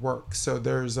hard work. So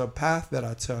there's a path that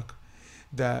I took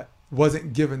that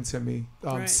wasn't given to me.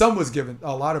 Some was given,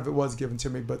 a lot of it was given to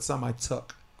me, but some I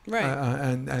took. Right.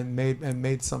 And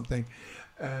made something,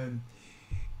 and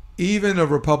even a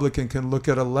Republican can look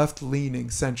at a left-leaning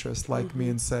centrist like me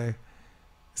and say,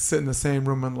 sit in the same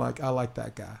room and like, I like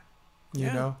that guy, you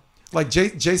know? Like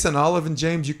Jason Olive and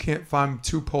James, you can't find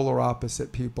two polar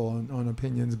opposite people on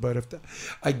opinions, but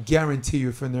I guarantee you,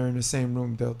 if they're in the same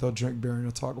room, they'll drink beer and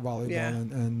they'll talk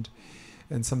volleyball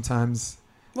and sometimes.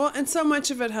 Well, and so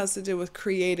much of it has to do with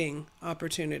creating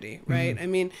opportunity, right? I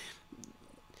mean,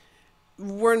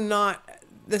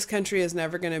 this country is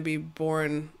never going to be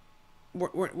born.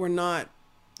 We're not.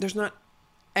 There's not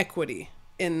equity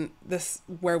in this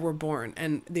where we're born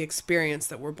and the experience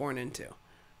that we're born into.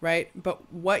 Right?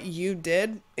 But what you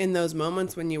did in those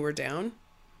moments when you were down,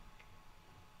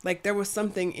 like there was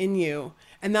something in you.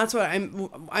 And that's what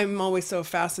I'm always so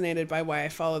fascinated by, why I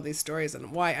follow these stories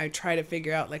and why I try to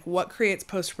figure out like what creates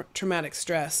post-traumatic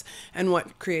stress and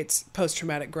what creates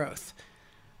post-traumatic growth.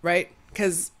 Right?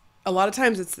 Because a lot of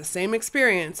times it's the same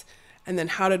experience, and then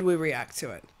how did we react to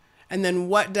it? And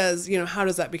then how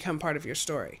does that become part of your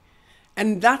story?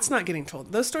 And that's not getting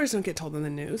told. Those stories don't get told in the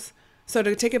news. So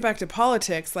to take it back to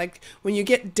politics, like when you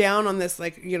get down on this,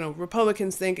 like,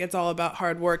 Republicans think it's all about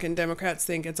hard work and Democrats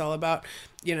think it's all about,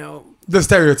 the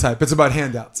stereotype. It's about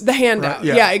handouts. The handout.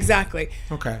 Right? Yeah, exactly.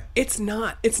 Okay. It's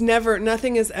not. It's never.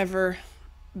 Nothing is ever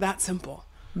that simple.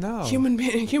 No. Human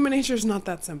nature is not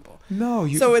that simple. No.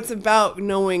 So it's about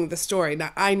knowing the story.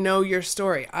 Now, I know your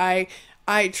story. I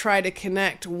try to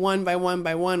connect one by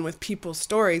one with people's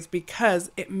stories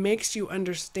because it makes you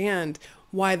understand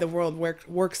why the world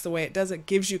works the way it does. It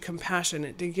gives you compassion.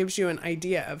 It gives you an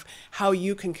idea of how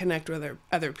you can connect with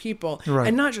other people,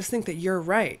 and not just think that you're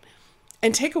right.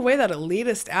 And take away that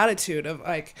elitist attitude of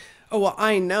like, oh, well,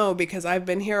 I know because I've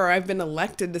been here or I've been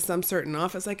elected to some certain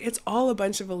office. Like, it's all a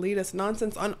bunch of elitist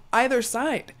nonsense on either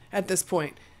side at this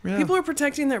point. Yeah. People are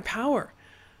protecting their power.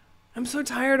 I'm so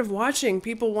tired of watching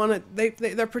people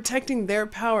they're protecting their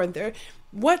power.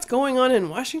 What's going on in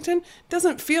Washington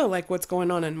doesn't feel like what's going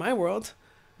on in my world.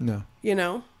 No.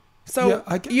 So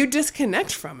you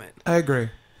disconnect from it. I agree.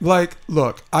 Like,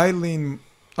 look, I'll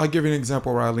give you an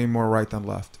example where I lean more right than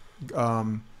left.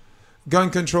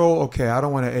 Gun control, okay, I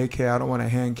don't want an AK, I don't want a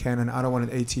hand cannon, I don't want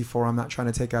an AT-4, I'm not trying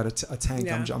to take out a tank,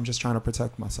 yeah. I'm just trying to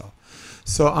protect myself.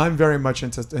 So I'm very much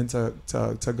into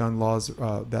gun laws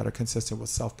that are consistent with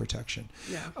self-protection.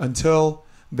 Yeah. Until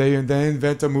they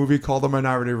invent a movie called The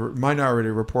Minority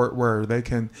Report, where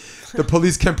the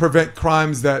police can prevent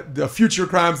future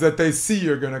crimes that they see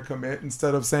you're going to commit,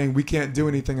 instead of saying we can't do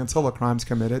anything until a crime's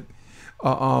committed.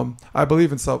 I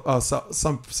believe in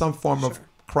some form of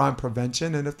crime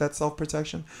prevention, and if that's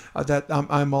self-protection,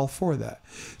 I'm all for that.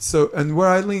 So, and where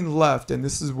I lean left, and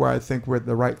this is where I think where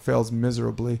the right fails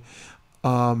miserably,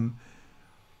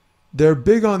 they're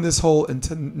big on this whole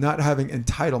not having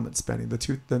entitlement spending,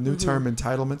 the new term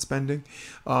entitlement spending,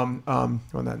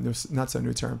 not so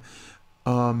new term,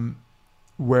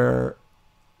 where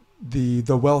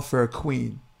the welfare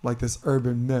queen, like this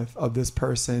urban myth of this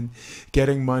person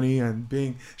getting money and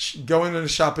going in a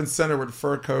shopping center with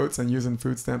fur coats and using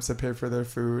food stamps to pay for their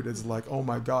food is like, oh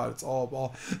my God, it's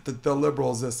all the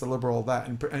liberal is this, the liberal that,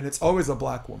 and it's always a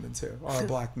black woman too, or a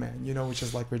black man, which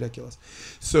is like ridiculous.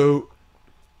 So,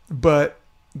 but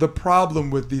the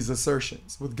problem with these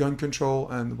assertions with gun control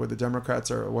and with the Democrats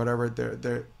or whatever,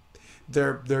 they're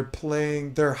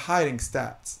hiding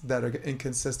stats that are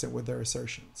inconsistent with their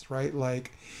assertions, right?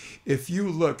 Like, if you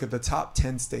look at the top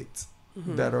 10 states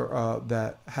that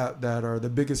are the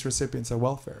biggest recipients of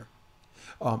welfare,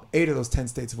 8 of those 10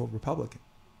 states vote Republican.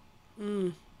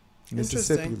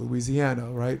 Mississippi,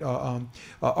 Louisiana, right?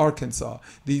 Arkansas.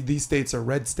 These states are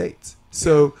red states.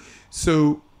 So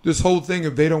this whole thing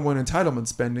of they don't want entitlement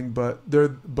spending, but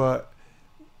the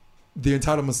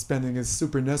entitlement spending is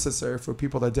super necessary for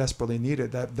people that desperately need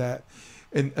it.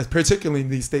 And particularly in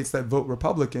these states that vote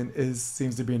Republican,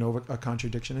 seems to be a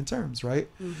contradiction in terms, right?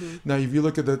 Now, if you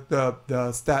look at the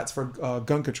stats for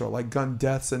gun control, like gun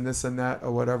deaths and this and that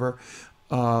or whatever,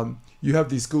 you have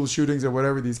these school shootings or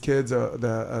whatever. These kids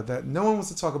that no one wants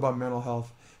to talk about mental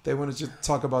health. They want to just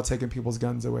talk about taking people's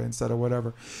guns away instead of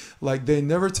whatever. Like, they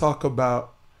never talk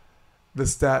about the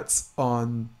stats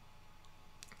on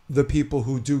the people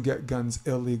who do get guns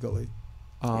illegally.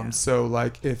 So,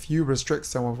 like, if you restrict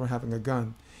someone from having a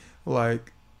gun,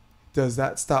 like, does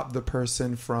that stop the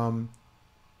person from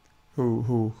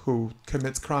who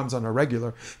commits crimes on a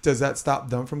regular? Does that stop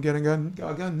them from getting a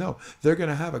gun? No, they're going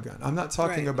to have a gun. I'm not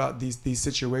talking about these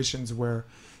situations where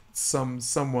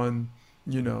someone,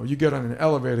 you get on an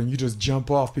elevator and you just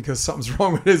jump off because something's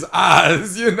wrong with his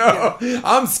eyes. Yeah.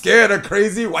 I'm scared of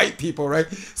crazy white people,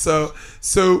 right? So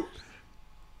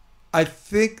I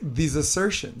think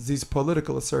these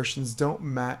political assertions don't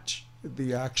match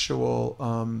the actual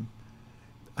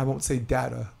I won't say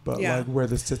data, but like where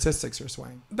the statistics are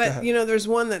swaying. But there's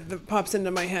one that pops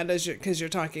into my head because you're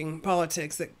talking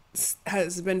politics that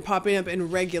has been popping up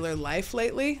in regular life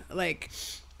lately, like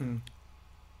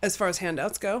as far as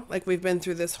handouts go. Like we've been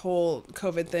through this whole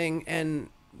COVID thing, and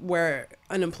where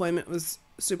unemployment was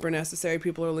super necessary,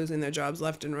 people are losing their jobs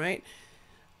left and right.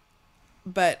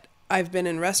 But I've been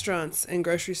in restaurants and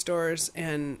grocery stores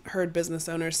and heard business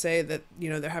owners say that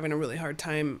they're having a really hard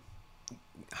time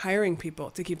hiring people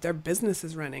to keep their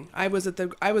businesses running. I was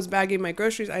bagging my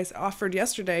groceries. I offered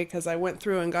yesterday because I went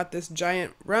through and got this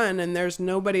giant run and there's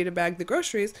nobody to bag the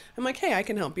groceries. I'm like, hey, I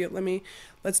can help you.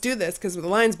 Let's do this because the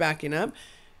line's backing up.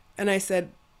 And I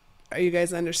said, are you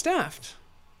guys understaffed?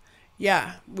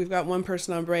 Yeah, we've got one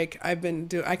person on break. I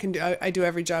do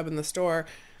every job in the store.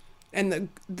 And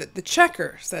the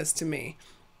checker says to me,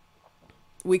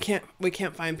 we can't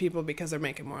find people because they're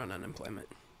making more on unemployment.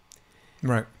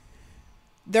 Right.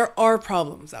 There are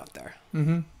problems out there.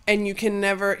 Mm-hmm. And you can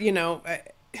never,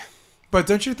 But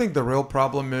don't you think the real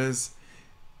problem is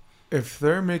if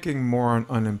they're making more on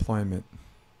unemployment,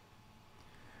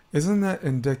 isn't that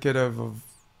indicative of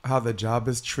how the job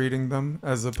is treating them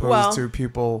as opposed to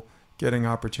people getting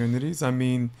opportunities? I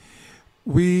mean,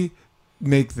 we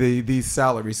make these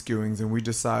salary skewings and we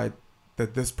decide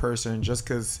that this person, just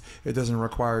because it doesn't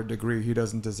require a degree, he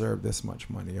doesn't deserve this much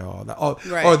money.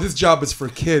 This job is for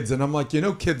kids. And I'm like,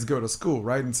 kids go to school,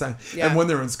 right? And when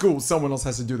they're in school, someone else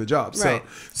has to do the job. Right.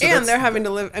 So and they're having to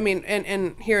live,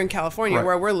 and here in California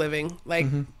where we're living, like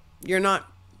you're not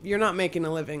making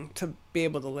a living to be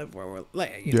able to live where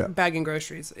we're bagging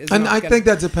groceries. And I think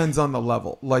that depends on the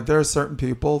level. Like there are certain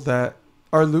people that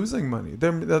are losing money.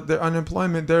 They're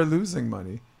unemployment, they're losing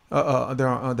money.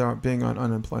 They're being on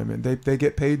unemployment. They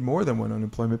get paid more than what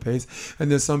unemployment pays, and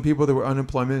there's some people that were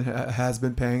unemployment has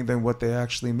been paying than what they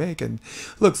actually make. And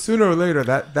look, sooner or later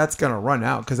that's gonna run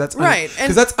out because that's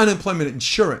that's unemployment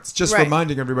insurance. Just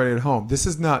reminding everybody at home, this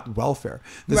is not welfare.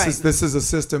 This is a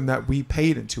system that we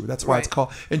paid into. That's why it's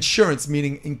called insurance,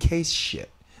 meaning in case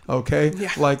shit. Okay,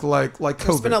 like COVID.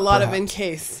 There's been a lot of in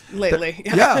case lately.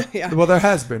 Yeah. Well, there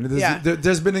has been.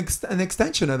 There's been an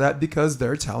extension of that because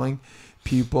they're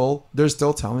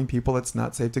still telling people it's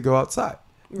not safe to go outside.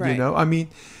 Right. I mean,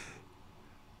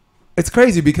 it's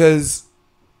crazy because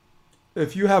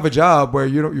if you have a job where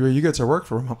you get to work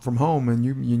from home and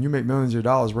you make millions of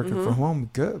dollars working from home,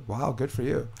 good. Wow, good for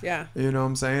you. Yeah. You know what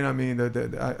I'm saying? I mean,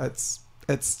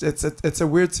 it's a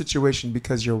weird situation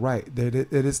because you're right.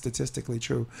 It is statistically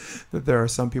true that there are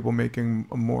some people making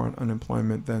more on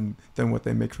unemployment than what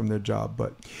they make from their job.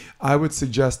 But I would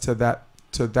suggest to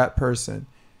that person,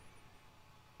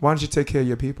 why don't you take care of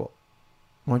your people?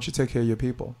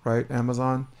 Right?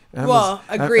 Amazon. Well,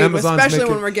 agreed. Especially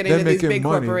when we're getting to these big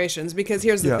corporations. Because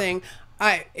here's the thing.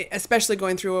 Especially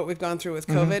going through what we've gone through with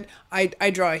COVID, I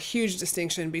draw a huge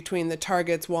distinction between the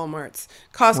Targets, Walmarts,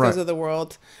 Costco's of the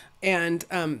world, and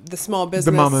the small business.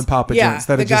 The mom and pop agents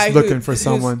that are just looking for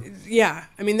someone. I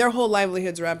mean, their whole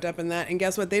livelihood's wrapped up in that. And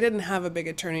guess what? They didn't have a big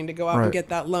attorney to go out and get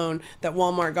that loan that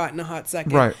Walmart got in a hot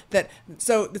second. Right.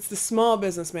 So it's the small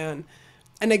businessman.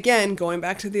 And again, going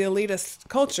back to the elitist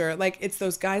culture, like it's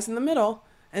those guys in the middle.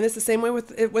 And it's the same way with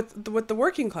the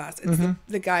working class. It's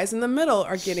the guys in the middle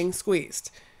are getting squeezed.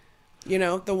 The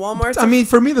Walmarts. I mean,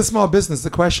 for me, the small business,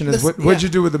 the question is, what'd you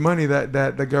do with the money that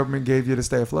the government gave you to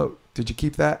stay afloat? Did you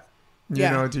keep that?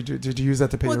 Did you use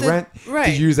that to pay your rent? Right.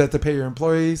 Did you use that to pay your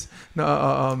employees? No,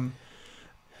 I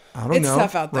don't know. It's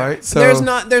tough out there. Right? So,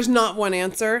 there's not one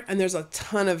answer, and there's a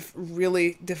ton of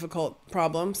really difficult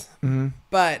problems.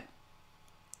 But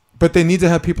they need to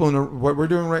have people what we're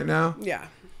doing right now. Yeah.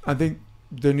 I think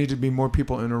there need to be more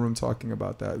people in a room talking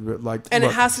about that. It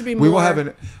has to be more. We will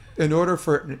have in order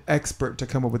for an expert to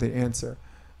come up with the answer,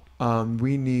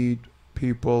 we need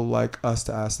people like us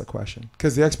to ask the question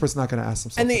because the expert's not going to ask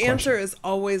themselves. And the answer is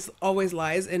always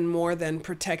lies in more than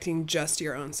protecting just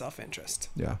your own self-interest.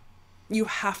 Yeah. You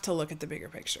have to look at the bigger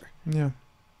picture. Yeah.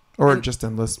 Or just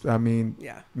enlist. I mean,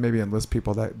 maybe enlist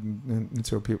people that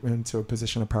into a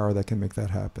position of power that can make that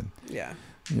happen. Yeah.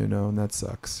 And that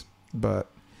sucks. But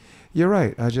you're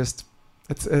right.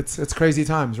 It's crazy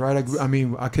times, right? I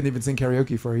mean, I couldn't even sing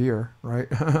karaoke for a year, right?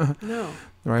 No.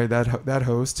 Right. That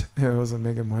host wasn't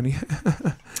making money.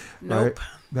 Nope.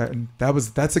 Right?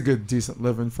 That's a good decent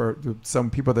living for some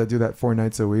people that do that 4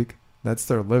 nights a week. That's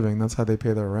their living. That's how they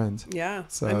pay their rent. Yeah.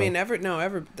 So I mean,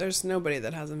 there's nobody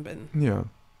that hasn't been. Yeah.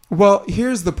 Well,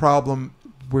 here's the problem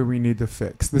where we need to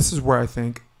fix. This is where I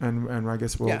think, and I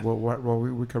guess we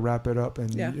could wrap it up,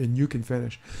 and you can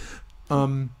finish.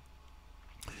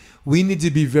 We need to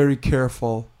be very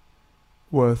careful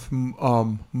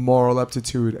moral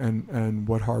aptitude and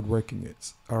what hardworking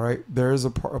is. All right, there is a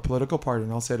political party,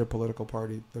 and I'll say the political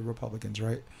party, the Republicans,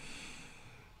 right?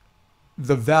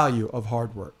 The value of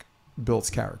hard work builds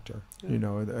character, you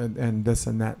know, and this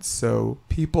and that. So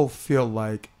people feel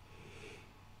like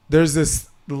there's this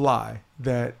lie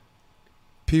that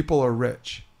people are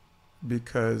rich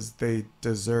because they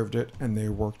deserved it and they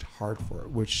worked hard for it,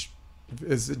 which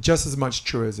is just as much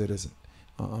true as it isn't.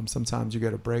 Sometimes you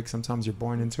get a break, sometimes you're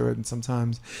born into it, and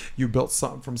sometimes you built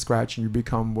something from scratch and you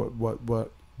become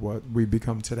what we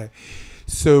become today.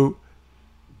 So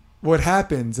what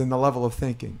happens in the level of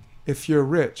thinking, if you're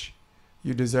rich,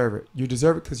 you deserve it. You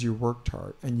deserve it because you worked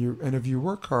hard, and if you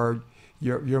work hard,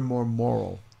 you're more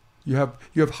moral. You have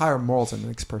higher morals than the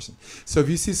next person. So if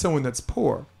you see someone that's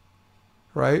poor,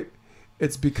 right,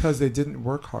 it's because they didn't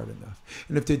work hard enough.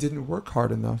 And if they didn't work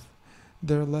hard enough,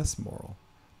 they're less moral.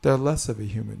 They're less of a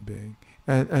human being.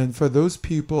 And for those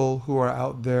people who are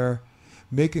out there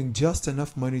making just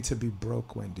enough money to be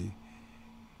broke, Wendy,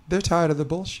 they're tired of the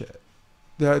bullshit.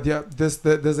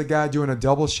 There's a guy doing a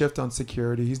double shift on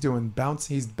security. He's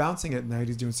bouncing at night.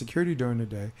 He's doing security during the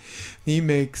day. He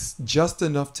makes just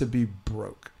enough to be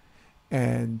broke.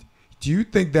 And do you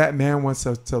think that man wants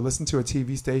to listen to a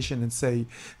TV station and say,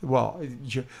 well,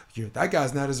 that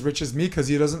guy's not as rich as me because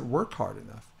he doesn't work hard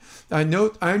enough? I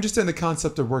understand the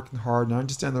concept of working hard, and I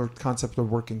understand the concept of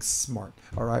working smart,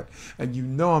 all right? And you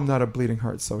know I'm not a bleeding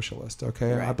heart socialist,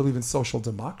 okay? Right. I believe in social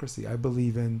democracy. I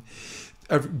believe in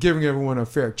giving everyone a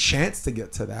fair chance to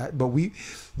get to that. But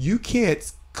you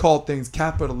can't call things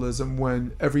capitalism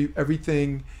when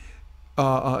everything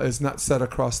is not set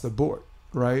across the board,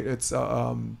 right? It's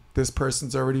this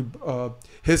person's already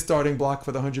his starting block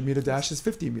for the 100-meter dash is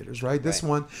 50 meters, right? This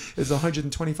one is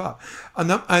 125,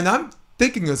 and I'm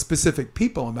thinking of specific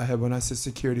people in my head when I say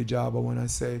security job or when I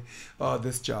say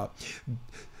this job.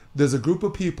 There's a group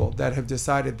of people that have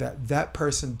decided that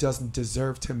person doesn't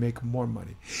deserve to make more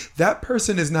money. That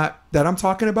person that I'm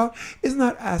talking about is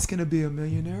not asking to be a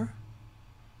millionaire.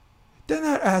 They're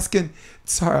not asking.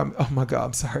 Oh my God,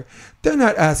 I'm sorry. They're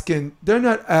not asking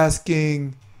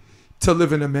to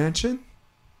live in a mansion.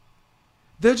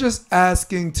 They're just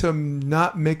asking to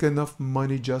not make enough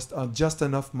money, just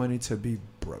enough money to be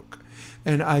broke.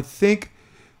 And I think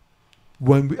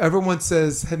when everyone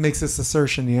makes this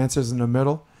assertion, the answer is in the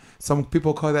middle. Some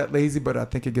people call that lazy, but I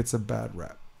think it gets a bad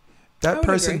rap. That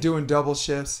person doing double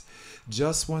shifts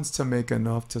just wants to make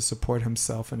enough to support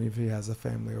himself and if he has a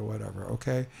family or whatever,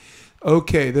 okay,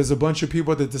 there's a bunch of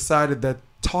people that decided that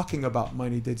talking about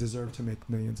money, they deserve to make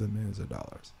millions and millions of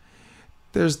dollars.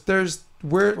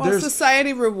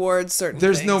 Society rewards certain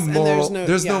things.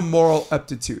 There's no moral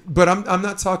aptitude. But I'm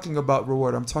not talking about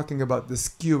reward. I'm talking about the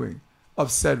skewing of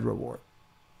said reward.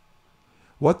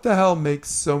 What the hell makes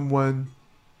someone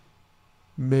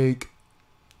make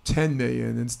 10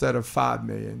 million instead of 5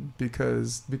 million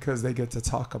because they get to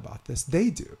talk about this? They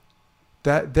do.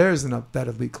 That there's that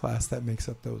elite class that makes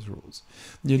up those rules,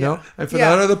 you know. And for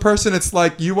that other person, it's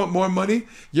like, you want more money.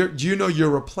 You're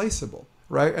replaceable.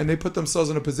 Right? And they put themselves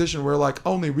in a position where, like,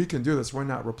 only we can do this. We're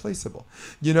not replaceable.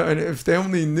 You know, and if they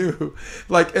only knew,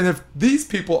 and if these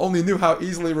people only knew how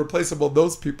easily replaceable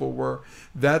those people were,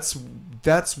 that's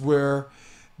where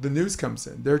the news comes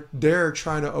in. They're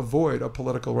trying to avoid a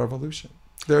political revolution.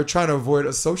 They're trying to avoid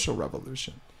a social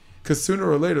revolution. Because sooner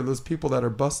or later, those people that are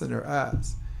busting their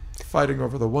ass, fighting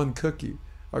over the one cookie,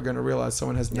 are going to realize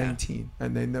someone has 19,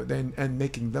 and and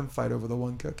making them fight over the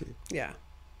one cookie. Yeah.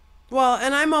 Well,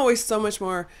 and I'm always so much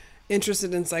more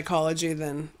interested in psychology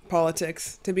than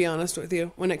politics, to be honest with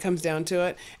you, when it comes down to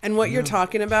it. And what you're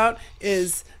talking about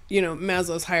is,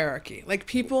 Maslow's hierarchy. Like,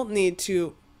 people need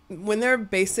to, when their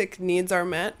basic needs are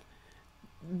met,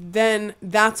 then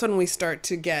that's when we start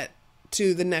to get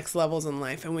to the next levels in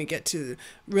life, and we get to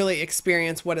really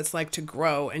experience what it's like to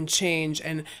grow and change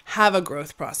and have a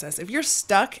growth process. If you're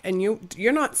stuck and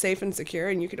you're not safe and secure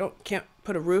and you can't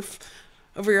put a roof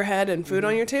over your head and food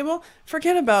on your table,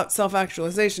 forget about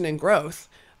self-actualization and growth.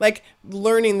 Like,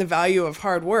 learning the value of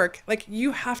hard work. Like,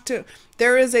 you have to,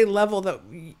 there is a level that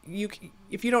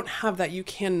if you don't have that, you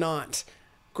cannot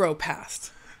grow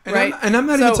past. Right? I'm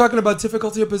not even talking about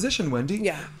difficulty of position, Wendy.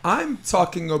 Yeah. I'm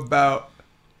talking about,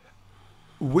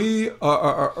 we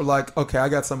are like, okay, I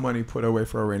got some money put away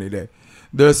for a rainy day.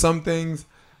 There's some things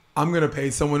I'm going to pay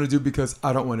someone to do because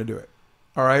I don't want to do it.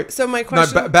 All right. So my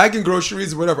question, bagging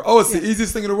groceries, whatever. Oh, it's the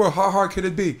easiest thing in the world. How hard could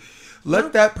it be?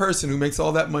 Let that person who makes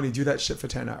all that money do that shit for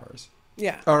 10 hours.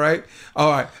 Yeah. All right.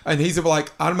 And he's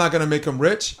like, I'm not going to make him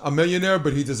rich, a millionaire,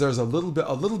 but he deserves a little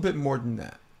bit more than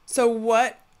that. So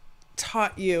what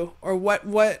taught you, or what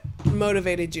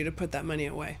motivated you to put that money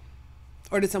away?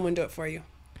 Or did someone do it for you?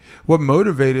 What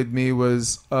motivated me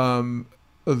was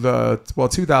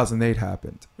 2008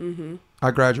 happened. Mm-hmm. I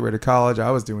graduated college.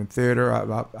 I was doing theater.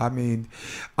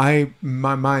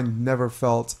 My mind never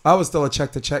felt. I was still a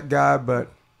check to check guy,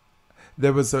 but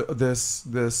there was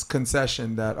this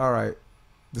concession that, all right,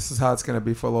 this is how it's going to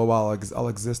be for a little while. I'll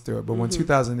exist through it. But when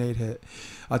 2008 hit,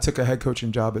 I took a head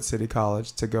coaching job at City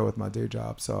College to go with my day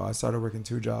job. So I started working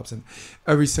 2 jobs, and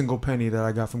every single penny that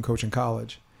I got from coaching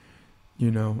college,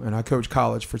 and I coached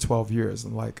college for 12 years,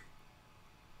 and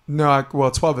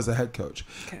 12 as a head coach.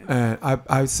 Okay. And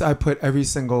I put every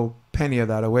single penny of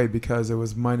that away because it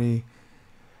was money.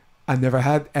 I never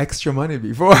had extra money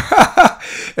before.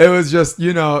 It was just,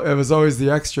 it was always the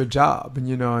extra job.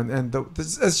 And,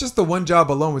 it's just the one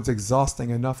job alone was exhausting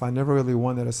enough. I never really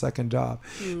wanted a second job.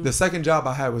 The second job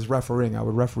I had was refereeing. I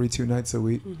would referee 2 nights a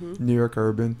week, New York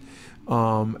Urban.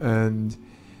 And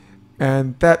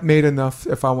that made enough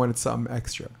if I wanted something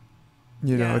extra.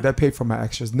 That paid for my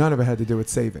extras. None of it had to do with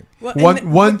saving. Well,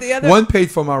 one paid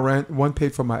for my rent, one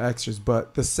paid for my extras.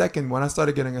 But the second, when I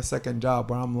started getting a second job,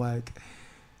 where I'm like,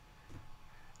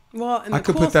 I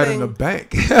could put that in the bank.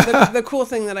 the cool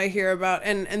thing that I hear about,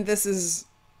 and this is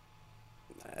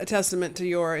a testament to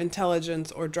your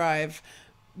intelligence or drive,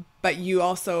 but you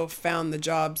also found the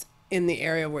jobs in the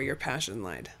area where your passion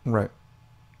lied. Right.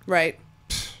 Right.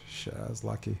 Shit, I was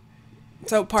lucky.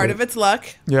 So part of it's luck.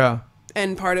 Yeah.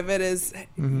 And part of it is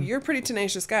you're a pretty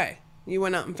tenacious guy. You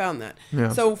went out and found that.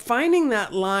 Yeah. So finding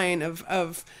that line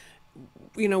of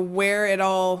where it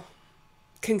all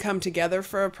can come together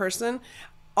for a person,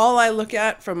 all I look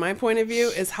at from my point of view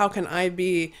is how can I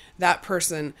be that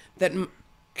person that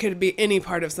could be any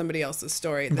part of somebody else's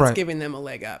story that's giving them a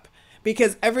leg up.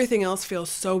 Because everything else feels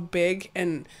so big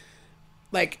and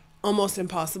almost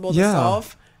impossible to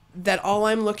solve. That all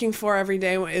I'm looking for every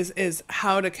day is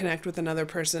how to connect with another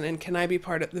person, and can I be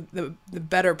part of the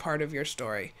better part of your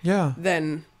story? Yeah.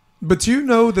 But you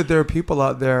know that there are people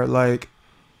out there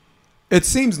it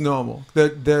seems normal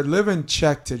that they're living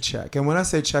check to check, and when I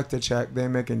say check to check, they're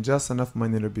making just enough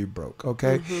money to be broke.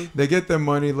 Okay, they get their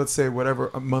money. Let's say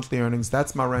whatever monthly earnings.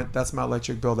 That's my rent. That's my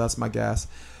electric bill. That's my gas.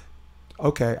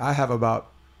 Okay, I have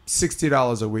about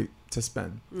 $60 a week to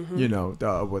spend.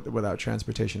 Without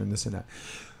transportation and this and that.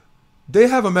 They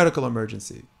have a medical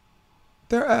emergency.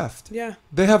 They're effed. Yeah.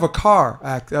 They have a car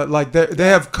they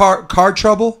have car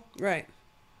trouble. Right.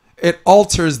 It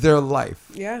alters their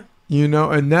life. Yeah.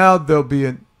 And now they'll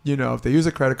be if they use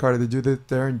a credit card, they do that,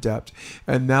 they're in debt,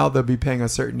 and now they'll be paying a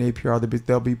certain APR.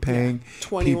 They'll be paying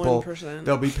 21%.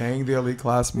 They'll be paying the elite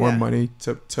class more money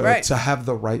to have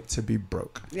the right to be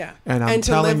broke. Yeah. And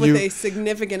to live with a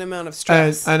significant amount of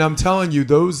stress. And I'm telling you,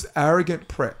 those arrogant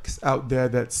pricks out there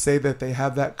that say that they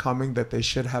have that coming, that they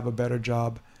should have a better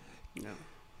job. No.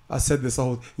 I said this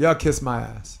y'all kiss my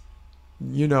ass.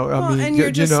 And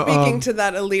you're just speaking to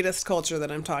that elitist culture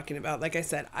that I'm talking about. Like I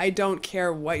said, I don't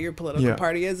care what your political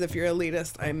party is. If you're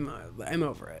elitist, I'm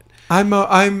over it. I'm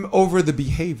over the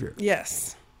behavior.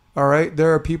 Yes. All right.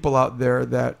 There are people out there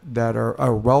that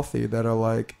are wealthy that are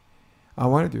like, I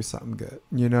want to do something good.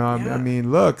 I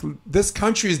mean, look, this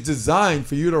country is designed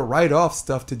for you to write off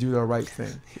stuff to do the right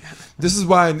thing. Yeah. This is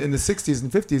why in the 60s and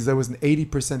 50s, there was an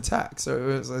 80% tax. So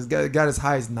it got as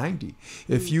high as 90.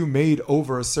 If you made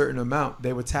over a certain amount,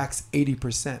 they would tax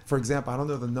 80%. For example, I don't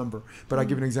know the number, but I'll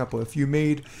give you an example. If you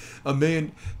made $1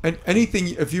 million, and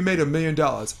if you made $1 million,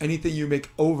 anything you make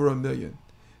over $1 million.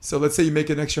 So let's say you make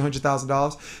an extra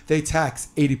 $100,000, they tax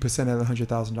 80% of the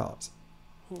 $100,000.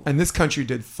 And this country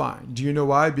did fine. Do you know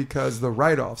why? Because the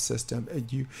write-off system,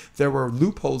 there were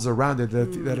loopholes around it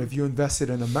that if you invested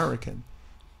in American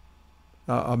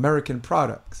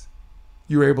products,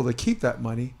 you were able to keep that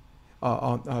money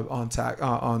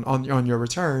on your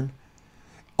return.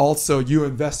 Also, you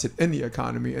invested in the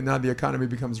economy, and now the economy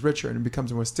becomes richer and it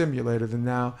becomes more stimulated. And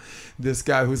now this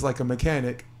guy who's like a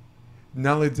mechanic,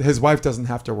 not only his wife doesn't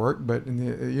have to work, but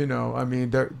there's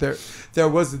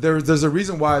a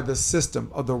reason why the system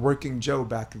of the working Joe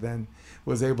back then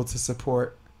was able to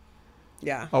support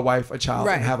a wife, a child,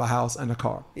 and have a house and a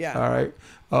car. Yeah. All right.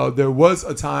 There was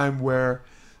a time where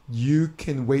you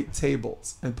can wait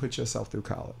tables and put yourself through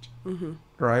college. Mm-hmm.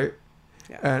 Right.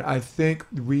 Yeah. And I think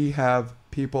we have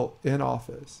people in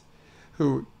office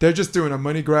who they're just doing a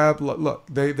money grab. Look,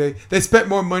 they spent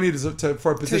more money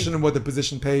for a position than what the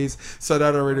position pays. So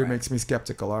that already makes me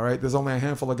skeptical. All right. There's only a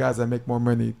handful of guys that make more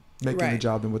money making the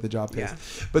job than what the job pays. Yeah.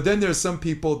 But then there's some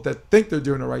people that think they're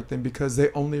doing the right thing because they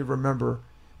only remember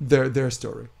their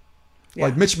story. Yeah.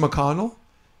 Like Mitch McConnell,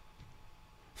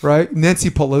 right? Nancy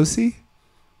Pelosi.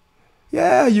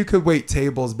 Yeah, you could wait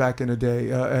tables back in the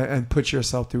day and put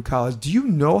yourself through college. Do you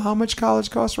know how much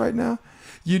college costs right now?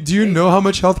 Do you know how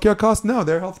much healthcare costs? No,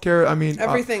 their healthcare. I mean,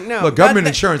 everything. No, look, government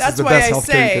insurance is the best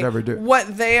healthcare you could ever do.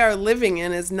 What they are living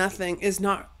in is not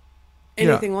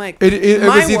anything like it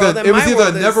was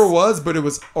either never was, but it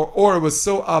was or it was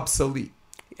so obsolete.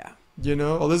 Yeah,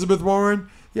 Elizabeth Warren.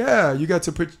 Yeah, you got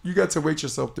to wait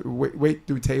yourself wait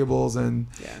through tables, and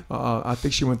I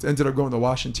think she ended up going to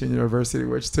Washington University,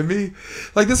 which to me,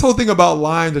 like this whole thing about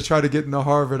lying to try to get into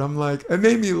Harvard, I'm like, it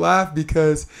made me laugh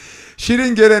because she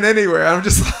didn't get in anywhere. I'm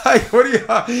just like, what do you?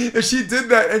 If she did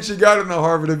that and she got into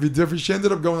Harvard, it'd be different. She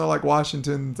ended up going to like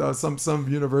Washington, some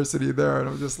university there, and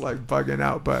I'm just like bugging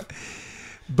out.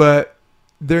 But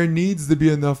there needs to be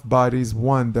enough bodies,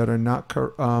 one, that are not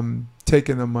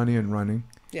taking the money and running.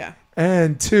 Yeah.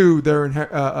 And two, their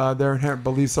inherent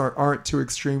beliefs aren't too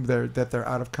extreme that they're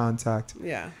out of contact.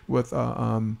 Yeah. With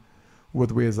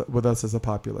us as a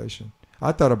population.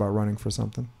 I thought about running for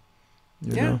something.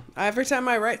 You know? Every time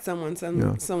I write someone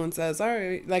says, "All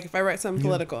right," like if I write something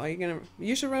political,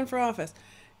 you should run for office.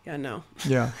 Yeah, no.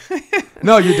 Yeah.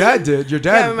 No, your dad did. Your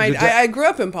dad. Yeah, I grew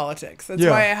up in politics. That's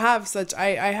why I have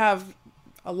I have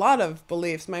a lot of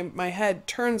beliefs. My head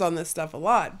turns on this stuff a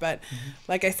lot, but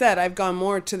like I said, I've gone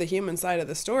more to the human side of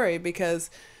the story because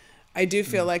I do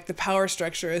feel like the power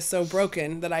structure is so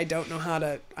broken that I don't know how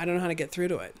to get through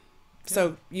to it.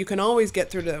 So you can always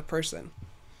get through to a person.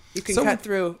 You can cut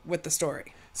through with the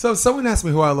story. So someone asked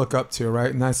me who I look up to,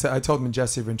 right? And I told them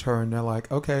Jesse Ventura, and they're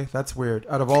like, okay, that's weird.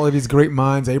 Out of all of these great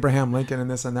minds, Abraham Lincoln and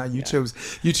this and that, you choose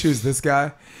this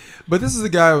guy. But this is a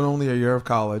guy with only a year of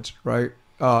college, right?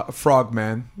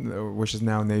 Frogman, which is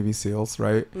now Navy SEALs,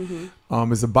 right?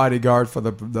 Is a bodyguard for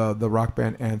the rock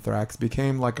band Anthrax,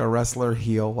 became like a wrestler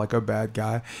heel, like a bad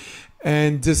guy,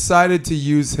 and decided to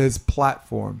use his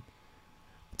platform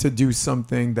to do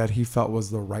something that he felt was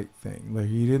the right thing. Like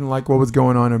he didn't like what was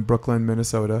going on in Brooklyn,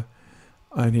 Minnesota,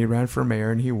 and he ran for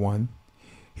mayor and he won.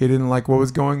 He didn't like what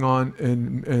was going on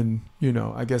in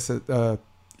I guess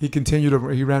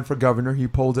he ran for governor. He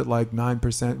polled at like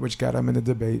 9%, which got him in the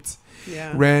debates.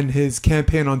 Yeah. Ran his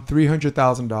campaign on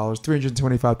 $300,000,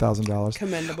 $325,000.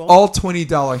 Commendable. All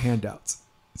 $20 handouts.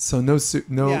 So no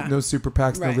super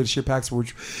PACs, no leadership PACs.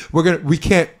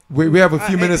 We have a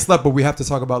few minutes left, but we have to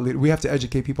talk about we have to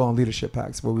educate people on leadership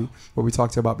PACs. What we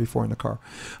talked about before in the car.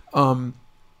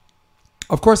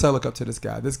 Of course, I look up to this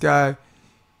guy. This guy,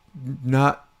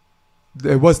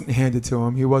 it wasn't handed to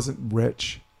him. He wasn't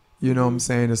rich. You know what I'm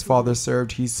saying? His father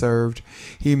served. He served.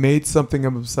 He made something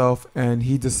of himself, and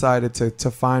he decided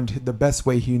to find the best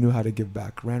way he knew how to give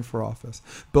back. Ran for office.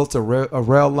 Built a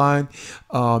rail line.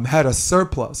 Had a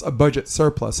budget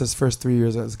surplus his first 3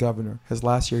 years as governor. His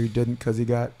last year he didn't because he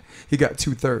got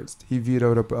 2/3. He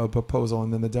vetoed a proposal,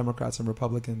 and then the Democrats and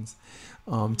Republicans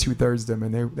 2/3 them,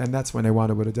 and that's when they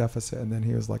wound up with a deficit. And then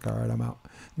he was like, "All right, I'm out."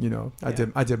 I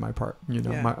did my part.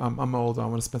 I'm old. I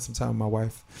want to spend some time with my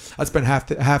wife. I spent half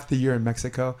the year in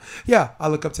Mexico. Yeah, I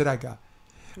look up to that guy.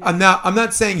 Yeah. I'm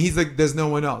not saying there's no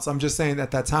one else. I'm just saying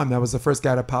at that time that was the first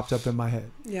guy that popped up in my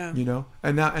head. Yeah.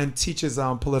 And teaches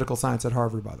political science at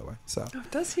Harvard, by the way. So. Oh,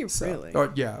 does he really?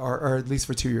 Or at least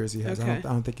for 2 years he has. Okay. I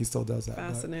don't think he still does that.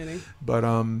 Fascinating.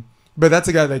 But that's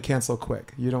a guy they cancel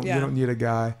quick. You don't need a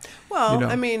guy. Well,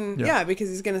 because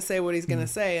he's going to say what he's going to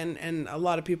say, and a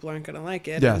lot of people aren't going to like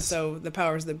it. Yes. And so the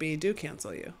powers that be do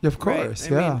cancel you. Yeah, of course,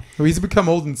 right? He's become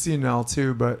old and senile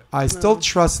too, but I still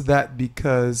trust that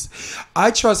because I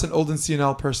trust an old and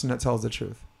senile person that tells the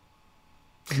truth.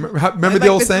 Remember the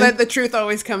old saying? That the truth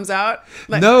always comes out?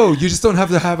 No, you just don't have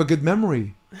to have a good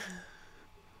memory.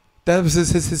 That was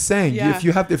his saying. Yeah.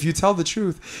 If you tell the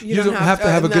truth, you don't have to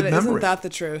have a good memory. Isn't that the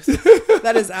truth?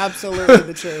 That is absolutely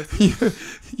the truth.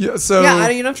 You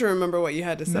don't have to remember what you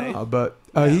had to say. No, but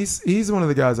he's one of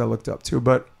the guys I looked up to.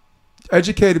 But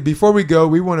educated. Before we go,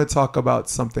 we want to talk about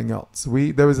something else.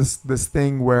 There was this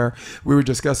thing where we were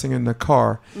discussing in the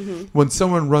car. When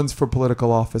someone runs for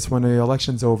political office, when the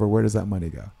election's over, where does that money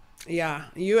go? Yeah,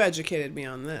 you educated me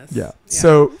on this. Yeah.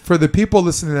 So for the people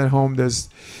listening at home, there's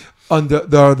under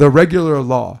the regular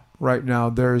law right now,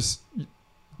 there's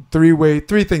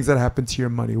three things that happen to your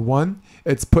money. One,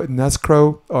 it's put in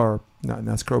escrow, or not in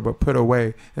escrow, but put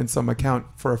away in some account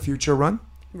for a future run.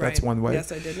 Right. That's one way.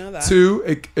 Yes, I did know that. Two,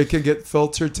 it can get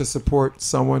filtered to support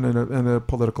someone in a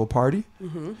political party.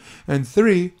 And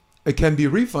three, it can be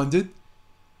refunded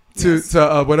to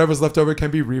whatever's left over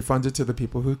can be refunded to the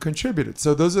people who contributed.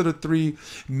 So those are the three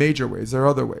major ways. There are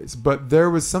other ways. But there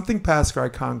was something passed by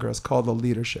Congress called the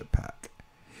Leadership PAC.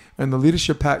 And the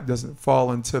Leadership PAC doesn't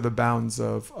fall into the bounds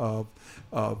of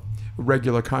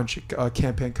regular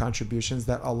campaign contributions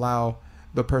that allow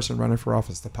the person running for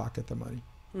office to pocket the money.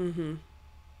 Mm-hmm.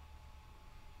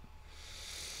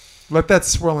 Let that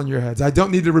swirl in your heads. I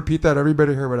don't need to repeat that.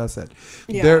 Everybody heard what I said.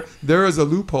 Yeah. There is a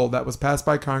loophole that was passed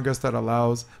by Congress that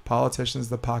allows politicians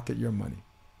to pocket your money.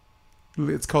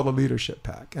 It's called a leadership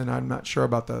PAC, and I'm not sure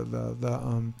about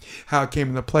the how it came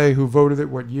into play, who voted it,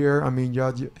 what year. I mean,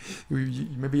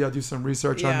 maybe y'all do some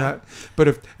research on that.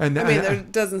 But there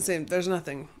doesn't seem there's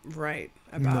nothing right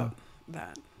about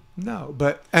that. No,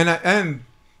 but and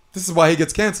this is why he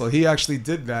gets canceled. He actually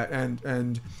did that,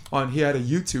 and he had a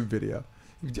YouTube video.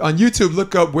 On YouTube,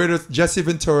 look up where does Jesse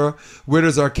Ventura, where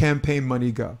does our campaign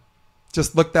money go?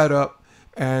 Just look that up.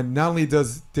 And not only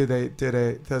does he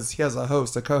has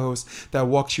a co-host that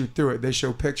walks you through it. They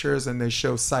show pictures and they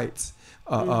show sites,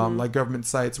 like government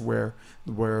sites where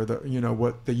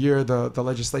what the year the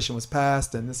legislation was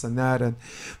passed and this and that.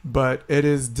 But it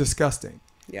is disgusting.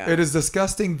 Yeah. It is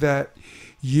disgusting that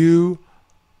you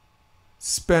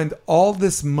spend all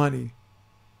this money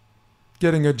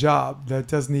getting a job that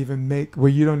doesn't even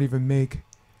where you don't even make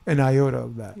an iota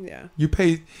of that. Yeah.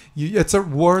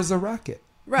 War is a racket.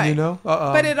 Right.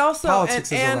 But it also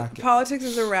politics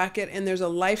is a racket, and there's a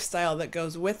lifestyle that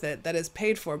goes with it that is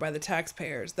paid for by the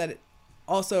taxpayers.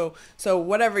 So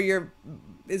whatever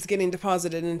is getting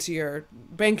deposited into your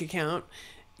bank account,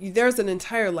 there's an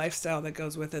entire lifestyle that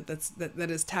goes with it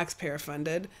that is taxpayer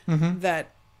funded,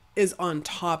 that is on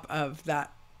top of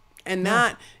that. And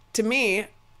that, to me,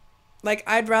 like,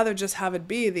 I'd rather just have it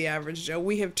be the average Joe.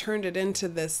 We have turned it into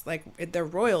this, like, their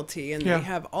royalty, and we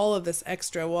have all of this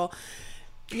extra. Well,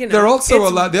 they're also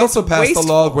allowed. They also passed a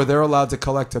law where they're allowed to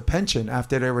collect a pension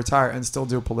after they retire and still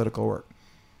do political work.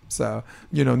 So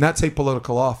not take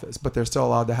political office, but they're still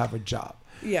allowed to have a job.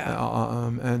 Yeah.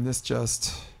 And this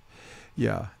just,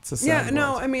 it's a sad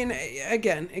world. I mean,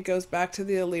 again, it goes back to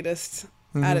the elitist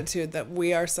attitude that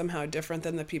we are somehow different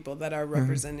than the people that are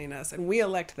representing us, and we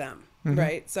elect them,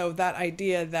 right? So that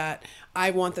idea that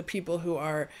I want the people who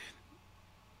are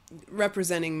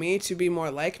representing me to be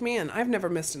more like me, and I've never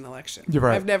missed an election. You're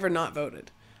right. I've never not voted.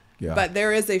 Yeah. But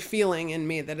there is a feeling in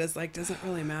me that is like, doesn't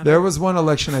really matter. There was one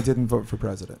election I didn't vote for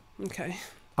president. Okay.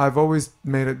 I've always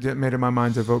made it my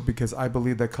mind to vote because I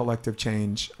believe that collective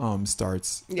change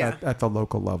starts at the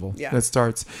local level. Yeah. It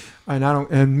starts, and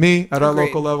at our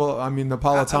local level, I mean,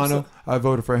 Napolitano, I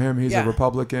voted for him. He's a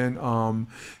Republican.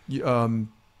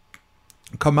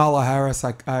 Kamala Harris,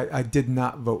 I did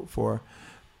not vote for.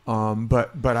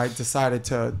 But I decided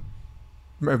to,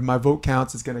 if my vote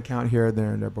counts, it's going to count here,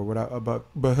 there, and there.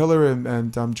 But Hillary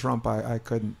and Trump, I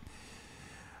couldn't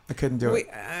do it.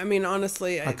 I mean,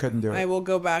 honestly, I couldn't do it. I will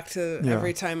go back to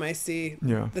every time I see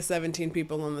the 17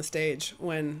 people on the stage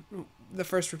when the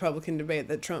first Republican debate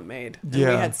that Trump made, and we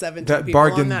had 17 people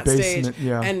on that stage,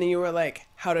 and you were like,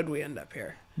 how did we end up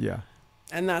here? Yeah.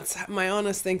 And that's my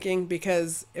honest thinking,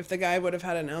 because if the guy would have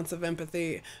had an ounce of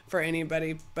empathy for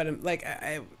anybody, but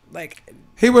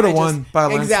he would have won by a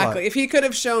landslide. Exactly. If he could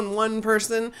have shown one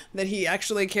person that he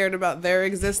actually cared about their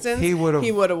existence, he would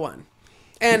have won.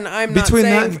 And I'm not saying between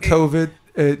that and COVID,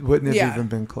 it wouldn't have even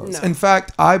been close. No. In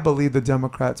fact, I believe the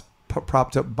Democrats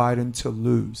propped up Biden to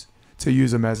lose, to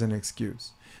use him as an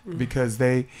excuse. Because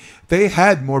they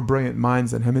had more brilliant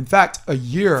minds than him. In fact, a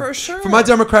year for my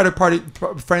Democratic Party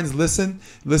friends, listen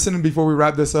before we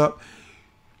wrap this up.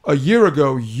 A year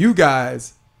ago, you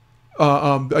guys,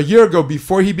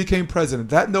 before he became president,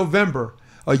 that November,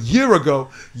 a year ago,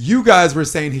 you guys were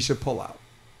saying he should pull out.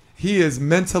 He is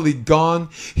mentally gone.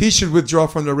 He should withdraw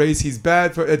from the race. It's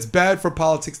bad for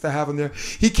politics to have him there.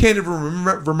 He can't even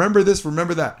remember this,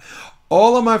 remember that.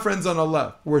 All of my friends on the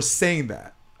left were saying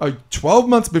that. 12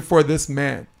 months before this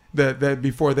man,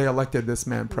 before they elected this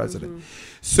man president.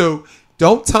 So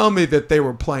don't tell me that they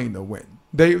were playing to win.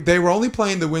 They were only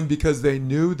playing to win because they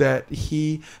knew that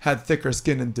he had thicker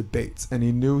skin in debates, and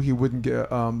he knew he wouldn't get.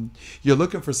 You're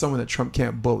looking for someone that Trump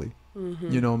can't bully.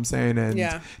 You know what I'm saying?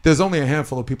 And there's only a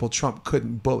handful of people Trump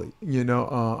couldn't bully.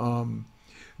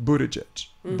 Buttigieg,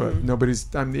 but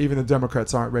nobody's. I mean, even the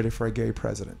Democrats aren't ready for a gay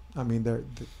president. I mean, they're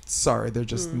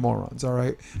just morons. All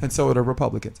right, and so are the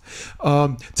Republicans.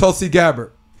 Tulsi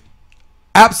Gabbard,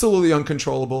 absolutely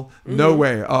uncontrollable. No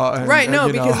way.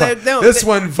 This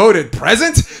one voted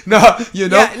present.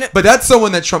 But that's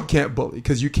someone that Trump can't bully,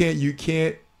 because you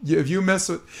can't. If you mess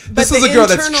with this is a girl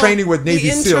that's training with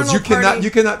Navy SEALs. You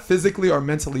cannot physically or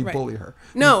mentally bully her.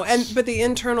 No, but the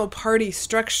internal party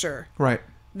structure. Right.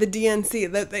 The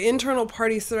DNC, the internal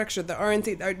party structure, the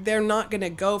RNC, they're not going to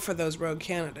go for those rogue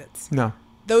candidates. No.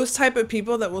 Those type of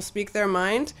people that will speak their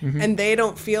mind and they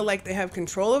don't feel like they have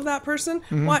control of that person,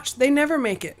 watch, they never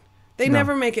make it. They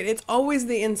never make it. It's always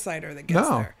the insider that gets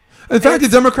there. In fact, the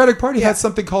Democratic Party has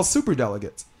something called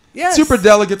superdelegates. Yes.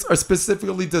 Superdelegates are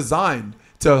specifically designed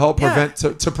to help prevent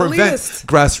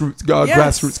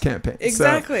grassroots campaigns.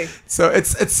 Exactly. So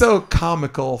it's so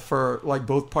comical for like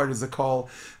both parties to call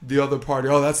the other party,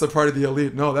 oh, that's the party of the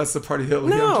elite. No, that's the party of the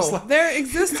elite. No, just like, they're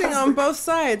existing on both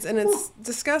sides, and it's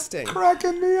disgusting.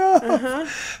 Cracking me up.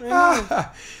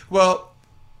 Well,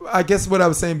 I guess what I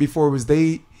was saying before was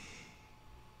they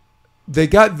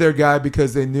got their guy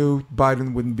because they knew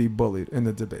Biden wouldn't be bullied in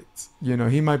the debates. You know,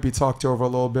 he might be talked over a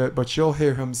little bit, but you'll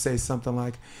hear him say something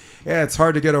like, yeah, it's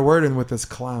hard to get a word in with this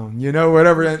clown, you know,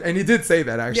 whatever. And he did say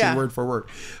that, actually, word for word.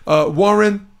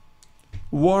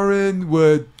 Warren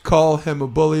would call him a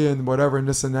bully and whatever and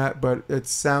this and that, but it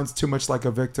sounds too much like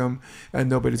a victim, and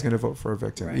nobody's going to vote for a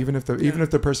victim, right. even if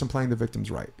the person playing the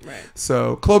victim's right.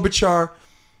 So Klobuchar,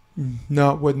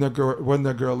 no, wasn't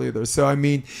a girl either. So I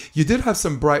mean, you did have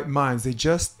some bright minds. They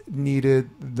just needed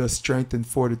the strength and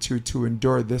fortitude to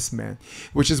endure this man,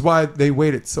 which is why they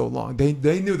waited so long.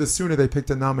 They knew the sooner they picked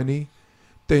a nominee,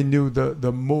 they knew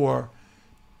the more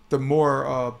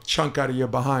chunk out of your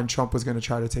behind Trump was going to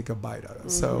try to take a bite out of.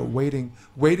 So waiting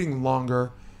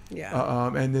longer.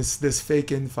 And this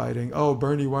fake infighting. Oh,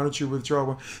 Bernie, why don't you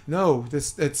withdraw? No,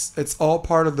 it's all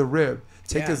part of the rib.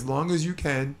 Take as long as you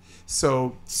can.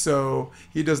 So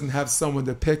he doesn't have someone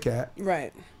to pick at,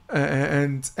 right?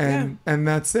 And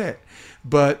that's it.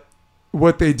 But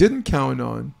what they didn't count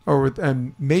on,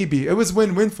 and maybe it was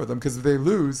win-win for them, because if they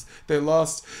lose, they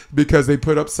lost because they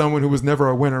put up someone who was never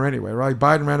a winner anyway, right?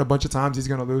 Biden ran a bunch of times, he's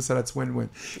going to lose, so that's win-win.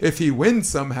 If he wins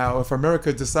somehow, if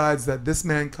America decides that this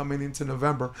man coming into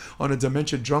November on a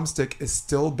dementia drumstick is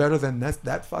still better than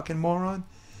that fucking moron,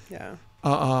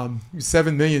 7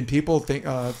 million people think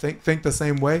the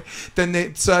same way,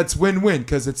 then so it's win-win,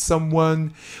 because it's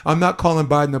someone. I'm not calling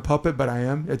Biden a puppet, but I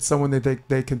am. It's someone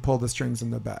they can pull the strings in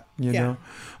the back. You know.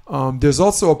 There's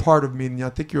also a part of me, and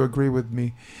I think you agree with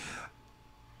me.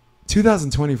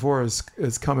 2024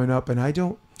 is coming up, and I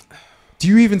don't. Do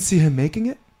you even see him making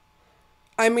it?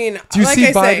 I mean, do you like see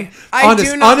I Biden?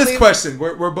 say, honest question.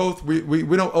 We're both we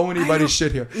don't owe anybody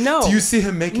shit here. No. Do you see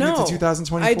him making it to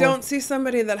 2024? I don't see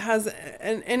somebody that has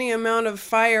any amount of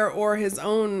fire or his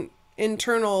own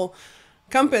internal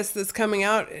compass that's coming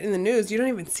out in the news. You don't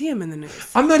even see him in the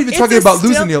news. I'm not even talking about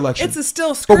losing the election. It's a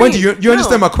still screen. But Wendy, you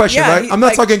understand my question, right? I'm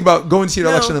not talking about going to the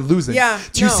election and losing.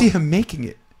 Do you see him making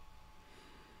it?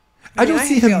 I don't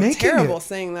see him making it. Terrible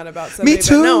saying that about somebody. Me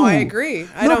too. But no, I agree.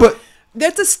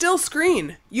 That's a still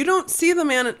screen. You don't see the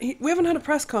man. We haven't had a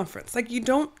press conference. Like, you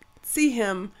don't see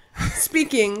him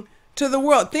speaking to the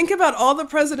world. Think about all the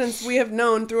presidents we have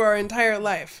known through our entire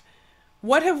life.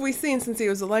 What have we seen since he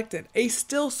was elected? A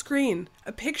still screen,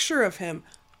 a picture of him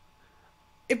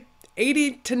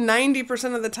 80 to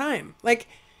 90% of the time. Like,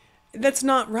 that's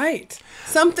not right.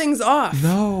 Something's off.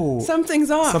 No.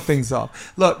 Something's off. Something's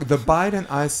off. Look, the Biden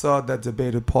I saw that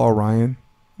debated Paul Ryan,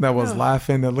 that was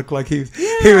laughing, that looked like he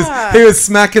was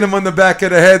smacking him on the back of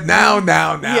the head. Now.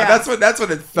 Yeah. That's what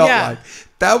it felt like.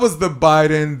 That was the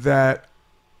Biden that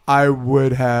I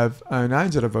would have, and I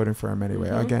ended up voting for him anyway.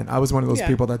 Again, I was one of those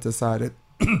people that decided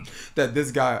that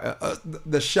this guy,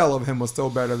 the shell of him was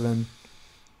still better than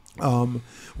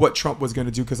what Trump was going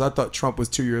to do, because I thought Trump was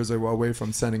 2 years away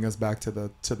from sending us back to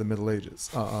the Middle Ages.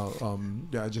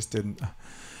 I just didn't.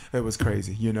 It was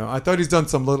crazy, you know. I thought he's done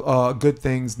some little good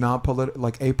things,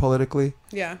 apolitically.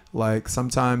 Yeah. Like,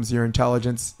 sometimes your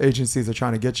intelligence agencies are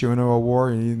trying to get you into a war,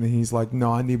 and he's like,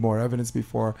 no, I need more evidence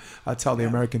before I tell the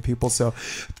American people. So,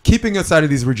 keeping us out of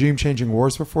these regime-changing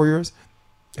wars for 4 years,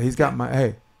 he's got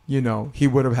he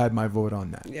would have had my vote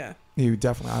on that. Yeah. He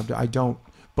definitely. I don't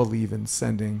believe in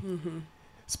spending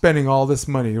all this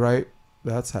money, right?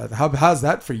 How's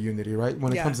that for unity, right?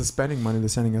 When it comes to spending money, they're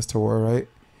sending us to war, right?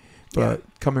 But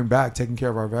coming back, taking care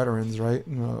of our veterans, right?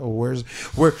 Where's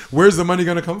the money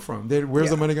going to come from? Where's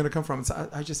the money going to come from? So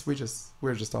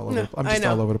we're just all over. I'm just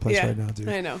all over the place right now, dude.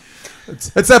 I know.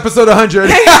 It's episode 100. We're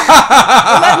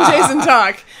letting Jason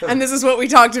talk, and this is what we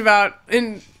talked about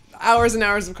in hours and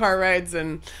hours of car rides,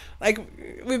 and like,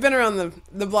 we've been around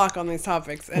the block on these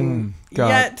topics, and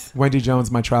yet Wendy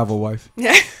Jones, my travel wife.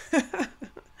 Yeah.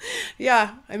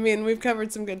 Yeah, I mean, we've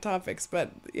covered some good topics,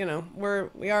 but we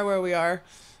are where we are.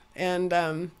 And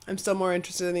I'm still more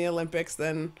interested in the Olympics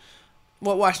than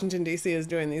what Washington, D.C. is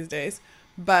doing these days.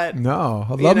 But no,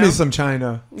 I love me some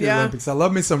China for the Olympics. I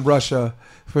love me some Russia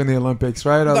for the Olympics,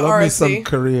 right? I love me some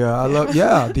Korea. I love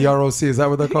the ROC. Is that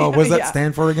what they're called? What does that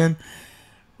stand for again?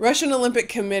 Russian Olympic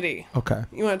Committee. Okay.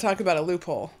 You want to talk about a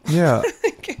loophole? Yeah.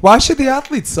 Why should the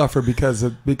athletes suffer because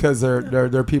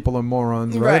they're people are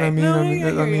morons, right? Right. I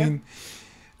mean,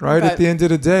 right? But at the end of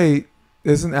the day,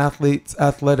 isn't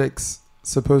athletics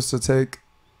supposed to take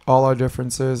all our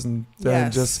differences and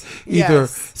then just either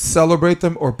celebrate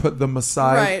them or put them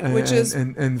aside, right? Which is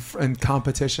in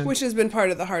competition, which has been part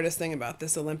of the hardest thing about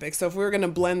this Olympics. So if we were going to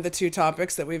blend the two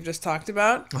topics that we've just talked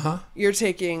about, you're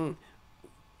taking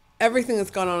everything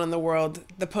that's gone on in the world,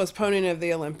 the postponing of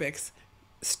the Olympics,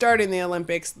 starting the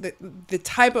Olympics, the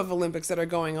type of Olympics that are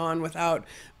going on without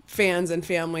fans and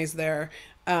families there,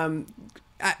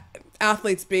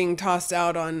 athletes being tossed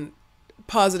out on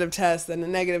positive test and a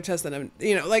negative test and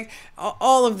like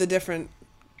all of the different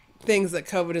things that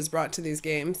COVID has brought to these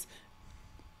games.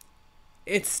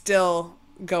 It's still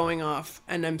going off,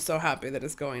 and I'm so happy that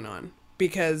it's going on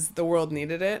because the world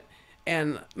needed it.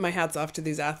 And my hat's off to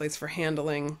these athletes for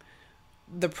handling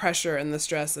the pressure and the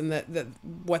stress and the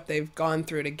what they've gone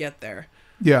through to get there.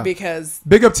 Yeah, because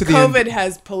big up to COVID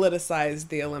has politicized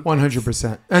the Olympics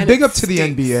 100%, and big up to the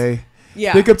NBA.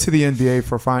 Yeah. Big up to the NBA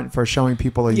for showing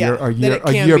people a year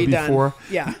before. Done.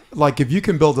 Yeah. Like if you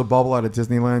can build a bubble out of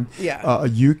Disneyland, yeah.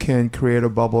 You can create a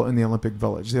bubble in the Olympic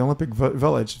Village. The Olympic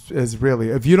Village is really,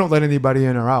 if you don't let anybody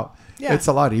in or out, it's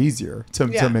a lot easier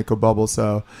to make a bubble.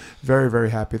 So very, very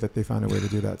happy that they found a way to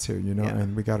do that too,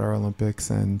 and we got our Olympics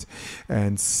and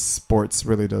sports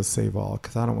really does save all,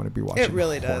 because I don't want to be watching. It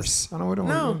really horse. does. I don't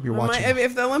want to be watching.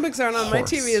 If the Olympics aren't on, my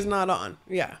TV is not on.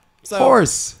 Yeah. So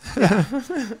horse. Yeah.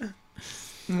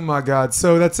 Oh my God.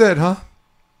 So that's it, huh?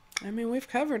 I mean, we've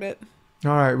covered it.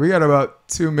 All right. We got about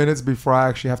 2 minutes before I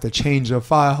actually have to change a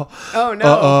file. Oh,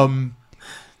 no.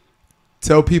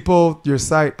 Tell people your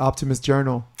site, Optimist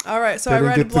Journal. All right. So I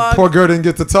read a blog. Poor girl didn't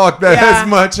get to talk as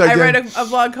much. I read a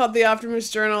blog called The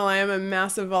Optimist Journal. I am a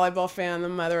massive volleyball fan, the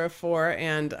mother of 4.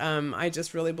 And I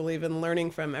just really believe in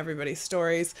learning from everybody's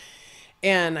stories.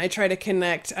 And I try to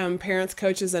connect parents,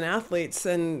 coaches, and athletes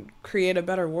and create a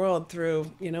better world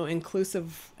through,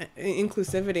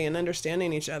 inclusivity and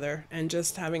understanding each other and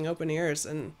just having open ears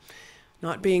and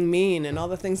not being mean and all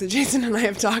the things that Jason and I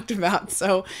have talked about.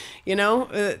 So,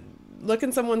 look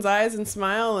in someone's eyes and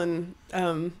smile and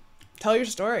tell your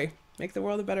story. Make the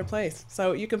world a better place.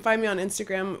 So you can find me on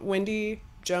Instagram, Wendy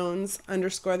Jones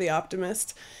 _The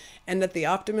Optimist. And at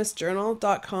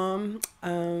theoptimistjournal.com.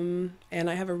 And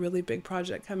I have a really big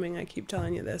project coming. I keep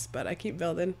telling you this, but I keep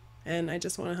building. And I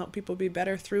just want to help people be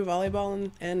better through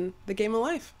volleyball and the game of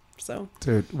life. So,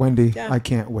 dude, Wendy, I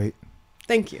can't wait.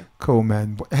 Thank you. Cool,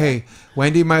 man. Hey,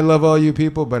 Wendy might love all you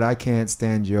people, but I can't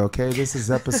stand you, okay? This is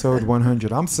episode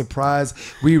 100. I'm surprised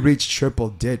we reached triple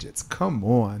digits. Come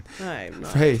on. I'm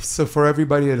not. Hey, so for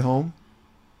everybody at home,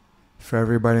 for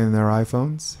everybody on their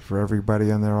iPhones, for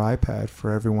everybody on their iPad,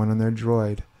 for everyone on their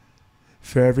Droid,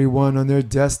 for everyone on their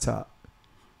desktop.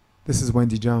 This is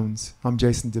Wendy Jones. I'm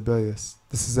Jason DeBillius.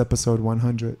 This is episode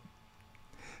 100.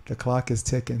 The clock is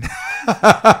ticking.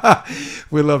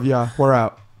 We love y'all. We're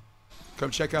out. Come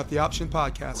check out the Option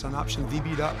Podcast on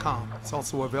OptionVB.com. It's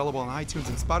also available on iTunes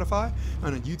and Spotify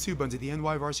and on YouTube under the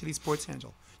NY Varsity Sports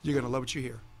handle. You're going to love what you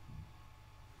hear.